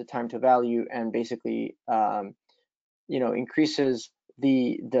 reduces the time to value, and basically increases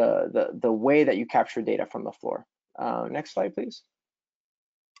the way that you capture data from the floor. Next slide, please.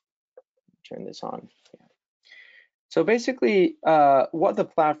 Turn this on. Yeah. So basically, what the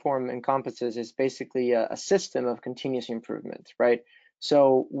platform encompasses is basically a system of continuous improvement, right?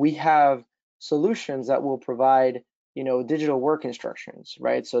 So we have solutions that will provide, digital work instructions,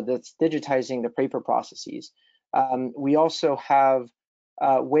 right? So that's digitizing the paper processes. We also have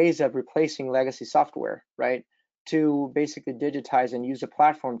ways of replacing legacy software, right? To basically digitize and use a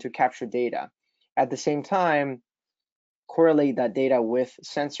platform to capture data. At the same time, correlate that data with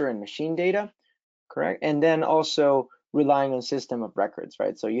sensor and machine data, correct? And then also relying on system of records,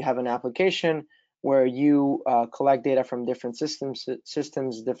 right? So you have an application where you collect data from different systems,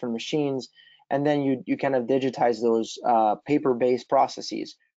 different machines, and then you kind of digitize those paper-based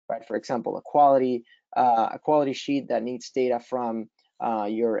processes, right? For example, a quality sheet that needs data from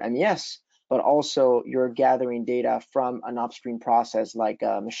your MES, but also you're gathering data from an upstream process like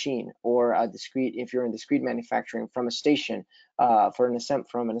a machine, or a discrete, if you're in discrete manufacturing, from a station, from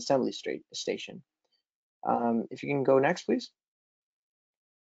an assembly station. If you can go next, please.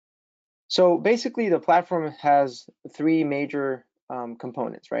 So basically, the platform has three major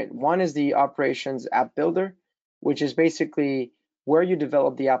components, right? One is the operations app builder, which is basically where you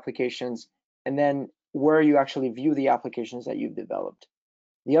develop the applications and then where you actually view the applications that you've developed.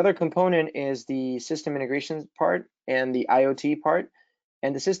 The other component is the system integration part and the IoT part.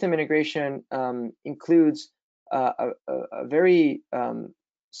 And the system integration includes a very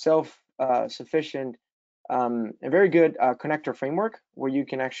self-sufficient, a very good connector framework where you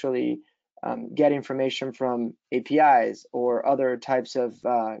can actually get information from APIs or other types of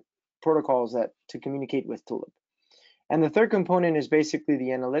protocols to communicate with Tulip. And the third component is basically the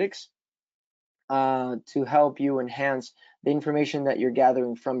analytics to help you enhance the information that you're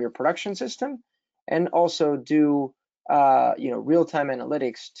gathering from your production system, and also do real-time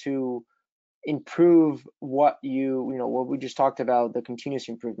analytics to improve what what we just talked about, the continuous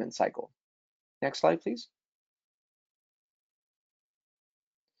improvement cycle. Next slide, please.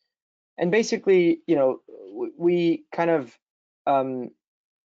 And basically, we kind of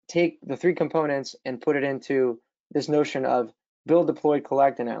take the three components and put it into this notion of build, deploy,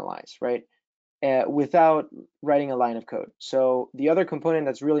 collect, and analyze, right? Without writing a line of code. So the other component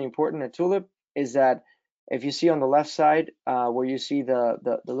that's really important at Tulip is that if you see on the left side where you see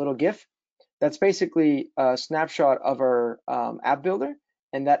the little GIF, that's basically a snapshot of our app builder,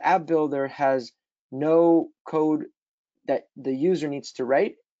 and that app builder has no code that the user needs to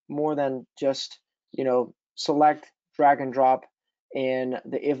write more than just select, drag and drop, and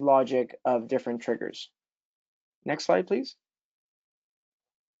the if logic of different triggers. Next slide, please.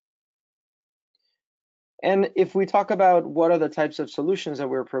 And if we talk about what are the types of solutions that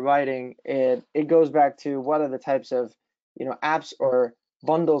we're providing, it goes back to what are the types of apps or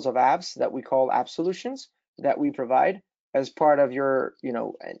bundles of apps that we call app solutions that we provide as part of your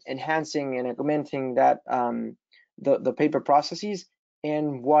enhancing and augmenting that the paper processes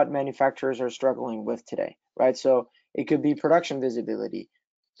and what manufacturers are struggling with today, right? So it could be production visibility.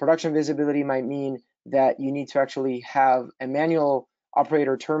 Production visibility might mean that you need to actually have a manual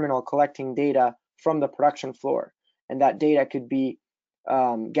operator terminal collecting data from the production floor, and that data could be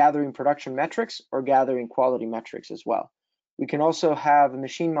gathering production metrics or gathering quality metrics as well. We can also have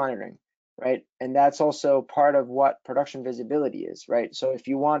machine monitoring, right? And that's also part of what production visibility is, right? So if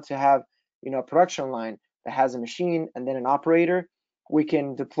you want to have a production line that has a machine and then an operator, we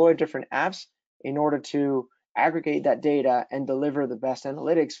can deploy different apps in order to aggregate that data and deliver the best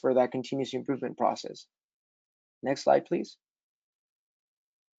analytics for that continuous improvement process. Next slide, please.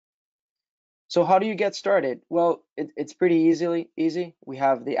 So how do you get started? Well, it's pretty easy. We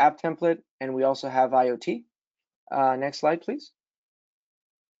have the app template and we also have IoT. Next slide, please.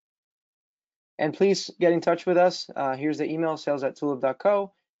 And please get in touch with us. Here's the email,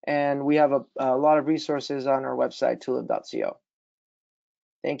 sales@tulip.co. And we have a lot of resources on our website, tulip.co.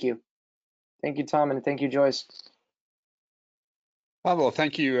 Thank you. Thank you, Tom, and thank you, Joyce. Pablo,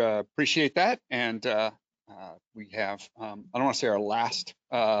 thank you. Appreciate that. And we have, I don't want to say our last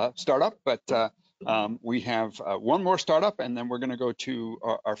startup, but we have one more startup, and then we're going to go to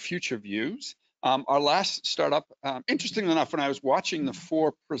our future views. Our last startup, interestingly enough, when I was watching the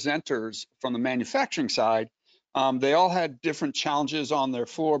 4 presenters from the manufacturing side, they all had different challenges on their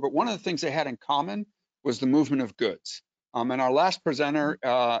floor, but one of the things they had in common was the movement of goods. And our last presenter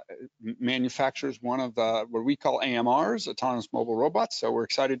manufactures one of the, what we call AMRs, autonomous mobile robots. So we're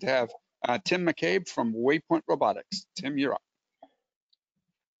excited to have Tim McCabe from Waypoint Robotics. Tim, you're up.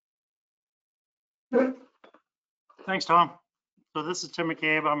 Thanks, Tom. So this is Tim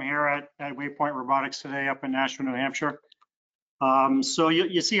McCabe. I'm here at Waypoint Robotics today up in Nashua, New Hampshire. So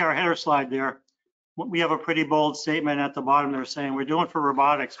you see our header slide there. We have a pretty bold statement at the bottom there saying we're doing for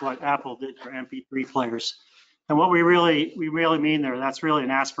robotics what Apple did for MP3 players. And what we really mean there, that's really an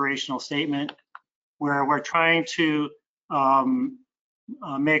aspirational statement where we're trying to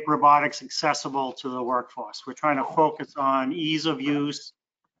make robotics accessible to the workforce. We're trying to focus on ease of use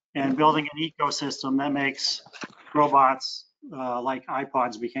and building an ecosystem that makes robots like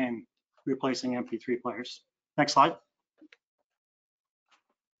iPods became, replacing MP3 players. Next slide.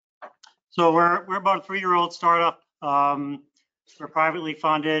 So we're about a 3-year-old startup. We're privately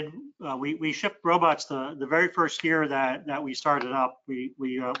funded. We shipped robots the very first year that we started up. We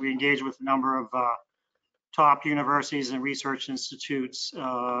engaged with a number of top universities and research institutes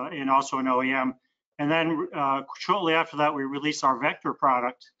and also an OEM. And then shortly after that, we released our vector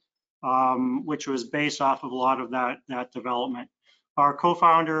product, which was based off of a lot of that development. Our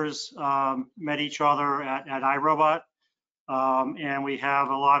co-founders met each other at iRobot, and we have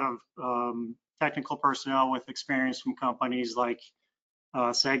a lot of technical personnel with experience from companies like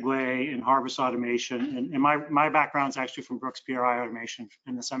Segway and Harvest Automation. And my background is actually from Brooks PRI Automation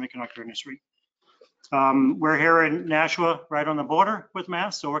in the semiconductor industry. We're here in Nashua, right on the border with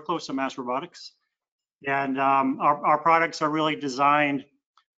Mass, so we're close to MassRobotics. And our products are really designed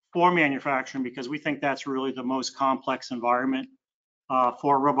for manufacturing because we think that's really the most complex environment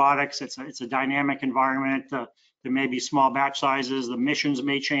for robotics. It's a dynamic environment. There may be small batch sizes. The missions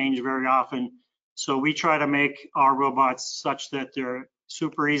may change very often. So we try to make our robots such that they're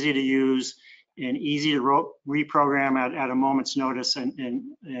super easy to use and easy to reprogram at a moment's notice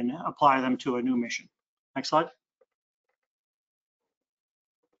and apply them to a new mission. Next slide.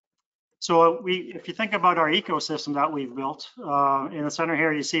 So if you think about our ecosystem that we've built, in the center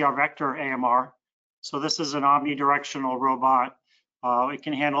here, you see our Vector AMR. So this is an omnidirectional robot. It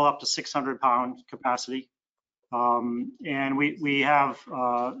can handle up to 600-pound capacity. And we have,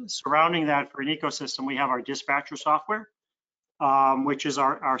 surrounding that for an ecosystem, we have our dispatcher software, which is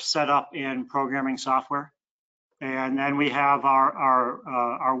our setup and programming software. And then we have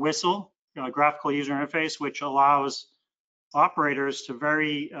our whistle, graphical user interface, which allows operators to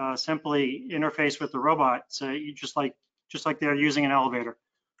very simply interface with the robot. So you just like they're using an elevator.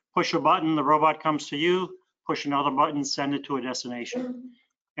 Push a button, the robot comes to you. Push another button, send it to a destination.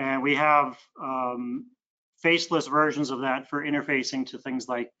 And we have faceless versions of that for interfacing to things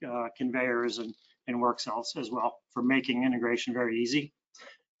like conveyors and work cells as well, for making integration very easy.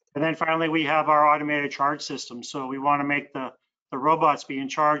 And then finally, we have our automated charge system. So we want to make the robots be in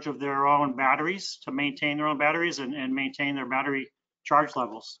charge of their own batteries, to maintain their own batteries and maintain their battery charge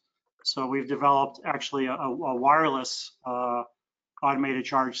levels. So we've developed actually a wireless automated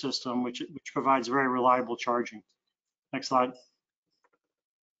charge system, which provides very reliable charging. Next slide.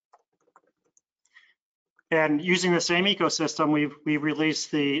 And using the same ecosystem, we've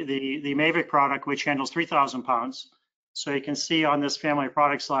released the Mavic product, which handles 3,000 pounds. So you can see on this family of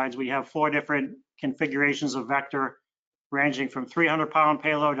product slides, we have 4 different configurations of Vector, ranging from 300-pound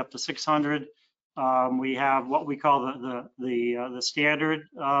payload up to 600. We have what we call the standard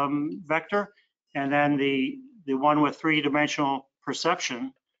Vector, and then the one with 3-dimensional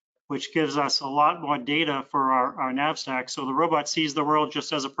perception, which gives us a lot more data for our nav stack. So the robot sees the world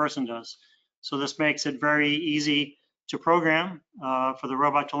just as a person does. So this makes it very easy to program for the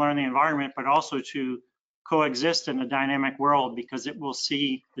robot to learn the environment, but also to coexist in a dynamic world, because it will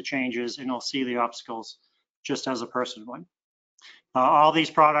see the changes and it'll see the obstacles just as a person would. All these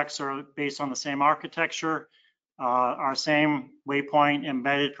products are based on the same architecture, our same Waypoint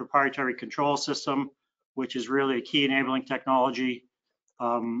embedded proprietary control system, which is really a key enabling technology,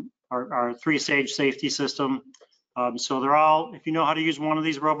 our 3-stage safety system. So they're all, if you know how to use one of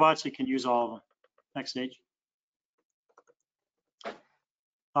these robots, you can use all of them. Next stage.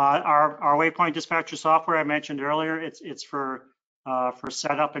 Our Waypoint dispatcher software I mentioned earlier, it's for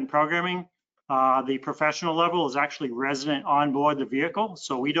setup and programming. The professional level is actually resident on board the vehicle,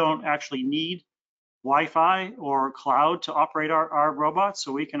 so we don't actually need Wi-Fi or cloud to operate our robots,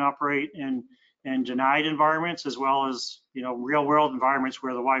 so we can operate in and denied environments, as well as, you know, real world environments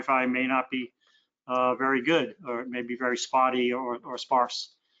where the Wi-Fi may not be very good, or it may be very spotty or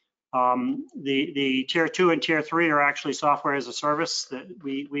sparse. The tier 2 and tier 3 are actually software as a service that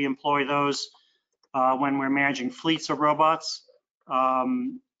we employ those when we're managing fleets of robots,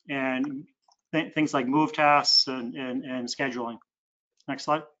 and things like move tasks and scheduling. Next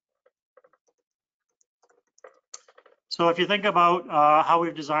slide. So if you think about how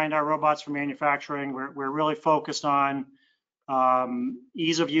we've designed our robots for manufacturing, we're really focused on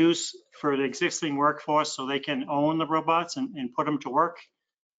ease of use for the existing workforce so they can own the robots and put them to work.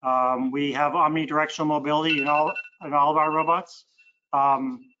 We have omnidirectional mobility in all of our robots.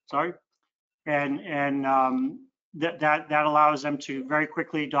 Sorry. And that allows them to very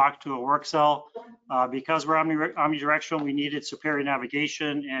quickly dock to a work cell. Because we're omnidirectional, we needed superior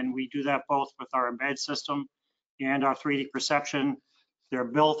navigation, and we do that both with our embed system and our 3D perception. They're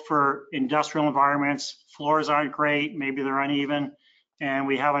built for industrial environments. Floors aren't great, maybe they're uneven, and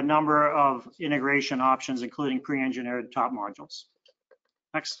we have a number of integration options, including pre-engineered top modules.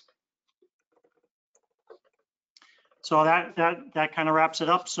 Next. So that kind of wraps it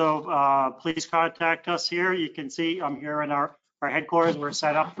up. So please contact us here. You can see I'm here in our headquarters. We're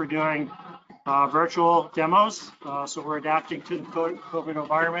set up for doing virtual demos. So we're adapting to the COVID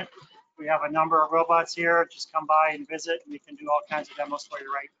environment. We have a number of robots here. Just come by and visit. We can do all kinds of demos for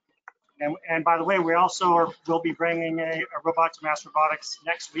you, right? And by the way, we also will be bringing a robot to MassRobotics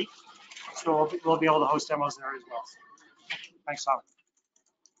next week. So we'll be able to host demos there as well. Thanks, Tom.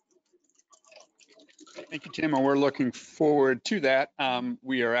 Thank you, Tim, and we're looking forward to that.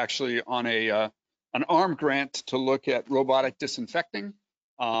 We are actually on an ARM grant to look at robotic disinfecting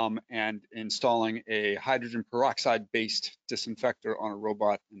and installing a hydrogen peroxide-based disinfector on a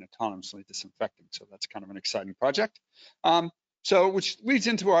robot and autonomously disinfecting. So that's kind of an exciting project. So which leads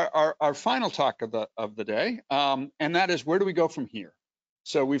into our final talk of the day, and that is, where do we go from here?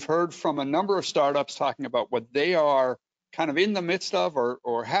 So we've heard from a number of startups talking about what they are kind of in the midst of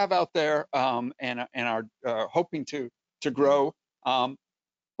or have out there, and are hoping to grow. But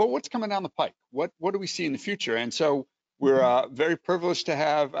what's coming down the pike? What do we see in the future? And so we're very privileged to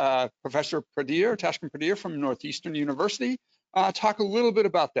have Professor Pradir, Tashkin Pradir from Northeastern University, talk a little bit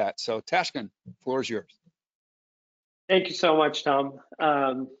about that. So Tashkin, the floor is yours. Thank you so much, Tom.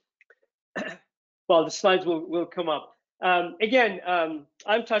 Well, the slides will come up. Again,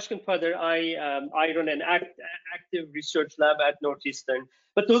 I'm Tashkin Pradir. I run an active research lab at Northeastern.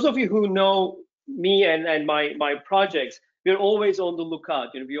 But those of you who know me and my projects, we're always on the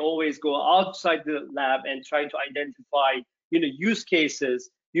lookout. You know, we always go outside the lab and try to identify, you know, use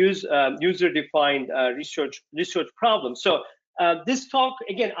cases, user-defined research problems. So this talk,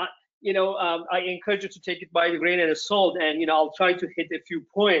 again, I encourage you to take it by the grain of salt, and you know, I'll try to hit a few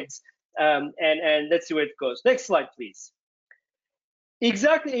points, and let's see where it goes. Next slide, please.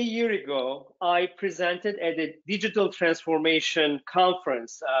 Exactly a year ago, I presented at a digital transformation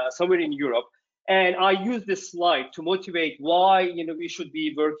conference somewhere in Europe, and I used this slide to motivate why, you know, we should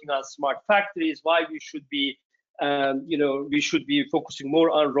be working on smart factories, why we should be, we should be focusing more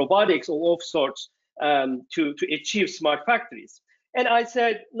on robotics or of sorts to achieve smart factories. And I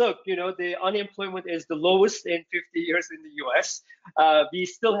said, look, you know, the unemployment is the lowest in 50 years in the US. We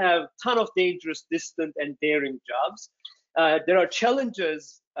still have a ton of dangerous, distant, and daring jobs. There are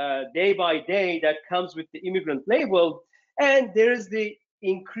challenges day by day that comes with the immigrant label, and there's the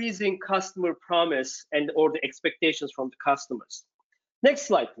increasing customer promise or the expectations from the customers. Next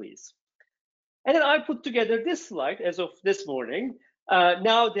slide, please. And then I put together this slide as of this morning.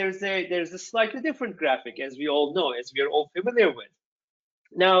 Now there's a slightly different graphic, as we all know, as we are all familiar with.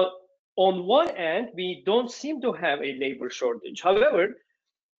 Now, on one end, we don't seem to have a labor shortage. However,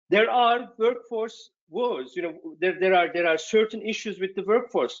 there are workforce woes. You know, there are certain issues with the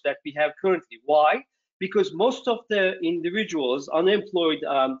workforce that we have currently. Why? Because most of the individuals, unemployed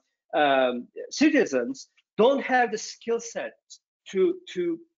citizens, don't have the skill set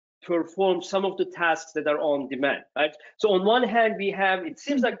to perform some of the tasks that are on demand, right? So on one hand, it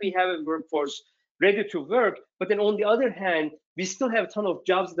seems like we have a workforce ready to work, but then on the other hand, we still have a ton of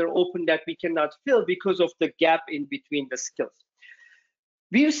jobs that are open that we cannot fill because of the gap in between the skills.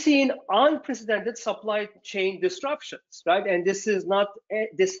 We've seen unprecedented supply chain disruptions, right? And this has not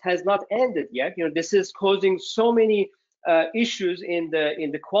ended yet. You know, this is causing so many issues in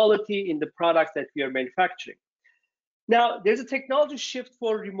the quality in the products that we are manufacturing. Now, there's a technology shift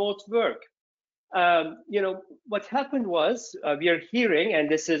for remote work. You know, what happened was we are hearing, and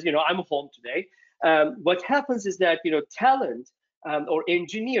this is, you know, I'm home today. What happens is that, you know, talent or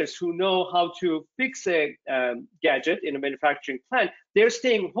engineers who know how to fix a gadget in a manufacturing plant, they're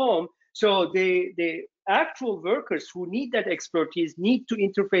staying home So the actual workers who need that expertise need to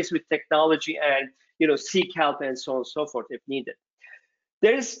interface with technology and seek help and so on and so forth if needed.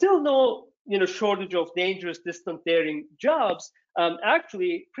 There is still no shortage of dangerous distant daring jobs.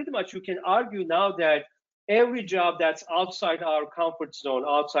 Actually, pretty much you can argue now that every job that's outside our comfort zone,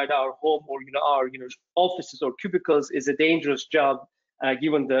 outside our home or our offices or cubicles is a dangerous job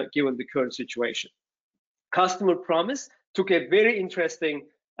given the current situation. Customer promise took a very interesting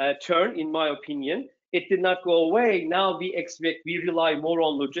turn, in my opinion. It did not go away. Now we rely more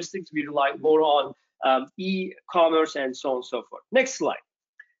on logistics, we rely more on e-commerce and so on and so forth. Next slide.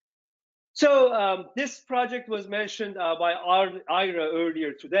 So this project was mentioned by Ira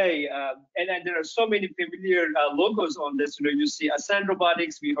earlier today, and there are so many familiar logos on this. You see Ascend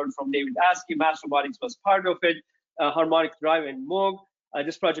Robotics, we heard from David Askey, MassRobotics was part of it, Harmonic Drive and Moog.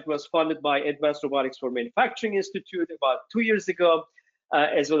 This project was funded by Advanced Robotics for Manufacturing Institute about 2 years ago,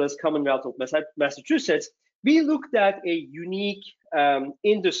 as well as Commonwealth of Massachusetts. We looked at a unique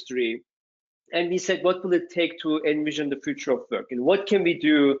industry, and we said, what will it take to envision the future of work, and what can we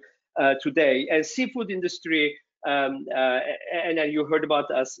do today? And seafood industry, and you heard about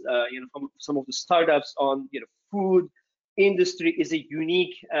us, from some of the startups on, food industry is a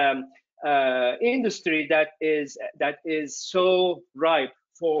unique industry that is so ripe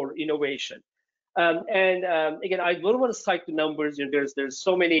for innovation. Again, I don't want to cite the numbers. There's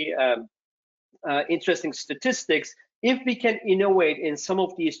so many interesting statistics. If we can innovate in some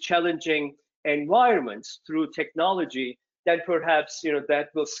of these challenging environments through technology, then perhaps that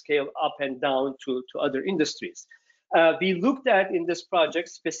will scale up and down to other industries. We looked at in this project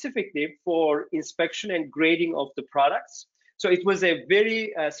specifically for inspection and grading of the products. So it was a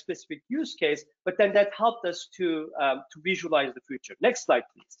very specific use case, but then that helped us to visualize the future. Next slide,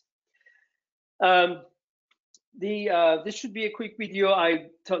 please. This should be a quick video. I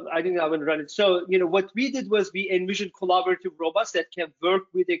think I will run it. So what we did was we envisioned collaborative robots that can work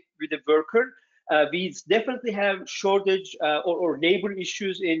with a worker. We definitely have shortage or labor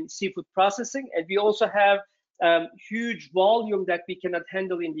issues in seafood processing, and we also have huge volume that we cannot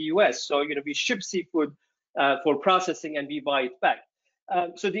handle in the US. So we ship seafood for processing and we buy it back.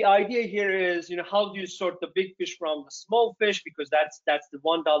 So the idea here is, how do you sort the big fish from the small fish, because that's the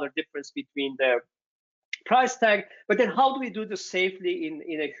 $1 difference between the price tag. But then how do we do this safely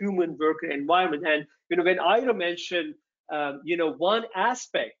in a human worker environment? And when Ira mentioned one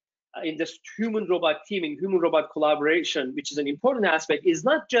aspect in this human robot teaming, human robot collaboration, which is an important aspect, is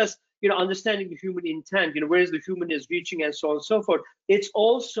not just understanding the human intent, where the human is reaching and so on and so forth. It's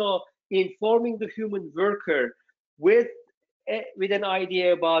also informing the human worker with an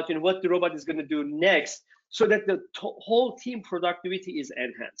idea about what the robot is going to do next, so that the whole team productivity is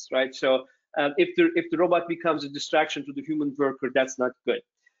enhanced, right? So if the robot becomes a distraction to the human worker, that's not good.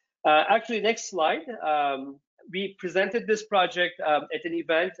 Actually, next slide. We presented this project at an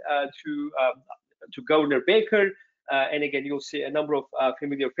event to Governor Baker, and again, you'll see a number of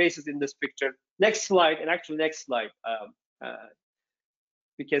familiar faces in this picture. Next slide, and actually next slide.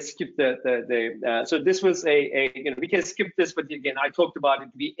 We can skip so this was we can skip this, but again, I talked about it.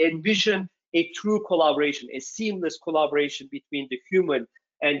 We envision a true collaboration, a seamless collaboration between the human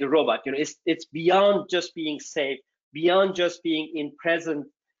and the robot. It's beyond just being safe, beyond just being in presence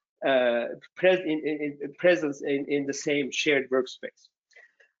in the same shared workspace.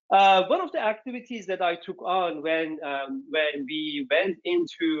 One of the activities that I took on when we went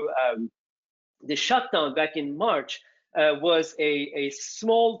into the shutdown back in March was a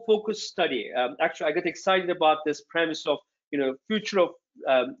small focus study. Actually, I got excited about this premise of future of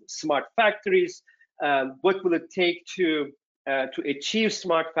smart factories. What will it take to achieve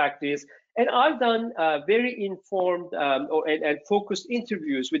smart factories? And I've done very informed and focused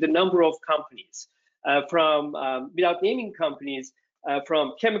interviews with a number of companies, from without naming companies,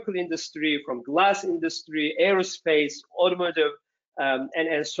 from chemical industry, from glass industry, aerospace, automotive,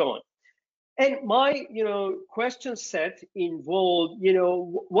 and so on. And my question set involved,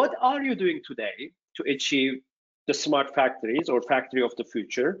 what are you doing today to achieve the smart factories or factory of the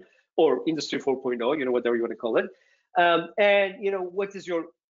future, or industry 4.0, whatever you want to call it, and what is your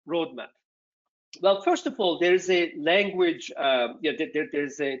roadmap? Well, first of all, there's a language,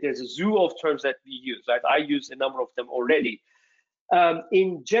 there's a zoo of terms that we use, right? I use a number of them already.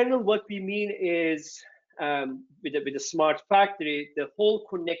 In general, what we mean is with a smart factory, the whole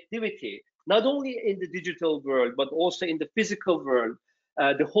connectivity, not only in the digital world, but also in the physical world,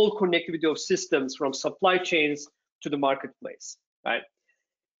 the whole connectivity of systems from supply chains to the marketplace, right?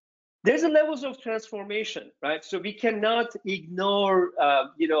 There's a levels of transformation, right? So we cannot ignore,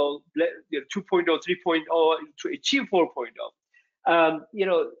 2.0, 3.0 to achieve 4.0.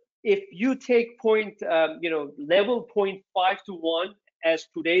 if you take level 0.5 to 1 as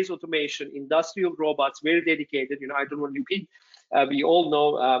today's automation, industrial robots, very dedicated. I don't want to repeat. We all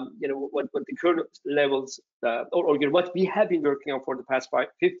know, what the current levels or what we have been working on for the past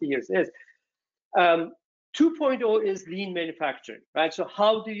 50 years is. 2.0 is lean manufacturing, right? So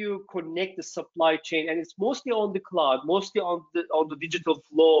how do you connect the supply chain? And it's mostly on the cloud, mostly on the digital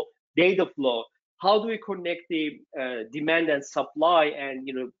flow, data flow. How do we connect the demand and supply and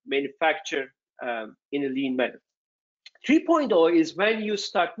manufacture in a lean manner? 3.0 is when you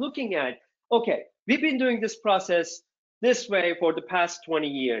start looking at, okay, we've been doing this process this way for the past 20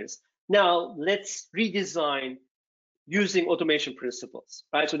 years. Now let's redesign using automation principles,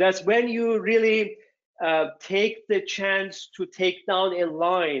 right? So that's when you really take the chance to take down a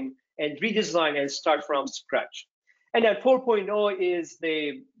line and redesign and start from scratch. And then 4.0 is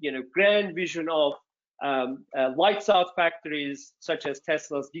the grand vision of lights out factories such as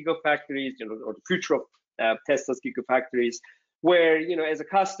Tesla's gigafactories, or the future of Tesla's gigafactories, where as a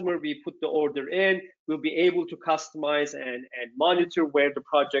customer we put the order in, we'll be able to customize and monitor where the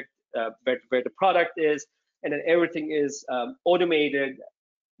project where the product is, and then everything is automated,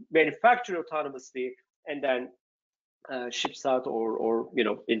 manufactured autonomously, and then ships out, or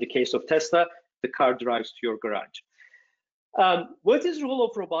in the case of Tesla, the car drives to your garage. What is the role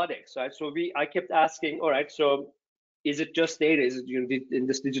of robotics, right? So I kept asking, all right, so is it just data? Is it in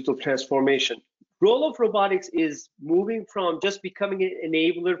this digital transformation? Role of robotics is moving from just becoming an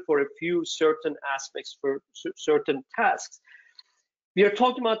enabler for a few certain aspects, for certain tasks. We are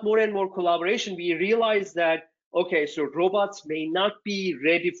talking about more and more collaboration. We realize that, okay, so robots may not be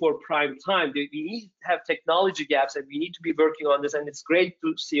ready for prime time. We need to have technology gaps, and we need to be working on this. And it's great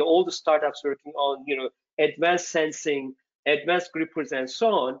to see all the startups working on, advanced sensing, advanced grippers, and so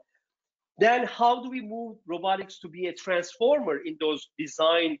on. Then how do we move robotics to be a transformer in those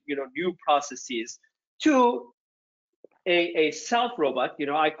design, new processes to a self-robot?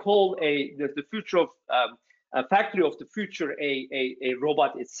 I call the future of a factory of the future a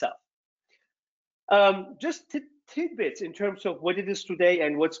robot itself. Just tidbits in terms of what it is today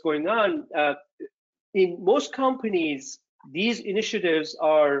and what's going on. In most companies, these initiatives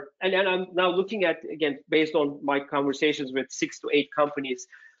are, and I'm now looking at, again, based on my conversations with 6 to 8 companies,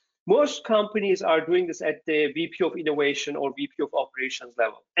 most companies are doing this at the VP of innovation or VP of operations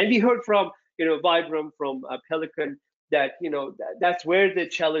level. And we heard from, Vibram, from Pelican, that, that's where the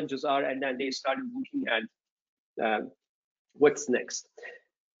challenges are. And then they started looking at what's next.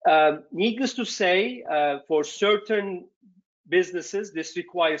 Needless to say, for certain businesses, this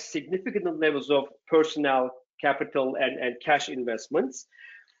requires significant levels of personnel, capital, and cash investments.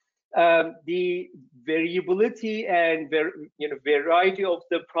 The variability and variety of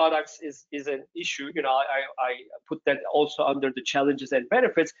the products is an issue. I put that also under the challenges and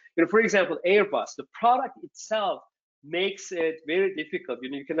benefits. For example, Airbus, the product itself makes it very difficult.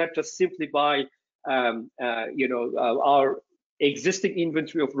 You cannot just simply buy, our existing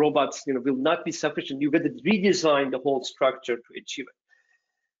inventory of robots, will not be sufficient. You've got to redesign the whole structure to achieve it.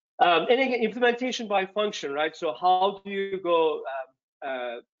 And again, implementation by function, right? So how do you go?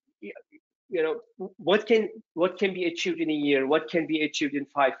 What can be achieved in a year? What can be achieved in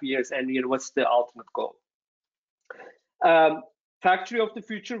 5 years? And what's the ultimate goal? Factory of the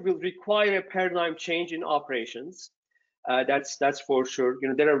future will require a paradigm change in operations. That's for sure.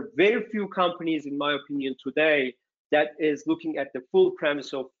 There are very few companies, in my opinion, today that is looking at the full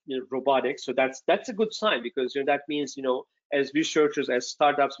premise of robotics. So that's a good sign, because that means as researchers, as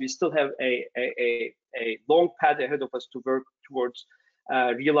startups, we still have a long path ahead of us to work towards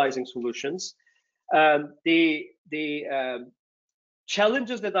realizing solutions. The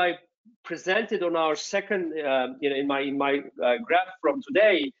challenges that I presented on our second, in my graph from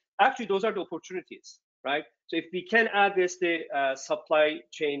today, actually those are the opportunities, right? So if we can address the supply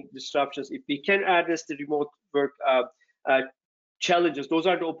chain disruptions, if we can address the remote work challenges, those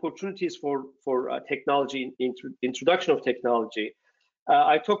are the opportunities for technology, introduction of technology.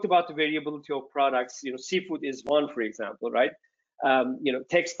 I talked about the variability of products. Seafood is one, for example, right?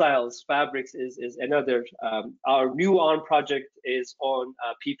 Textiles, fabrics is another. Our new ARM project is on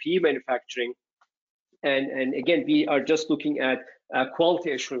PPE manufacturing. And again, we are just looking at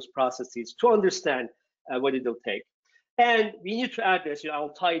quality assurance processes to understand what it will take. And we need to address, I'll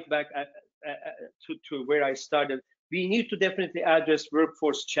tie it back to where I started. We need to definitely address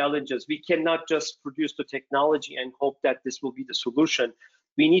workforce challenges. We cannot just produce the technology and hope that this will be the solution.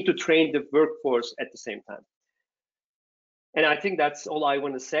 We need to train the workforce at the same time. And I think that's all I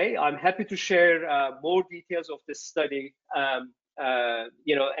want to say. I'm happy to share more details of this study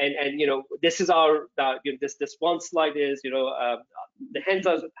you know, and you know, this is our you know, this one slide is, you know, the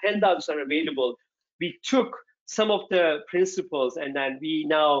handouts are available. We took some of the principles and then we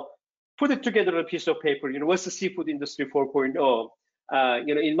now put it together on a piece of paper. You know, what's the seafood industry 4.0?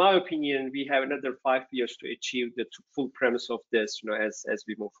 You know, in my opinion, we have another 5 years to achieve the full premise of this, you know, as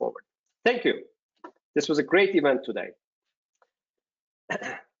we move forward. Thank you. This was a great event today.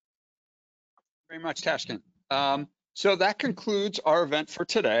 Very much, Tashkent. So that concludes our event for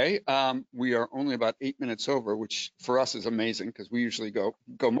today. We are only about 8 minutes over, which for us is amazing because we usually go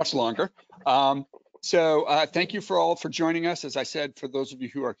much longer. So thank you all for joining us. As I said, for those of you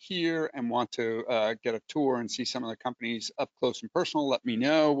who are here and want to get a tour and see some of the companies up close and personal, let me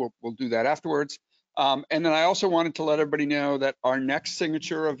know. We'll do that afterwards. And then I also wanted to let everybody know that our next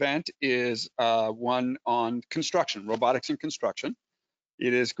signature event is one on construction, robotics and construction.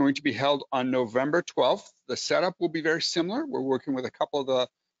 It is going to be held on November 12th. The setup will be very similar. We're working with a couple of the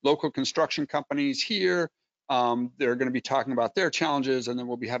local construction companies here. They're going to be talking about their challenges, and then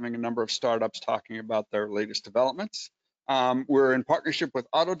we'll be having a number of startups talking about their latest developments. We're in partnership with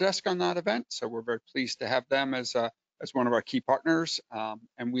Autodesk on that event, so we're very pleased to have them as one of our key partners,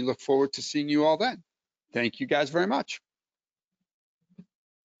 and we look forward to seeing you all then. Thank you guys very much.